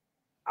I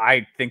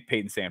think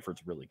Peyton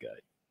Sanford's really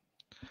good.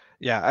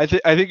 Yeah, I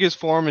think his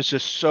form is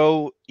just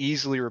so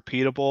easily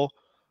repeatable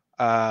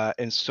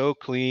and so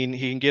clean.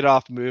 He can get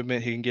off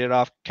movement. He can get it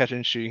off catch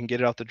and shoot. He can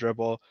get it off the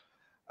dribble.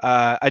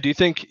 I do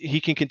think he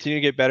can continue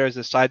to get better as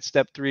a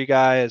sidestep 3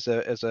 guy, as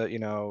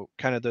a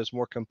kind of those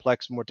more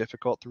complex, more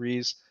difficult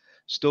threes.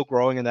 Still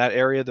growing in that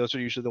area. Those are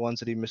usually the ones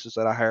that he misses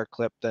at a higher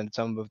clip than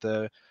some of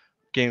the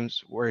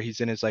games where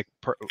he's in his like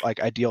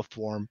ideal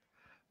form.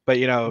 But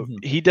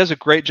he does a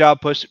great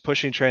job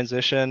pushing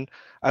transition.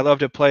 I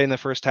loved a play in the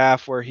first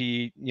half where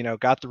he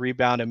got the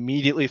rebound,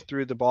 immediately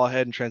threw the ball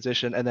ahead in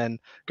transition, and then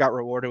got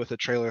rewarded with a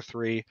trailer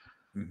 3.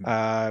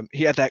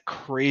 He had that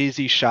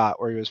crazy shot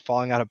where he was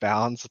falling out of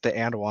bounds at the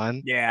and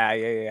one.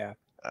 Yeah.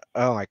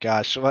 Oh my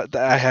gosh,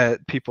 I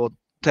had people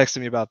texting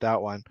me about that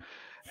one.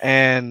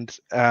 And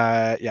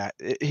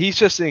he's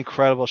just an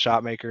incredible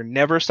shot maker.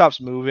 Never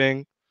stops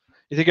moving.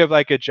 You think of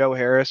like a Joe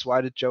Harris.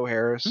 Why did Joe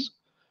Harris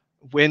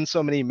win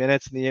so many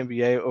minutes in the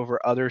NBA over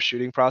other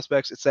shooting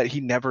prospects? It's that he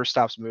never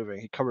stops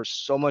moving. He covers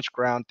so much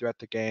ground throughout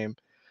the game.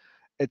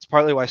 It's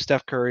partly why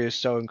Steph Curry is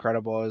so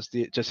incredible.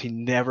 He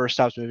never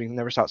stops moving,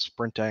 never stops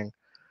sprinting.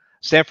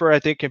 Stanford, I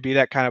think, can be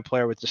that kind of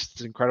player with just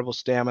this incredible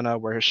stamina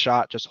where his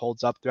shot just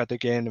holds up throughout the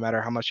game no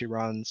matter how much he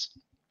runs.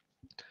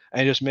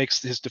 And it just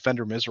makes his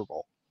defender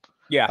miserable.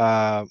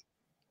 Yeah.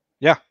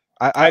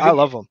 I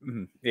love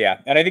him. Yeah.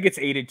 And I think it's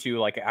aided too.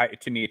 Like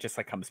to me, it just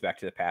like comes back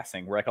to the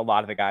passing where like a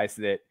lot of the guys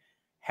that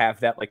have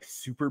that like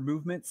super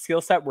movement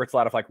skill set where it's a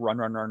lot of like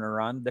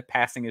run. The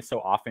passing is so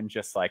often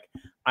just like,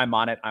 I'm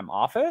on it, I'm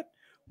off it.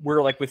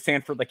 Where like with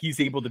Sanford, like he's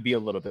able to be a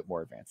little bit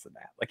more advanced than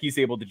that. Like he's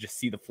able to just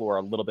see the floor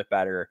a little bit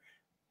better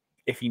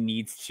if he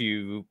needs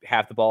to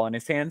have the ball in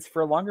his hands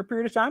for a longer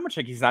period of time, which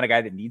like he's not a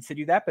guy that needs to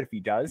do that. But if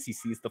he does, he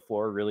sees the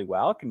floor really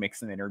well, can make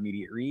some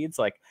intermediate reads.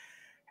 Like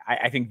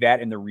I think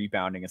that and the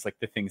rebounding is like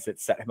the things that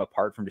set him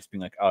apart from just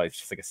being like, oh, it's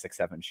just like a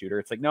 6'7" shooter.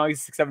 It's like, no,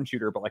 he's a 6'7"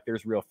 shooter, but like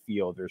there's real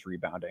feel, there's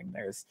rebounding,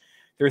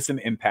 there's some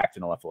impact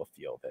and a level of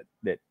feel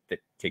that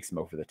takes him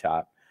over the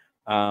top.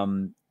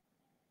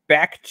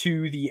 Back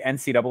to the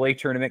NCAA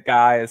tournament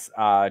guys,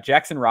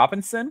 Jackson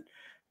Robinson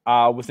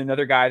was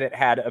another guy that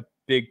had a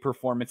big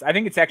performance. I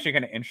think it's actually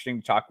kind of interesting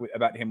to talk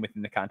about him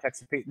within the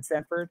context of Peyton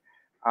Sanford.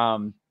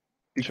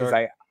 Because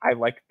I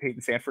like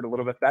Peyton Sanford a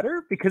little bit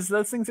better because of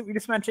those things that we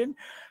just mentioned.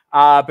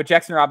 But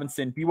Jackson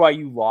Robinson,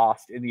 BYU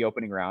lost in the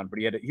opening round, but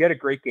he had a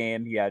great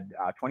game. He had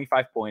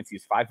 25 points. He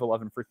was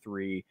 5-11 for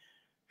 3.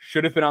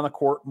 Should have been on the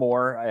court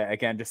more.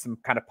 Again, just some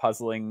kind of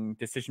puzzling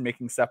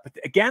decision-making stuff. But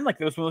again, like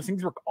those one of those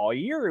things work all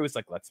year. It was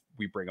like,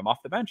 we bring him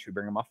off the bench. We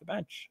bring him off the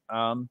bench.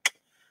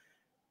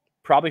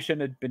 probably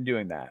shouldn't have been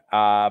doing that.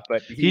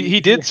 But He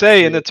he did has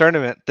say in the to.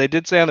 tournament, they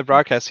did say on the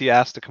broadcast he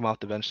asked to come off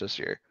the bench this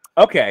year.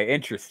 Okay,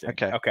 interesting.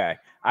 Okay. Okay,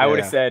 I would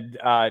have Yeah. said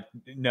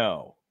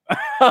no.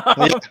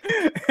 Yeah.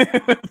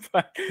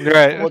 But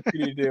Right. what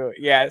can you do?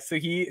 Yeah, so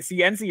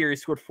he ends the year, he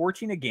scored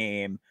 14 a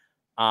game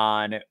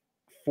on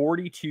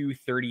 42,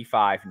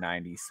 35,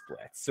 90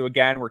 splits. So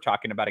again, we're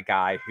talking about a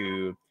guy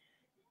who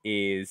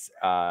is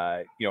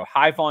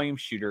high volume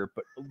shooter,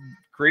 but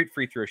great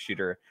free throw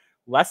shooter,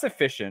 less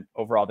efficient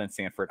overall than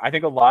Sanford. I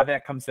think a lot of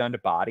that comes down to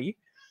body.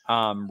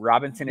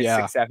 Robinson is Yeah.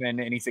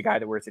 6'7", and he's a guy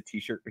that wears a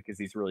t-shirt because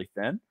he's really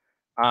thin.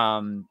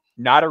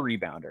 Not a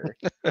rebounder.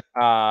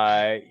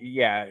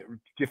 Yeah,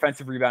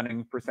 defensive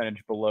rebounding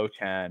percentage below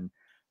 10.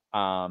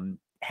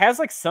 Has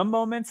like some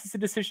moments as a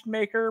decision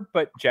maker,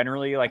 but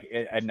generally like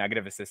a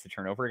negative assist to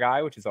turnover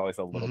guy, which is always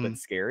a little bit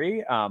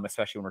scary,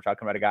 especially when we're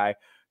talking about a guy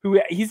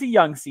who he's a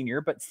young senior,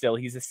 but still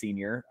he's a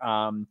senior.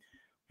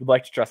 Would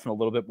like to trust him a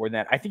little bit more than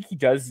that. I think he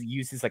does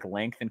use his like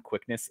length and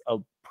quickness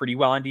pretty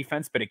well on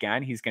defense, but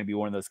again, he's going to be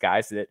one of those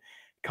guys that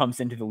comes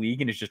into the league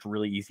and is just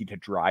really easy to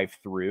drive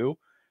through.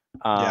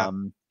 Yeah.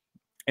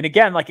 And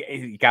again, like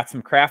he got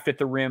some craft at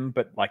the rim,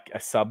 but like a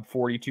sub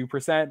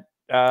 42%,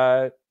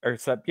 or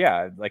sub,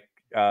 yeah, like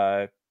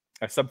a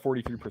sub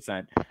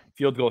 43%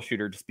 field goal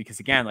shooter, just because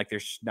again, like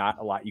there's not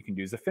a lot you can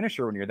do as a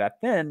finisher when you're that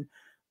thin.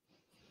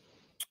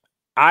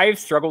 I've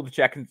struggled with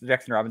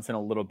Jackson Robinson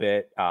a little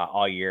bit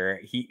all year.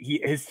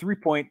 His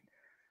 3-point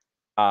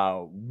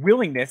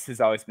willingness has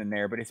always been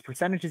there, but his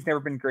percentage has never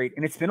been great.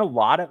 And it's been a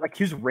lot of like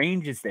his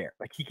range is there.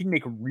 Like he can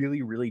make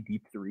really, really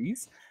deep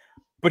threes,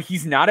 but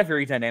he's not a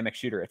very dynamic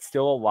shooter. It's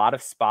still a lot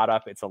of spot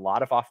up. It's a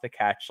lot of off the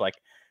catch. Like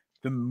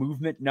the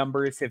movement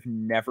numbers have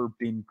never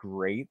been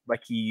great.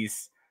 Like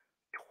he's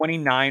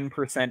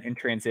 29% in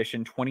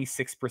transition,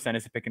 26%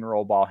 as a pick and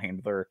roll ball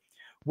handler,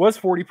 was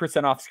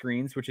 40% off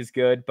screens, which is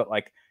good, but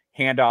like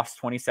handoffs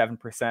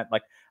 27%.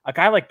 Like a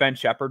guy like Ben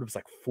Shepherd was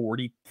like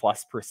 40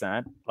 plus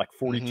percent, like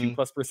 42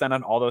 plus percent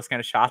on all those kind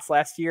of shots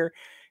last year.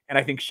 And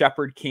I think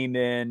Shepherd came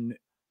in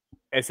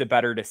as a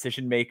better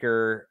decision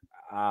maker,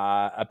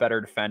 a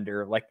better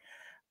defender. Like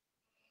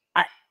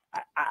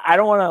I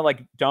don't want to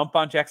like dump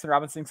on Jackson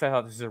Robinson because I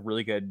thought this was a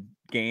really good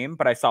game,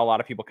 but I saw a lot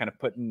of people kind of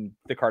putting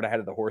the cart ahead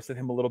of the horse with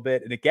him a little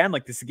bit. And again,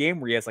 like this is a game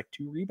where he has like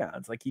 2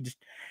 rebounds. Like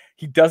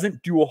he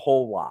doesn't do a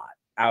whole lot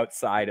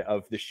outside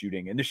of the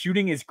shooting, and the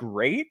shooting is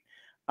great.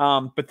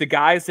 But the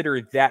guys that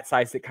are that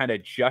size that kind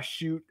of just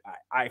shoot,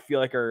 I feel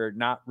like are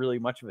not really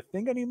much of a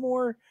thing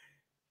anymore.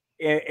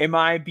 Am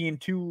I being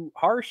too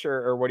harsh,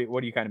 or what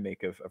do you kind of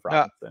make of No,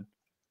 Robinson?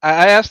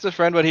 I asked a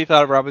friend what he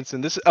thought of Robinson.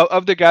 This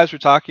of the guys we're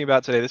talking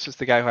about today. This is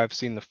the guy who I've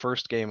seen the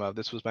first game of.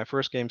 This was my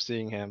first game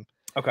seeing him.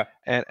 Okay.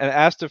 And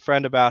asked a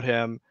friend about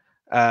him,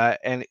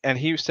 and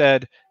he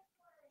said,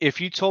 if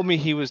you told me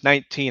he was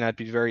 19, I'd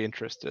be very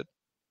interested.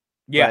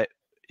 Yeah. But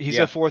he's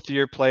Yeah. a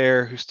 4th-year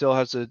player who still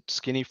has a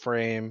skinny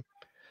frame.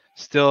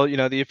 Still,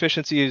 the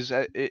efficiency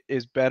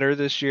is better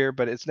this year,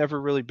 but it's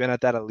never really been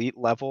at that elite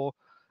level.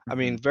 I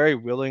mean, very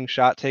willing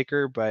shot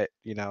taker, but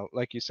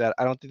like you said,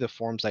 I don't think the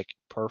form's like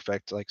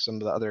perfect like some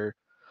of the other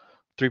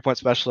 3-point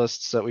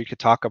specialists that we could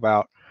talk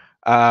about.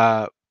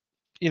 I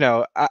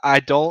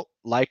don't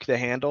like the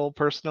handle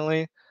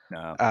personally.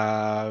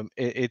 No.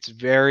 It's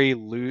very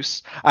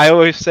loose. I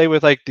always say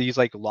with like these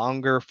like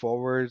longer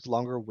forwards,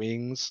 longer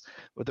wings,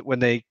 when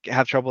they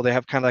have trouble, they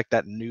have kind of like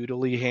that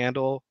noodly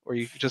handle where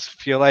you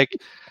just feel like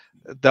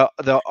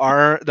the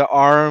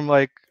arm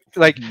like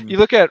you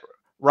look at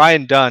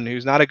Ryan Dunn,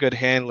 who's not a good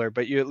handler,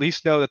 but you at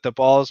least know that the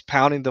ball is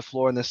pounding the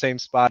floor in the same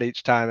spot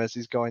each time as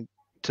he's going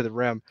to the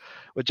rim.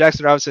 With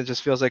Jackson Robinson,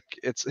 just feels like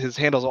it's his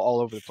handles all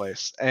over the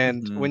place.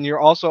 And when you're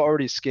also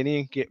already skinny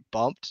and get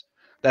bumped,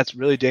 that's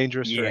really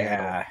dangerous for a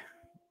handle.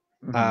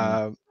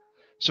 Yeah.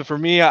 So for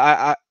me,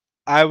 I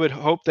would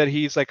hope that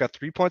he's like a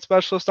 3-point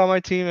specialist on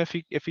my team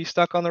if he's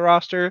stuck on the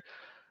roster.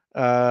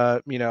 He's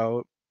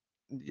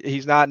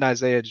not an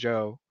Isaiah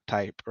Joe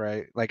type,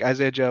 right? Like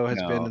Isaiah Joe has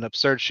been No. an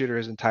absurd shooter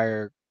his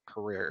entire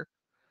career.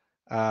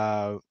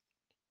 So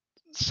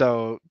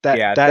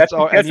Yeah, that's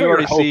all, and that's what you we were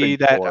already see hoping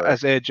that for.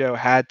 Isaiah Joe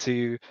had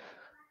to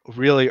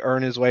really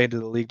earn his way into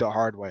the league the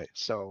hard way.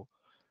 So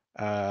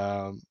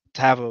to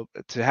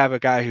have a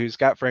guy who's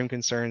got frame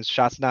concerns,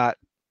 shots not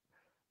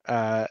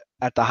at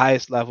the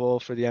highest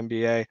level for the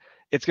NBA,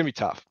 it's gonna be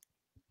tough.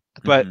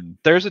 But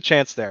there's a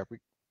chance there.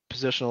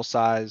 Positional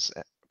size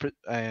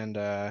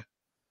and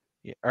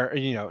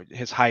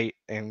his height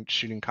and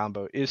shooting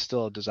combo is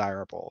still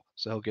desirable,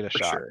 so he'll get a For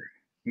shot. sure.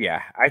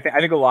 Yeah, I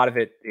think a lot of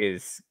it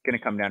is going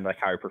to come down to like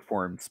how he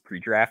performs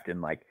pre-draft,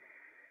 and like,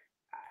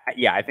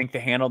 yeah, I think the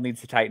handle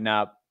needs to tighten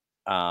up.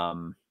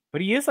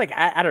 But he is like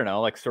I don't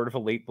know, like sort of a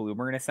late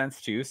bloomer in a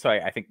sense too. So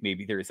I think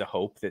maybe there is a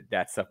hope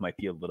that stuff might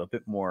be a little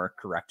bit more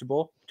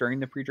correctable during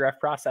the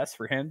pre-draft process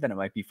for him than it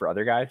might be for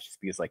other guys,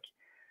 just because like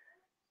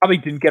probably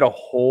didn't get a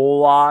whole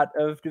lot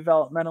of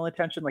developmental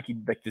attention. Like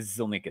this is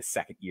only like his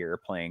 2nd year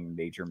playing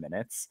major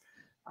minutes.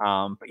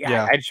 But yeah,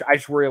 Yeah. I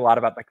just worry a lot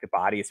about like the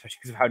body, especially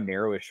because of how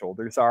narrow his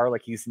shoulders are.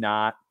 Like he's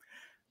not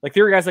Like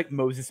there were guys like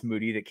Moses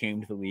Moody that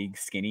came to the league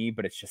skinny,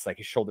 but it's just like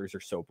his shoulders are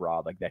so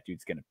broad, like that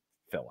dude's gonna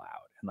fill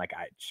out. And like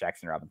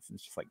Jackson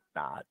Robinson's just like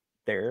not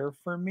there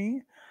for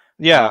me.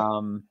 Yeah,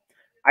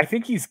 I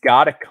think he's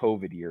got a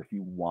COVID year if he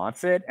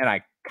wants it, and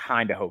I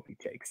kind of hope he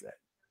takes it.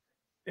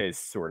 Is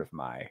sort of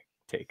my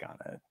take on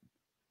it.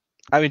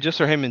 I mean, just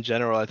for him in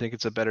general, I think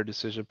it's a better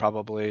decision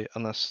probably,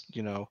 unless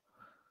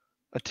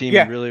a team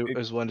Yeah. really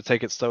is willing to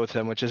take it slow with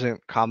him, which isn't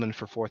common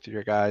for fourth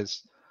year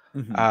guys.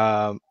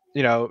 Mm-hmm.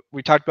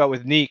 We talked about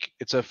with Neek,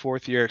 it's a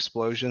fourth year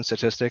explosion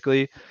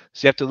statistically.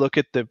 So you have to look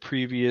at the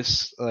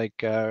previous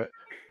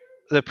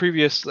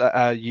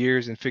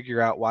years and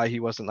figure out why he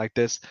wasn't like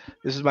this.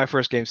 This is my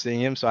first game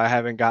seeing him, so I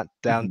haven't got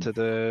down to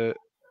the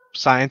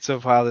science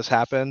of how this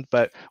happened.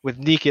 But with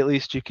Neek, at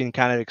least you can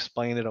kind of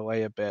explain it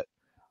away a bit,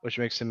 which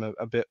makes him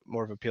a bit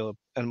more of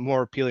a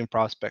more appealing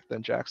prospect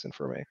than Jackson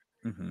for me.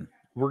 Mm-hmm.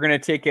 We're going to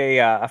take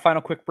a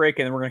final quick break,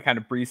 and then we're going to kind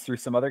of breeze through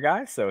some other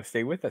guys. So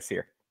stay with us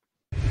here.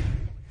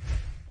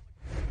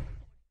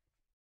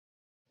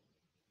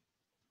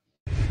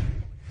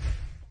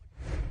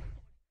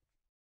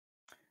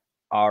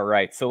 All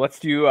right, so let's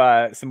do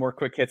some more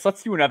quick hits.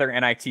 Let's do another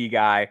NIT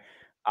guy.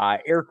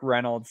 Eric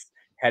Reynolds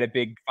had a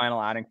big final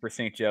outing for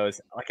St. Joe's.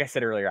 Like I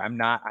said earlier, I'm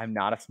not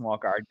a small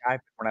guard guy.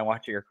 But when I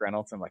watch Eric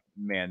Reynolds, I'm like,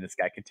 man, this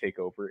guy can take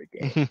over a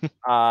game.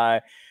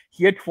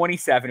 He had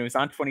 27. It was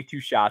on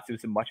 22 shots. It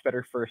was a much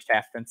better first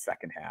half than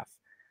second half.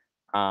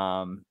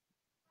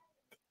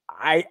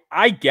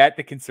 I get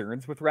the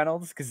concerns with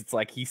Reynolds because it's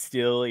like he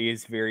still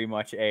is very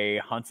much a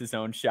hunts his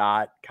own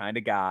shot kind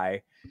of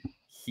guy.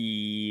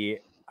 He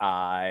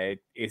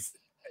is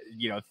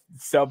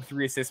sub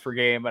 3 assists per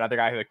game, another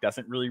guy who like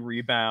doesn't really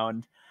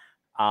rebound.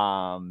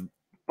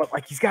 But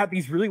like he's got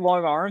these really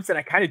long arms, and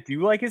I kind of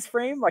do like his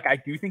frame. Like I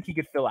do think he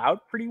could fill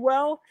out pretty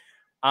well.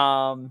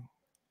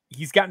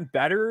 He's gotten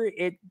better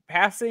at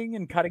passing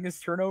and cutting his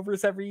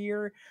turnovers every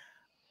year.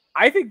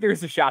 I think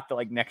there's a shot that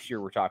like next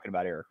year we're talking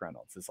about Eric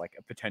Reynolds as like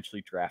a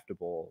potentially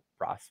draftable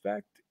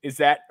prospect. Is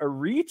that a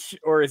reach,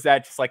 or is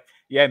that just like,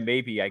 yeah,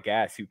 maybe, I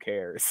guess, who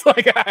cares?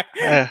 Like,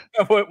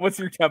 what's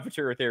your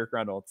temperature with Eric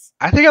Reynolds?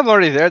 I think I'm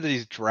already there that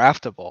he's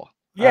draftable.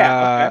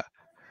 Yeah. Okay.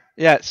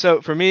 Yeah,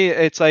 so for me,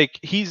 it's like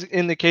he's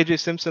in the KJ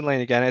Simpson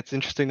lane again. It's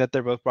interesting that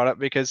they're both brought up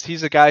because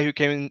he's a guy who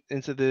came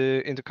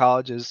into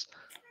college as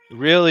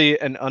really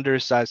an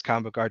undersized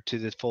combo guard to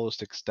the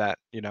fullest extent.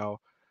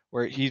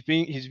 Where he's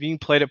being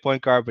played at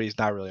point guard, but he's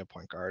not really a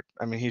point guard.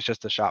 I mean, he's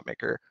just a shot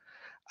maker.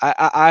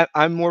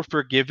 I'm more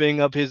forgiving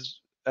of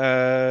his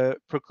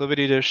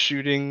proclivity to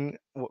shooting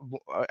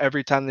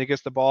every time that he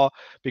gets the ball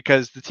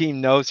because the team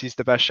knows he's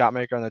the best shot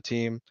maker on the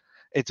team.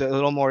 It's a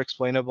little more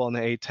explainable in the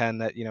A10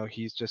 that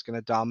he's just going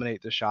to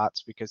dominate the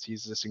shots because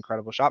he's this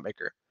incredible shot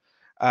maker.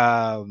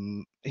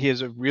 He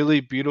has a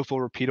really beautiful,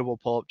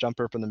 repeatable pull-up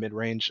jumper from the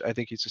mid-range. I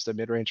think he's just a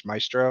mid-range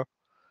maestro.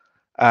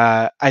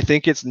 I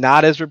think it's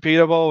not as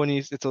repeatable when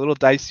it's a little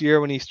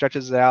dicier when he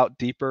stretches it out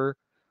deeper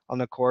on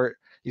the court.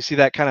 You see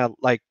that kind of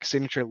like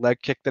signature leg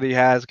kick that he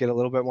has get a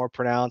little bit more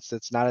pronounced.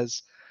 It's not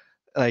as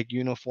like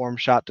uniform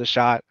shot to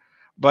shot,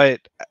 but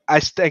I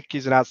think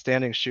he's an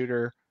outstanding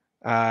shooter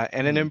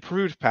and an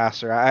improved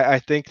passer. I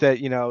think that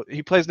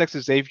he plays next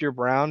to Xavier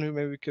Brown, who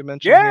maybe we could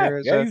mention here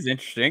as he's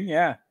interesting.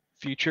 Yeah,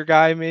 future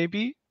guy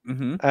maybe.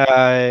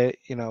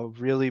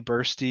 Mm-hmm. Really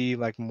bursty,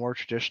 like more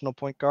traditional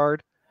point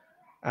guard.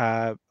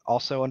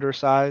 Also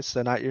undersized,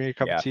 so not your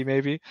cup of tea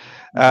maybe.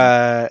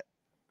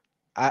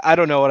 I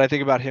don't know what I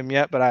think about him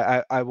yet, but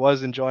I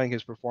was enjoying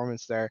his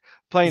performance there.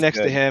 Playing He's next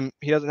good. to him,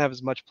 he doesn't have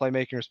as much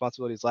playmaking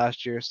responsibilities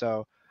last year,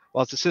 so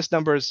while his assist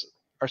numbers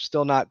are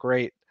still not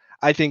great,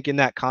 I think in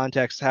that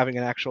context, having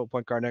an actual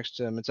point guard next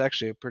to him, it's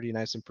actually a pretty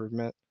nice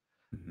improvement.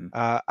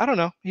 I don't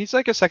know. He's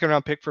like a second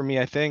round pick for me,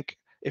 I think,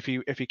 if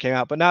he came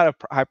out, but not a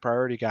high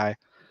priority guy.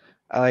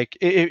 Like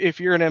if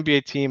you're an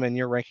NBA team and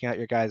you're ranking out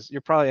your guys,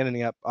 you're probably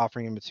ending up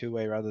offering him a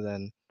two-way rather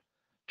than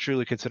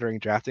truly considering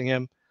drafting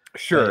him.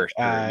 Sure.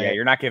 Yeah,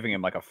 you're not giving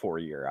him like a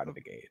 4-year out of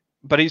the gate.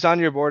 But he's on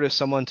your board as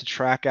someone to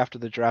track after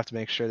the draft to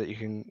make sure that you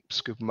can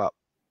scoop him up.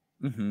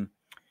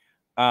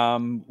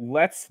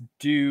 Let's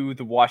do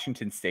the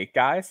Washington State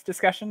guys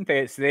discussion.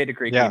 They had a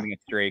great game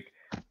against Drake.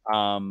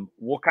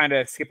 We'll kind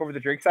of skip over the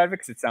Drake side of it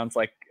because it sounds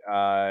like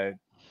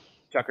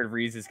Tucker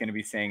DeVries is going to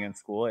be staying in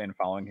school and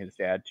following his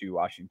dad to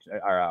Washington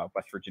or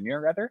West Virginia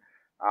rather.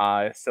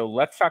 So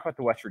let's talk about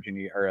the West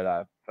Virginia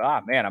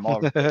I'm all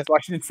over the place.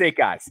 Washington State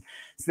guys.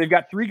 So they've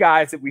got 3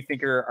 guys that we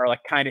think are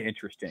like kind of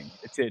interesting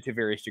to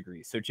various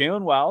degrees. So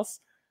Jalen Wells,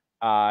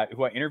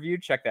 who I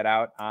interviewed, check that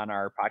out on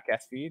our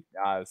podcast feed. It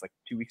was like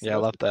 2 weeks ago. I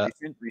love that.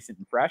 Recent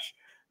and fresh.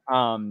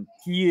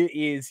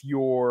 He is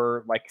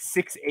your like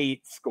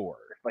 6'8" scorer,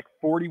 like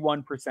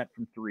 41%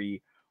 from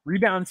 3,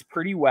 rebounds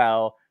pretty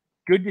well,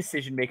 good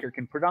decision maker,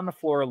 can put it on the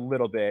floor a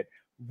little bit,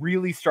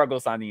 really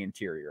struggles on the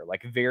interior,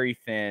 like very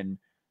thin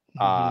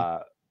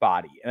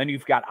body. And then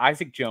you've got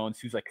Isaac Jones,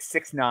 who's like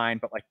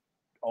 6'9", but like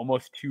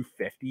almost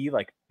 250,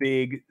 like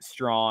big,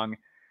 strong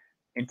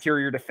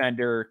interior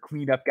defender,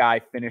 cleanup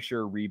guy,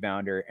 finisher,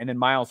 rebounder. And then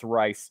Miles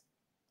Rice,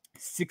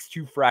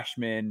 6'2"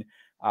 freshman,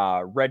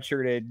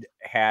 redshirted,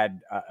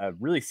 had a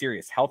really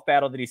serious health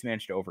battle that he's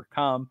managed to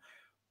overcome.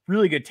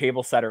 Really good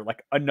table setter,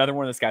 like another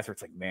one of those guys where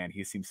it's like, man,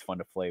 he seems fun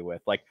to play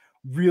with. Like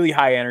really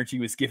high energy,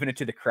 was giving it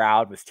to the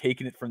crowd, was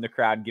taking it from the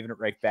crowd and giving it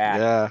right back.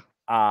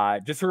 Yeah.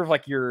 Just sort of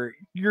like your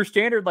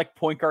standard like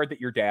point guard that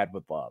your dad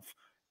would love. Is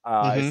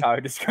Mm-hmm. how I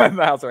describe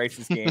Miles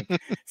Rice's game.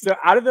 So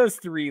out of those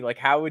three, like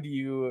how would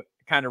you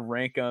kind of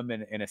rank them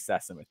and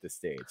assess them at this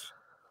stage?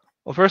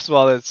 Well, first of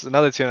all, it's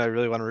another team I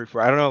really want to root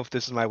for. I don't know if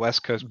this is my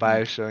West Coast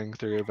bias showing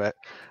through, but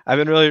I've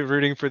been really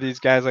rooting for these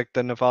guys like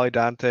the Nafali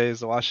Dantes,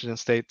 the Washington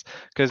States,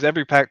 because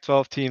every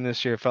Pac-12 team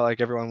this year felt like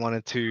everyone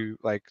wanted to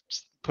like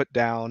put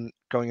down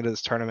going into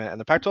this tournament,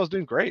 and the Pac-12 is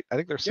doing great. I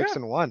think they're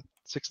 6-1,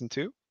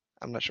 6-2.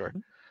 I'm not sure.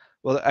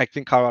 Well, I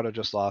think Colorado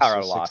just lost,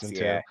 Colorado so lost, 6-2.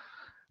 yeah.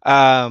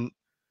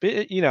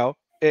 But, you know,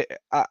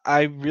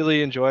 I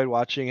really enjoyed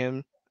watching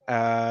him.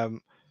 Watching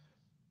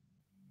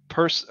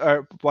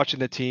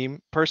the team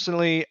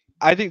personally,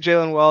 I think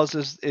Jalen Wells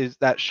is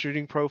that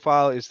shooting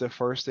profile is the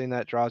first thing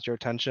that draws your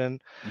attention,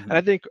 and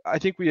I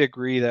think we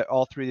agree that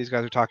all three of these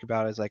guys are talking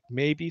about is like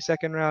maybe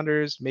second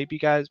rounders, maybe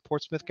guys,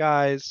 Portsmouth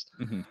guys.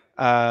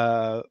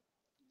 Jalen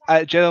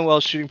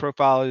Wells' shooting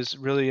profile is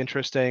really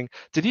interesting.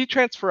 Did he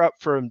transfer up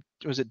from,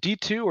 was it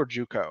D2 or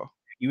JUCO?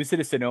 He was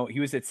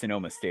at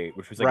Sonoma State,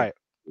 which was like right.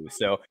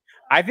 So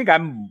I think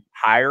I'm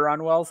higher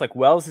on Wells. Like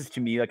Wells is to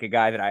me like a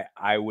guy that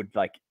I would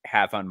like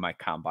have on my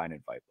combine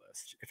invite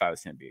list if I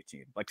was an NBA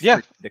team. Like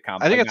Yeah, the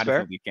combine, I think like, that's not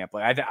fair. if we can't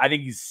play. I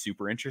think he's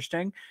super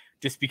interesting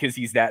just because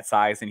he's that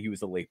size and he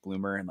was a late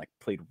bloomer and like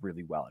played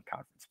really well in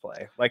conference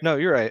play. Like no,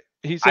 you're right.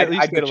 He's at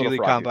least the G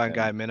League combine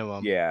guy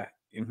minimum.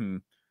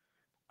 minimum.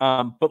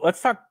 Yeah. But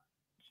let's talk.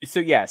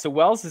 So yeah, so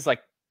Wells is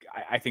like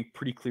I think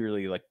pretty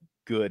clearly like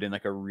good and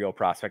like a real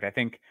prospect. I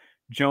think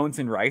Jones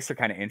and Rice are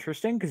kind of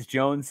interesting because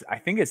Jones, I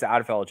think, is out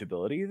of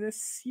eligibility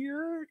this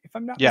year, if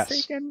I'm not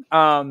mistaken.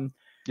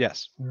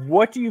 Yes.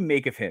 What do you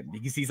make of him?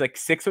 Because he's like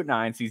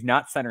 6'9", so he's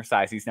not center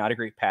size. He's not a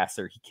great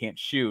passer. He can't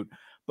shoot.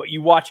 But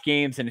you watch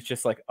games and it's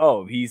just like,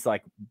 oh, he's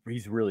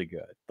really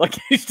good. Like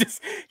he's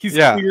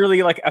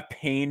clearly like a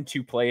pain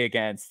to play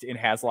against and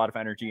has a lot of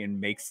energy and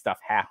makes stuff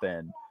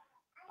happen.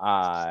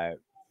 Like,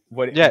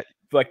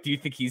 do you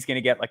think he's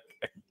gonna get like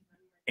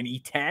an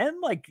E10?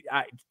 Like,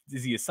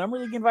 is he a summer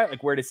league invite?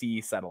 Like, where does he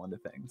settle into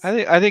things?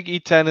 I think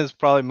E10 is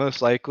probably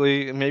most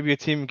likely. Maybe a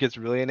team gets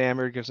really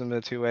enamored, gives him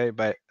the 2A,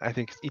 but I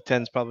think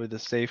E10 is probably the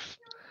safe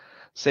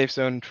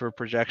zone for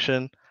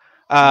projection.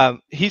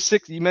 He's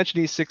 6. You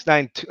mentioned he's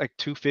 6'9", like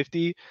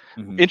 250.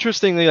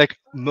 Interestingly, like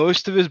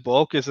most of his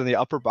bulk is in the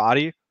upper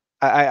body.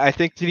 I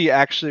think that he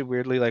actually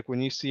weirdly, like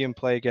when you see him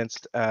play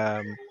against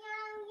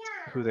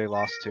who they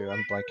lost to,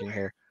 I'm blanking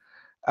here.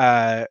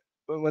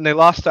 When they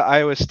lost to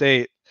Iowa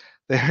State,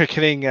 they were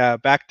getting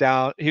back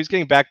down. He was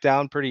getting back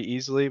down pretty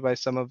easily by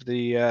some of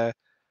the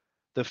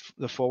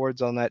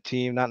forwards on that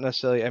team, not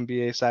necessarily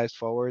NBA-sized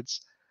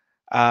forwards,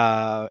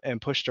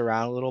 and pushed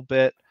around a little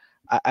bit.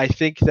 I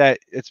think that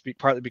it's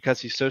partly because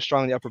he's so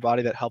strong in the upper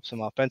body that helps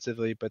him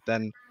offensively, but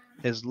then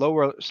his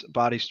lower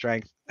body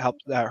strength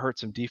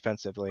hurts him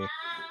defensively.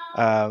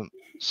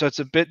 So it's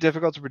a bit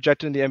difficult to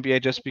project in the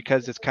NBA just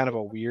because it's kind of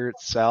a weird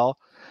sell.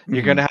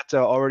 You're going to have to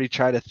already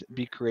try to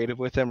be creative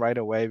with him right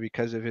away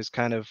because of his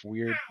kind of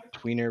weird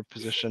tweener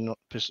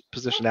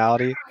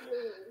positionality.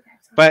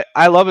 But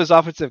I love his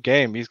offensive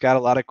game. He's got a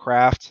lot of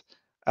craft.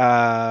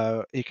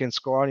 He can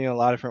score on you in a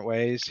lot of different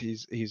ways.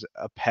 He's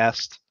a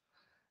pest.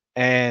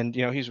 And,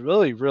 you know, he's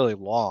really, really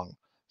long.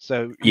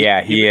 So he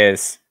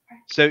is.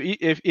 So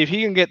if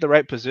he can get the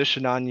right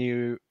position on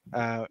you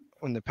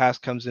when the pass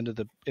comes into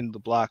the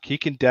block, he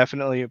can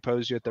definitely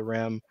oppose you at the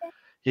rim.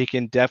 He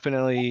can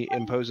definitely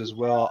impose his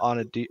will on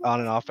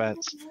an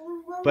offense,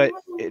 but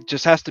it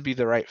just has to be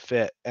the right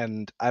fit.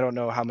 And I don't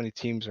know how many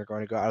teams are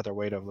going to go out of their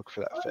way to look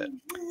for that fit.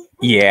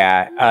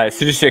 Yeah.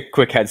 So just a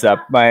quick heads up,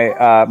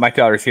 my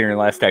daughter's hearing her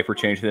last diaper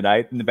change of the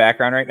night in the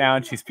background right now,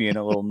 and she's being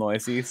a little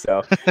noisy.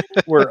 So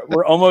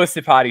we're almost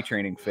at potty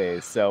training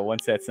phase. So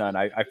once that's done,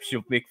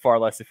 she'll make far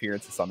less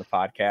appearances on the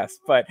podcast.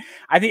 But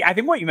I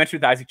think what you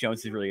mentioned with Isaac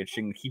Jones is really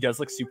interesting. He does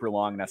look super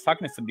long, and I was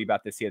talking to somebody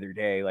about this the other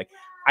day. Like,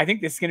 I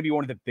think this is going to be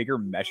one of the bigger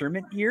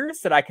measurement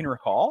years that I can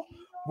recall.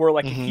 Where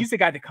like if he's the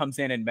guy that comes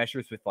in and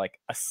measures with like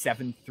a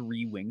 7'3"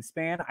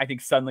 wingspan, I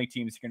think suddenly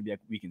teams are going to be like,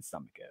 we can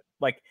stomach it.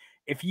 Like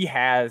if he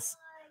has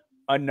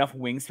enough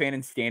wingspan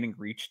and standing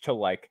reach to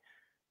like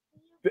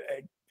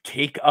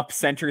take up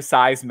center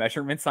size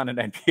measurements on an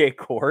NBA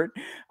court,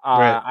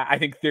 Right. I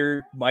think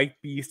there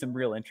might be some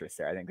real interest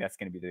there. I think that's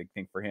going to be the big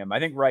thing for him. I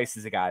think Rice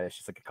is a guy that's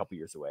just like a couple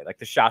years away. Like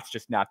the shot's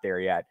just not there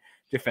yet.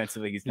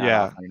 Defensively, he's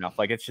not enough.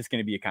 Like it's just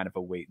going to be a kind of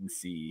a wait and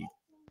see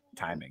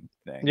timing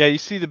thing. Yeah, you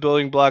see the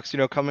building blocks, you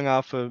know, coming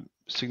off of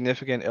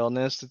significant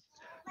illness.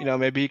 You know,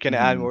 maybe he can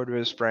add more to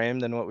his frame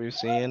than what we've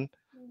seen.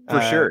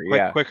 For sure,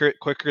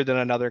 quicker than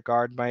another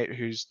guard might,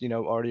 who's, you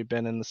know, already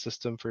been in the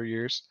system for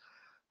years.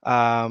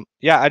 I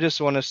just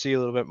want to see a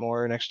little bit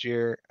more next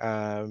year.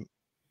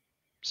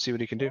 See what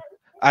he can do.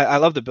 I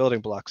love the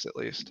building blocks at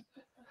least.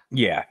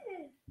 Yeah.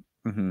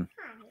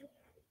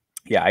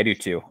 Yeah, I do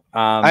too.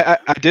 I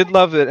did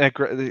love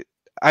it.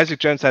 Isaac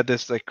Jones had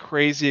this like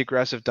crazy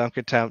aggressive dunk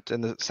attempt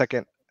in the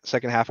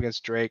second half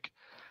against Drake.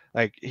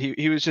 Like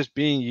he was just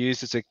being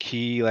used as a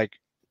key like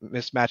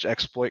mismatch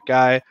exploit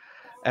guy,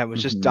 and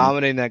was just Mhm.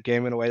 dominating that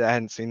game in a way that I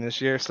hadn't seen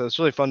this year. So it's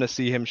really fun to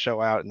see him show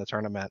out in the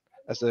tournament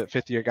as a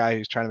fifth-year guy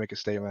who's trying to make a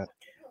statement.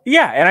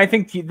 Yeah, and I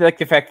think like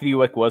the fact that he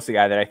like was the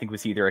guy that I think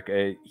was either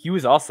like he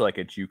was also like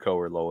a JUCO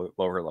or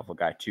lower level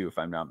guy too, if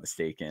I'm not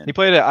mistaken. He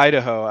played at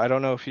Idaho. I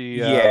don't know if he.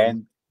 Yeah,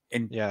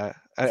 and Yeah,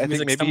 I he was think like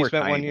maybe he somewhere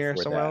spent tiny 1 year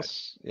before somewhere that.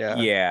 else. Yeah.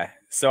 Yeah.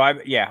 So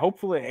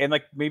hopefully, and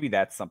like maybe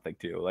that's something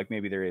too. Like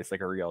maybe there is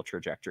like a real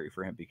trajectory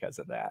for him because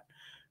of that.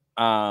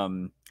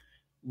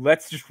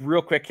 Let's just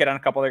real quick hit on a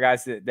couple other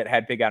guys that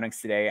had big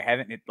outings today. I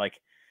haven't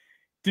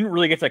didn't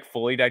really get to like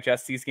fully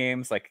digest these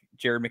games. Like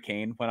Jared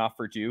McCain went off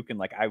for Duke, and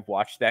like I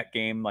watched that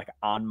game like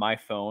on my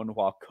phone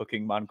while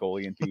cooking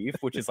Mongolian beef,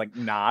 which is like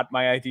not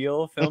my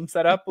ideal film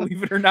setup,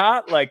 believe it or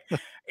not. Like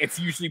it's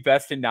usually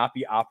best to not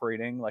be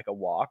operating like a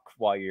wok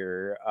while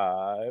you're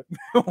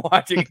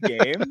watching a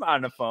game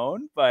on a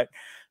phone. But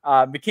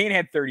McCain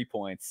had 30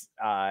 points,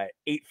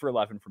 8 for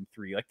 11 from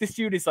 3. Like this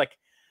dude is like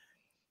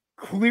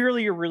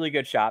clearly a really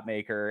good shot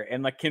maker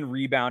and like can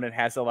rebound and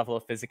has a level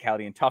of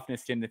physicality and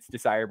toughness to him that's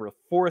desirable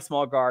for a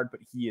small guard, but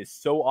he is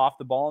so off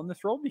the ball in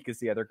this role because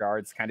the other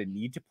guards kind of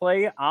need to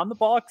play on the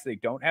ball because they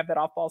don't have that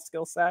off ball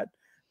skill set.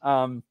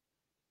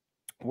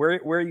 Where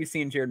are you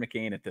seeing Jared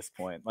McCain at this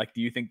point? Like, do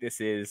you think this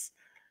is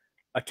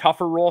a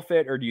tougher role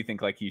fit, or do you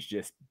think like he's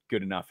just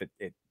good enough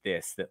at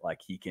this that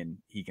like he can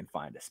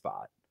find a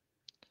spot?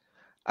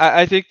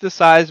 I think the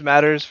size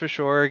matters for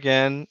sure.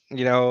 Again,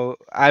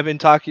 I've been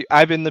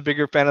the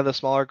bigger fan of the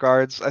smaller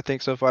guards, I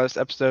think, so far this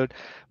episode,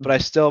 but I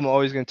still am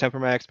always going to temper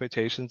my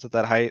expectations at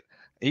that height.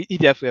 He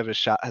definitely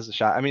has a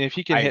shot. I mean, if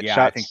he can hit I think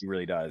shots, he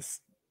really does,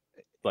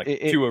 like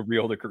to a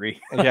real degree.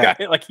 yeah.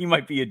 Like he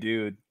might be a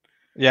dude.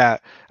 Yeah,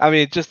 I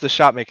mean, just the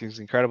shot making is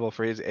incredible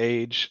for his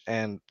age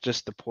and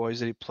just the poise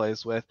that he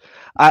plays with.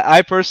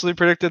 I personally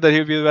predicted that he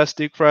would be the best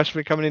Duke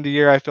freshman coming into the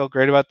year. I feel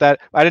great about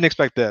that. I didn't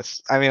expect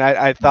this. I mean,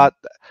 I thought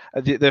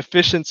the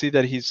efficiency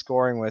that he's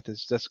scoring with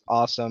is just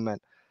awesome, and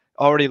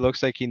already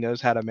looks like he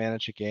knows how to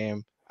manage a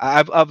game.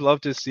 I've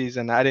loved his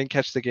season. I didn't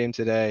catch the game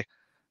today,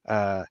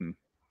 but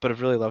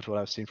I've really loved what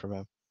I've seen from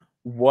him.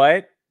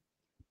 What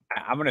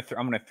I'm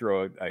gonna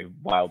throw a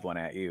wild one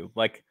at you.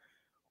 Like,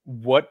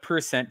 what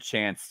 %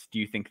 chance do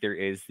you think there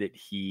is that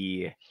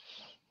he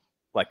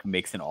like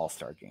makes an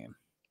all-star game?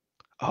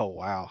 Oh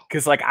wow.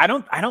 Because like I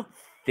don't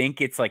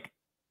think it's like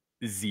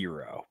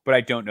 0, but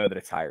I don't know that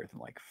it's higher than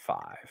like 5.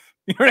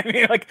 You know what I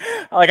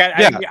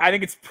mean? I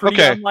think it's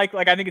pretty unlikely.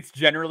 Like I think it's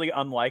generally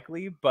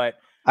unlikely, but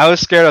I was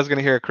scared I was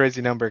gonna hear a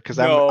crazy number because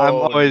I'm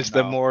always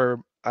no. the more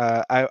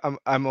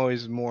I'm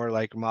always more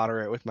like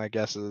moderate with my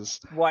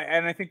guesses. Well,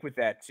 and I think with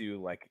that too,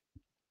 like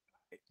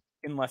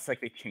unless like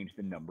they change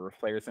the number of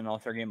players in an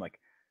all-star game, like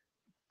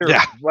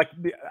Yeah. like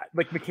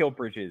Mikal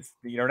Bridges,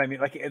 you know what I mean?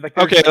 Like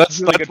Okay,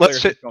 there's really good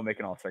players that don't make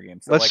an all-star game.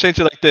 So let's like, change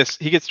it like this.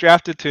 He gets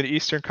drafted to an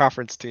Eastern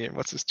Conference team.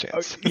 What's his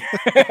chance?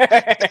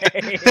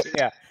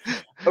 Yeah.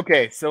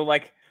 Okay, so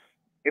like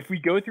if we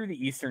go through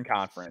the Eastern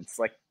Conference,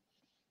 like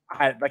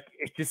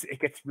it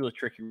gets really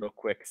tricky real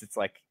quick because it's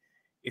like,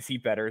 is he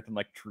better than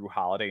like Drew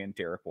Holiday and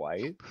Derek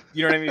White?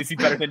 You know what I mean? Is he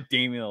better than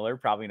Damian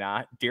Lillard? Probably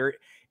not.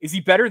 Is he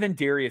better than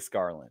Darius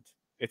Garland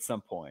at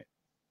some point?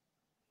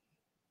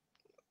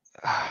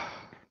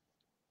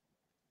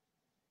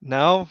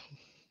 No.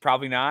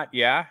 Probably not.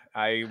 Yeah,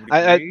 I would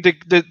agree.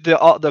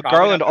 The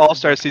Garland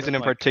All-Star season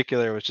in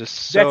particular was just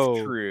so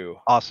that's true.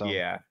 Awesome.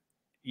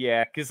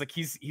 Yeah, because like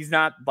he's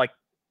not like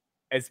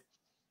as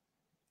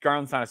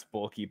Garland's not as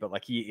bulky, but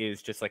like he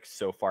is just like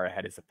so far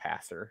ahead as a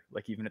passer,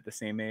 like even at the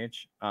same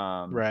age.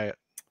 Right.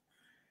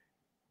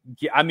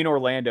 Yeah, I mean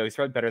Orlando, he's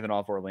probably better than all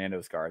of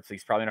Orlando's guards, so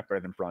he's probably not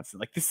better than Brunson.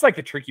 Like this is like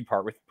the tricky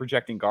part with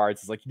projecting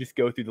guards is like you just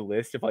go through the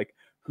list of like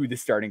who the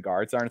starting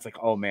guards are, and it's like,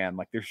 oh man,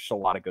 like there's just a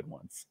lot of good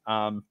ones.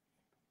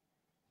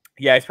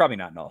 Yeah, it's probably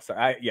not an all-star.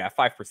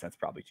 5% is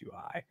probably too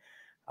high.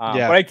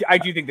 But I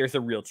do think there's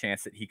a real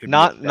chance that he could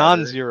not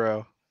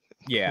non-zero.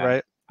 Yeah,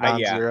 right.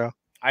 Non-zero.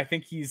 I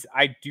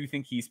do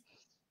think he's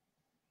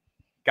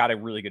got a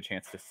really good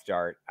chance to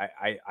start.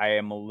 I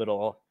am a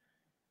little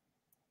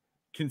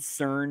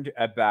concerned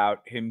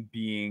about him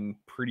being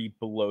pretty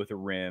below the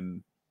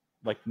rim,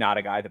 like not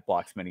a guy that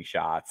blocks many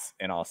shots,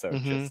 and also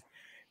just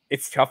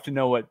it's tough to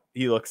know what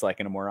he looks like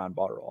in a more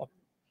on-ball role.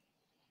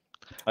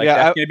 Like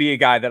that's gonna be a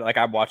guy that like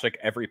I watch like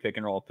every pick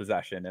and roll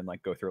possession and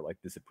like go through like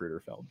the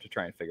Zapruder film to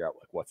try and figure out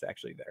like what's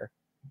actually there.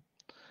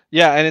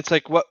 Yeah, and it's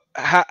like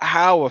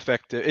how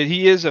effective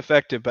he is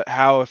effective, but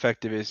how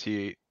effective is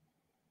he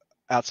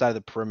outside of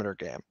the perimeter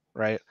game,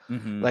 right?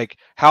 Mm-hmm. Like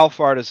how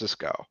far does this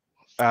go?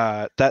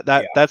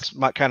 That's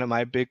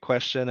my big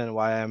question, and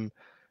why I'm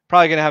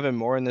probably gonna have him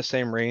more in the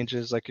same range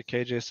as like a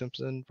KJ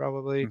Simpson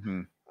probably.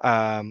 Mm-hmm.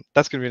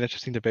 That's gonna be an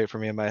interesting debate for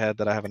me in my head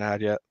that I haven't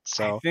had yet.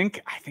 So I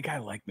think I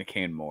like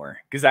McCain more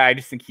because I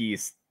just think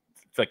he's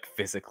like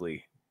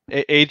physically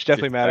age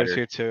definitely matters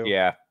here too.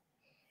 Yeah.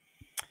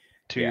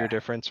 2-year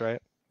difference, right?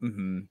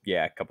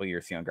 Yeah, a couple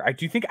years younger. I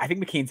think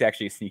McCain's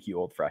actually a sneaky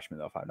old freshman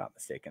though, if I'm not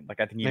mistaken.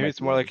 Like I think he Maybe might it's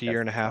be more one of like those a guys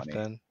year and a that's half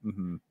 20.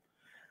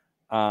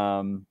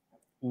 then.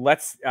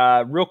 Let's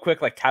real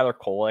quick, like Tyler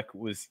Kolek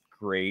was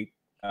great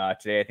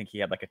today. I think he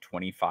had like a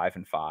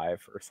 25-5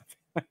 or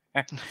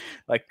something.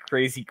 Like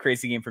crazy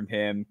game from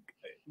him.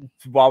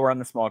 While we're on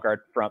the small guard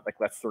front, like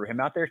let's throw him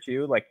out there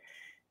too. Like,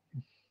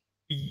 do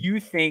you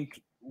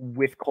think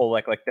with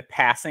Kolek, like the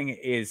passing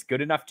is good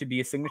enough to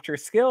be a signature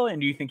skill,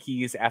 and do you think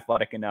he's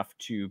athletic enough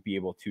to be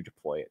able to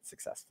deploy it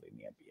successfully in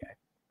the NBA?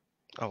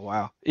 Oh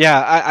wow.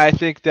 Yeah, I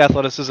think the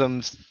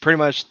athleticism's pretty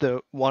much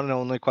the one and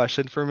only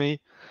question for me.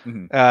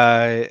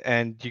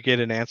 And you get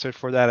an answer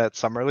for that at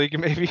summer league,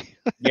 maybe.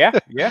 Yeah.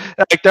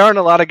 Like there aren't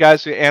a lot of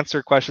guys who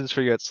answer questions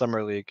for you at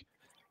summer league,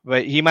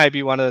 but he might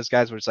be one of those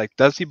guys where it's like,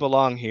 does he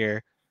belong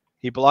here?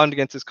 He belonged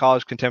against his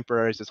college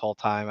contemporaries this whole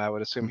time. I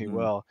would assume he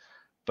will,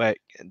 but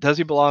does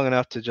he belong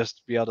enough to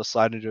just be able to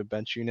slide into a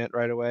bench unit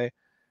right away?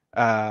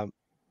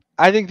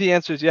 I think the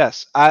answer is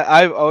yes.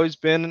 I've always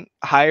been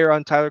higher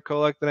on Tyler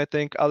Kolek than I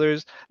think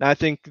others. And I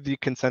think the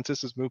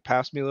consensus has moved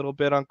past me a little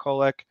bit on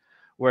Kolek,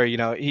 where,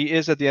 he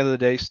is at the end of the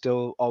day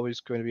still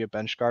always going to be a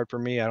bench guard for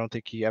me. I don't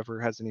think he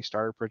ever has any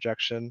starter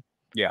projection.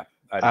 Yeah,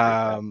 I'd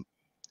agree with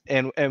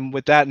that. And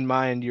with that in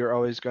mind, you're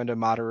always going to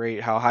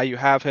moderate how high you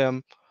have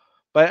him.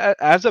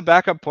 But as a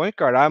backup point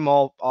guard, I'm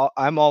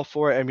all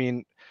for it. I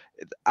mean,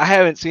 I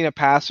haven't seen a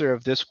passer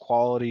of this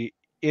quality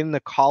in the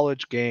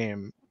college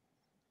game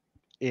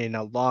in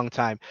a long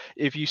time.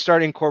 If you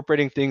start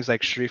incorporating things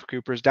like Sharif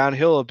Cooper's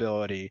downhill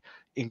ability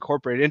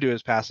incorporated into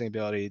his passing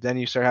ability, then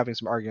you start having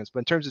some arguments. But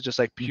in terms of just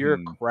like pure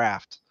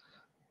craft,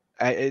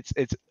 it's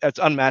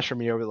unmatched for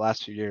me over the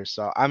last few years.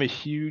 So I'm a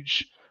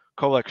huge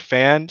Kolek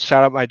fan.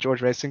 Shout out my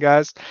George Mason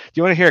guys. Do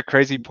you want to hear a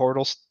crazy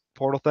portal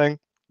thing?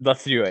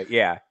 Let's do it.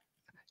 Yeah.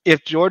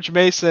 If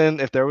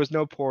there was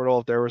no portal,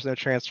 if there was no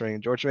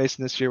transferring, George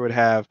Mason this year would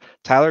have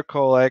Tyler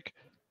Kolek,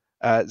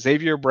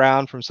 Xavier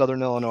Brown from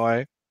Southern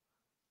Illinois,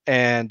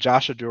 and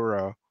Josh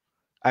Aduro.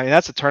 I mean,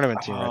 that's a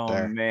tournament team right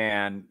there. Oh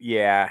man,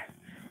 yeah,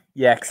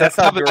 because I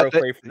saw Duro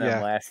play for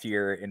them last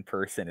year in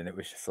person, and it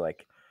was just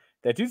like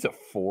that dude's a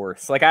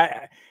force. Like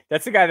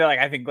that's the guy that like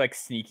I think like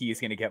sneaky is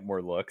going to get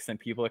more looks than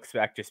people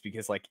expect, just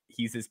because like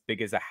he's as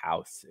big as a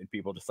house, and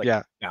people just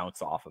like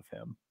bounce off of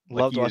him.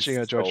 Loved watching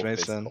a George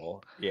Mason.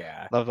 Physical.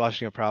 Yeah, loved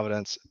watching a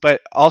Providence.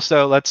 But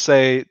also, let's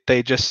say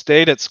they just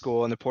stayed at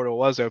school and the portal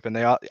was open.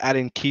 They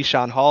adding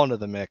Keyshawn Hall into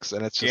the mix,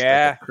 and it's just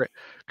like a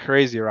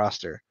crazy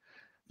roster.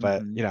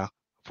 But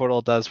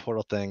portal does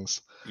portal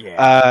things.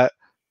 Yeah.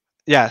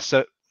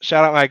 So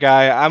shout out my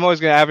guy. I'm always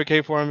gonna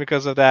advocate for him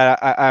because of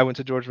that. I went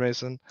to George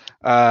Mason.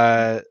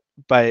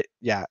 But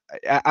yeah,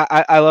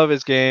 I love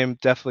his game.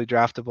 Definitely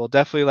draftable.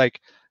 Definitely like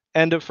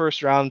end of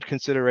first round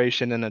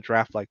consideration in a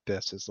draft like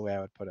this is the way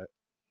I would put it.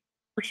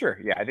 For sure.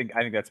 Yeah, I think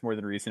that's more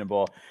than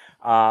reasonable.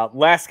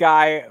 Last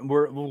guy,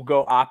 we'll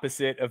go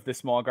opposite of the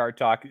small guard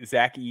talk.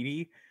 Zach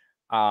Edey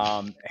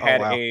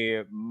had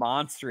a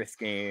monstrous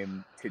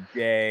game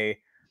today.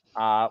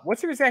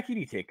 What's your Zach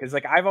Edey take? Because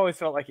like I've always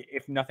felt like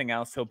if nothing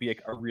else, he'll be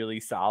like a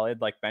really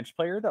solid like bench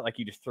player that like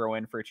you just throw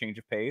in for a change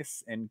of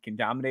pace and can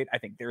dominate. I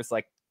think there's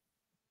like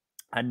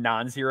a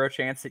non-zero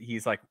chance that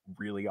he's like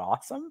really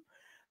awesome.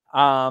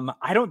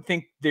 I don't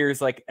think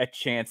there's like a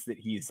chance that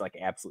he's like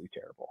absolutely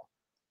terrible.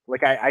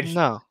 Like I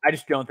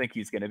just don't think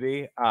he's gonna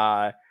be.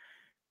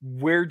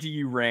 Where do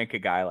you rank a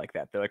guy like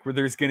that? They're like where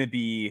there's gonna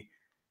be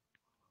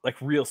like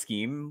real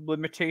scheme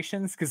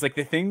limitations? Because like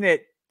the thing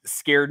that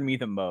scared me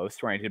the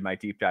most when I did my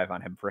deep dive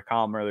on him for a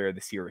column earlier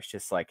this year was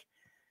just like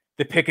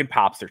the pick and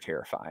pops are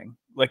terrifying.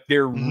 Like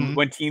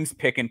when teams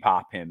pick and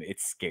pop him,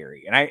 it's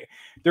scary. And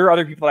there are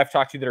other people I've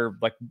talked to that are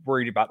like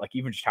worried about like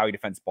even just how he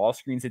defends ball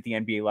screens at the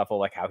NBA level,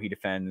 like how he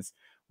defends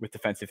with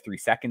defensive 3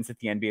 seconds at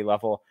the NBA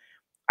level.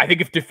 I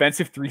think if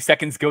defensive 3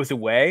 seconds goes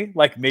away,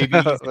 like maybe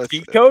he's a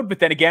cheat code. But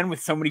then again,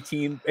 with so many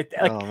teams,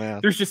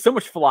 there's just so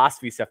much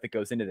philosophy stuff that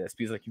goes into this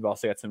because like you've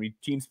also got so many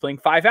teams playing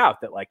 5 out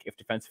that like if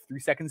defensive 3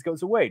 seconds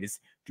goes away, do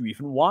you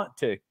even want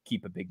to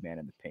keep a big man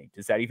in the paint?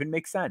 Does that even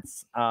make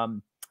sense?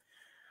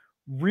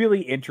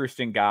 Really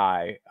interesting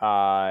guy.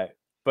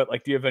 But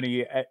like, do you have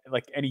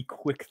any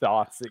quick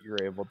thoughts that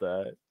you're able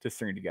to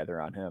string together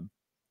on him?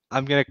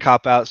 I'm gonna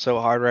cop out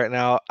so hard right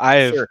now. I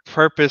have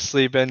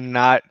purposely been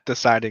not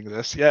deciding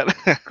this yet.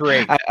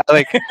 Great.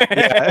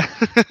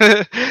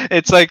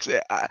 It's like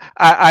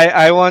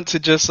I want to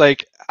just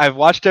like I've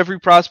watched every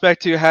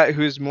prospect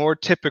who's more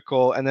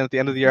typical, and then at the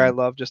end of the year, I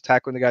love just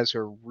tackling the guys who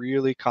are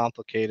really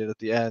complicated at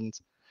the end.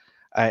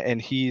 And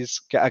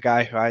he's a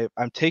guy who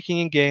I'm taking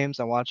in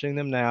games. I'm watching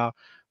them now,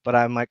 but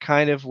I'm like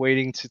kind of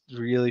waiting to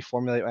really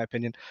formulate my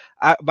opinion.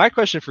 My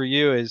question for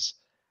you is,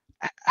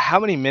 how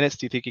many minutes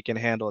do you think he can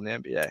handle in the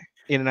NBA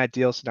in an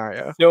ideal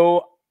scenario?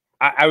 So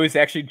I was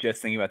actually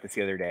just thinking about this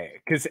the other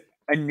day because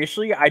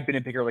initially I'd been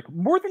a bigger, like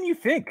more than you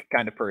think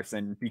kind of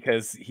person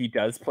because he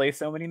does play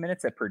so many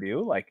minutes at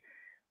Purdue. Like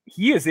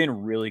he is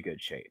in really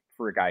good shape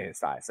for a guy his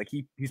size. Like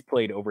he's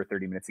played over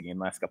 30 minutes a game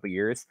the last couple of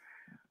years.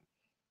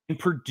 And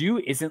Purdue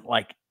isn't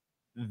like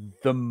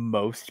the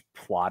most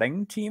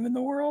plotting team in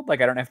the world.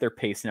 Like, I don't have their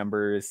pace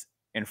numbers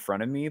in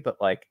front of me, but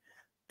like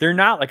they're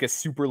not like a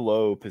super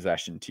low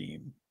possession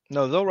team.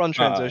 No, they'll run Uh,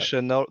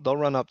 transition. They'll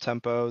run up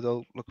tempo.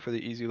 They'll look for the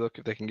easy look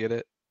if they can get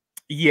it.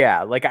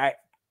 yeah, like I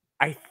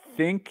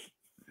think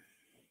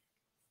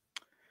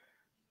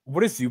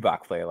what does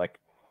Zubac play? Like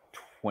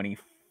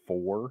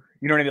 24?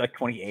 You know what I mean? Like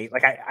 28?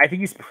 Like I think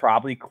he's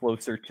probably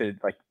closer to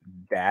like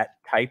that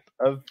type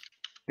of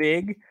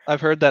big.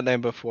 I've heard that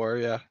name before.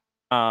 Yeah.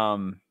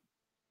 Um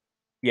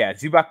yeah,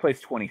 Zubac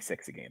plays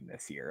 26 a game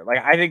this year. Like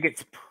I think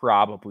it's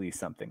probably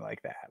something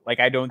like that. Like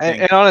I don't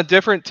think And on a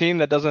different team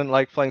that doesn't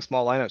like playing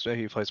small lineups,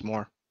 maybe he plays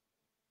more.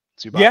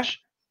 yeah, Zubac.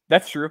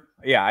 that's true.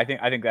 Yeah, I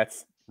think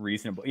that's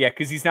reasonable. Yeah,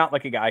 because he's not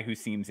like a guy who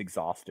seems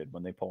exhausted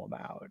when they pull him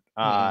out.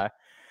 Mm-mm.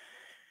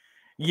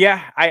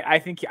 Yeah, I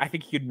think he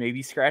could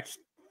maybe scratch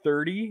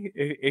 30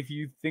 if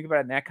you think about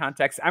it in that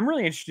context. I'm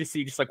really interested to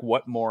see just like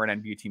what more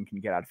an NBA team can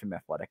get out of him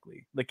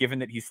athletically. Like given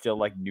that he's still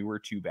like newer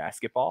to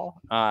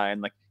basketball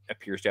and like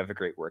appears to have a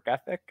great work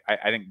ethic.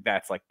 I think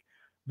that's like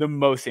the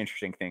most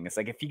interesting thing. It's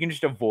like if he can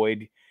just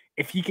avoid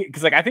if he can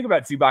because like I think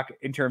about Zubac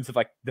in terms of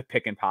like the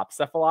pick and pop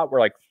stuff a lot,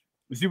 where like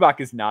Zubac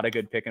is not a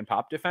good pick and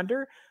pop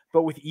defender,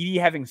 but with Edie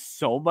having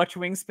so much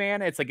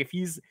wingspan, it's like if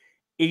he's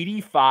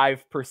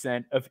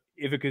 85% of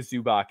Ivica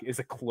Zubac is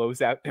a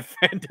closeout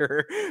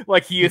defender.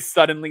 Like he is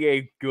suddenly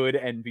a good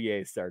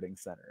NBA starting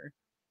center.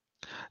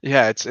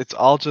 Yeah, it's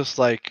all just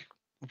like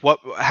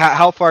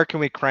how far can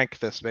we crank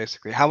this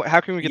basically? How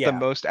can we get the Yeah.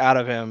 most out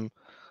of him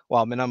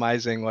while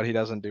minimizing what he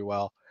doesn't do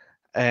well?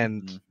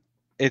 And Mm-hmm.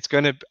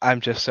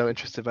 I'm just so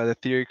interested by the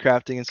theory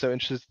crafting and so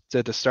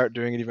interested to start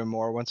doing it even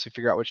more once we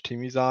figure out which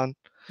team he's on.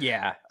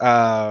 Yeah.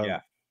 Um, Yeah.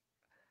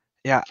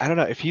 yeah, I don't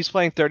know if he's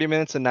playing 30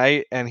 minutes a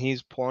night and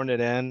he's pouring it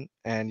in,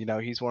 and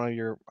he's one of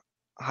your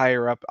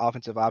higher up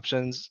offensive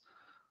options.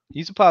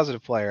 He's a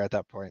positive player at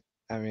that point.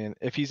 I mean,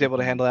 if he's able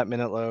to Mm-hmm. handle that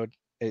minute load,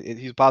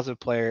 he's a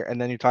positive player.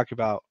 And then you talk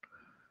about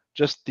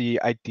just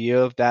the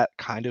idea of that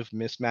kind of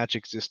mismatch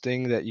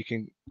existing that you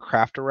can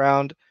craft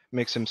around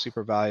makes him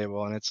super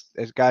valuable. And it's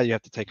a guy you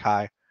have to take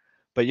high,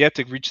 but you have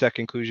to reach that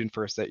conclusion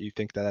first that you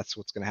think that that's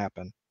what's going to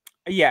happen.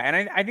 Yeah,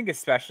 and I think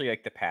especially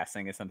like the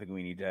passing is something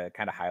we need to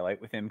kind of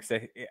highlight with him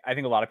because I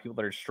think a lot of people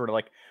that are sort of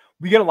like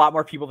we get a lot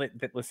more people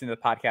that listen to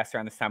the podcast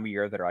around this time of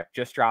year that are like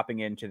just dropping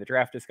into the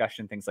draft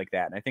discussion, things like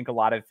that. And I think a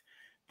lot of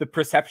the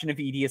perception of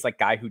Edie is like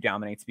guy who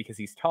dominates because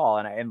he's tall,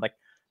 and like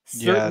Yeah,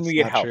 it's certainly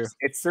it not true. helps.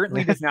 It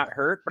certainly does not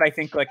hurt, but I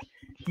think like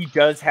he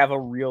does have a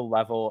real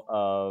level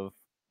of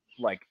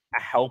like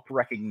a help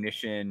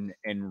recognition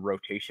and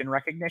rotation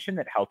recognition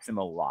that helps him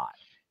a lot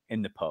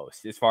in the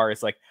post as far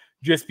as like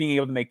just being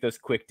able to make those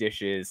quick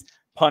dishes,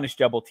 punish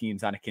double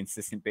teams on a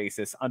consistent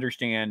basis,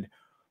 understand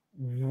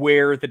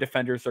where the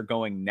defenders are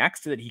going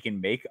next so that he can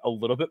make a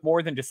little bit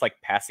more than just like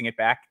passing it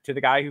back to the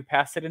guy who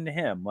passed it into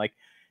him. Like,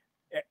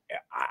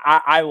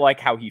 I like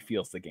how he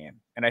feels the game.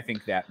 And I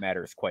think that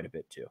matters quite a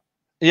bit too.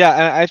 Yeah,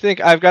 and I think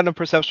I've gotten a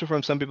perception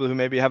from some people who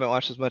maybe haven't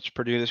watched as much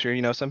Purdue this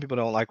year. Some people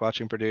don't like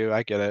watching Purdue.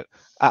 I get it.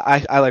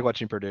 I like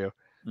watching Purdue.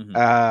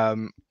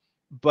 Mm-hmm.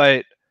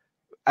 But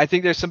I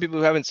think there's some people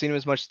who haven't seen him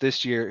as much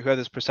this year who have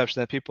this perception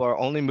that people are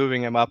only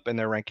moving him up in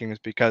their rankings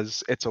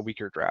because it's a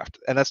weaker draft.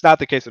 And that's not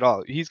the case at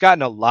all. He's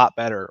gotten a lot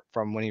better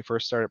from when he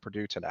first started at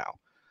Purdue to now.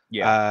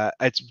 Yeah.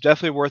 It's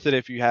definitely worth it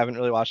if you haven't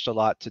really watched a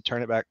lot to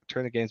turn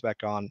the games back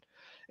on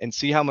and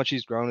see how much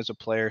he's grown as a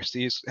player,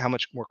 see how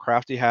much more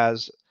craft he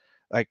has.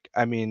 Like,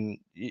 I mean,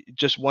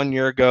 just 1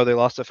 year ago, they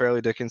lost to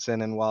Fairleigh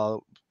Dickinson. And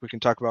while we can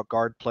talk about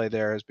guard play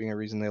there as being a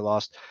reason they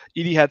lost,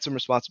 Edie had some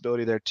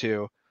responsibility there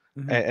too.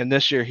 Mm-hmm. And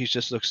this year, he's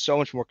just looked so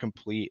much more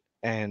complete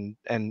and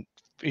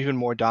even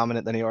more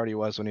dominant than he already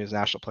was when he was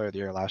National Player of the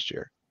Year last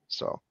year.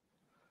 So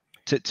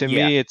to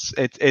Yeah. me,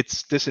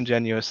 it's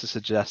disingenuous to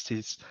suggest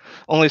he's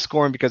only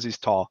scoring because he's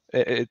tall.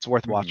 It's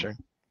worth Mm-hmm. watching.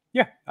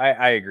 Yeah,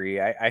 I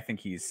agree. I think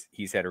he's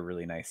had a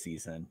really nice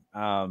season.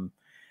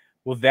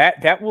 Well,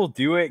 that will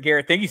do it,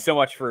 Garrett. Thank you so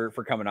much for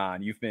coming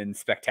on. You've been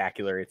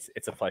spectacular.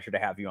 It's a pleasure to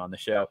have you on the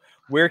show.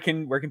 Where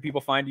can people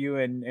find you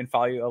and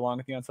follow you along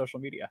with you on social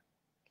media?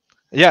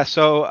 Yeah,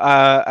 so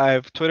I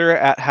have Twitter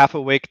at Half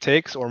Awake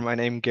Takes, or my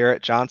name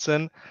Garrett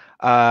Johnson.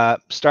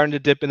 Starting to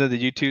dip into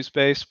the YouTube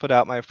space. Put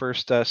out my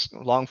first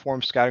long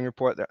form scouting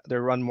report. They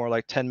run more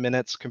like 10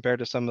 minutes compared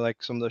to some of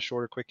the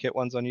shorter quick hit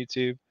ones on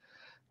YouTube.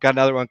 Got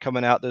another one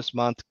coming out this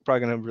month. Probably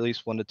going to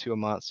release 1 to 2 a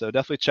month. So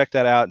definitely check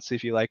that out and see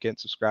if you like it and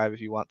subscribe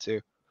if you want to.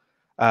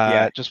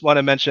 Yeah, Just want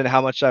to mention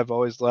how much I've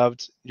always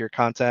loved your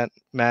content,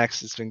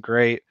 Max. It's been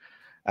great.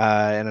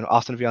 And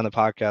awesome to be on the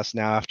podcast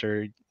now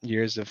after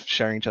years of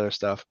sharing each other's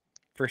stuff.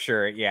 for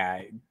sure.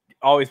 Yeah,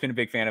 always been a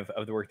big fan of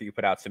the work that you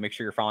put out. So make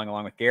sure you're following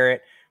along with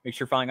Garrett. Make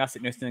sure you're following us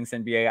at No Ceilings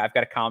NBA. I've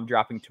got a column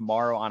dropping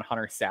tomorrow on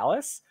Hunter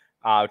Salas,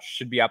 which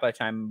should be out by the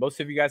time most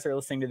of you guys are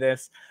listening to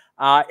this.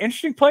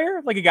 Interesting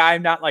player, like a guy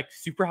I'm not like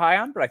super high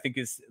on, but I think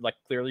is like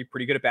clearly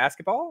pretty good at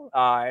basketball.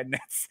 And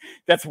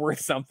that's worth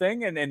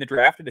something in the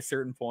draft at a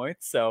certain point.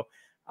 So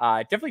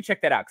definitely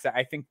check that out because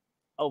I think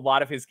a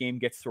lot of his game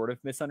gets sort of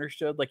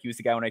misunderstood. Like he was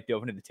the guy when I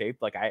dove into the tape.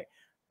 Like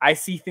I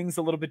see things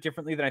a little bit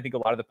differently than I think a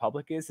lot of the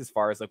public is, as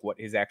far as like what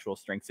his actual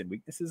strengths and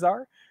weaknesses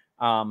are.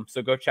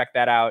 So go check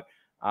that out.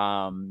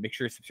 Make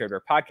sure you subscribe to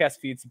our podcast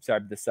feed,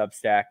 subscribe to the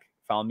Substack,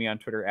 follow me on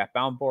Twitter at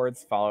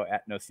Boundboards, follow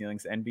at No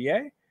Ceilings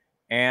NBA,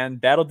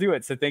 and that'll do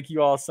it. So thank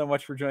you all so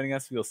much for joining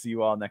us. We'll see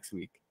you all next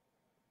week.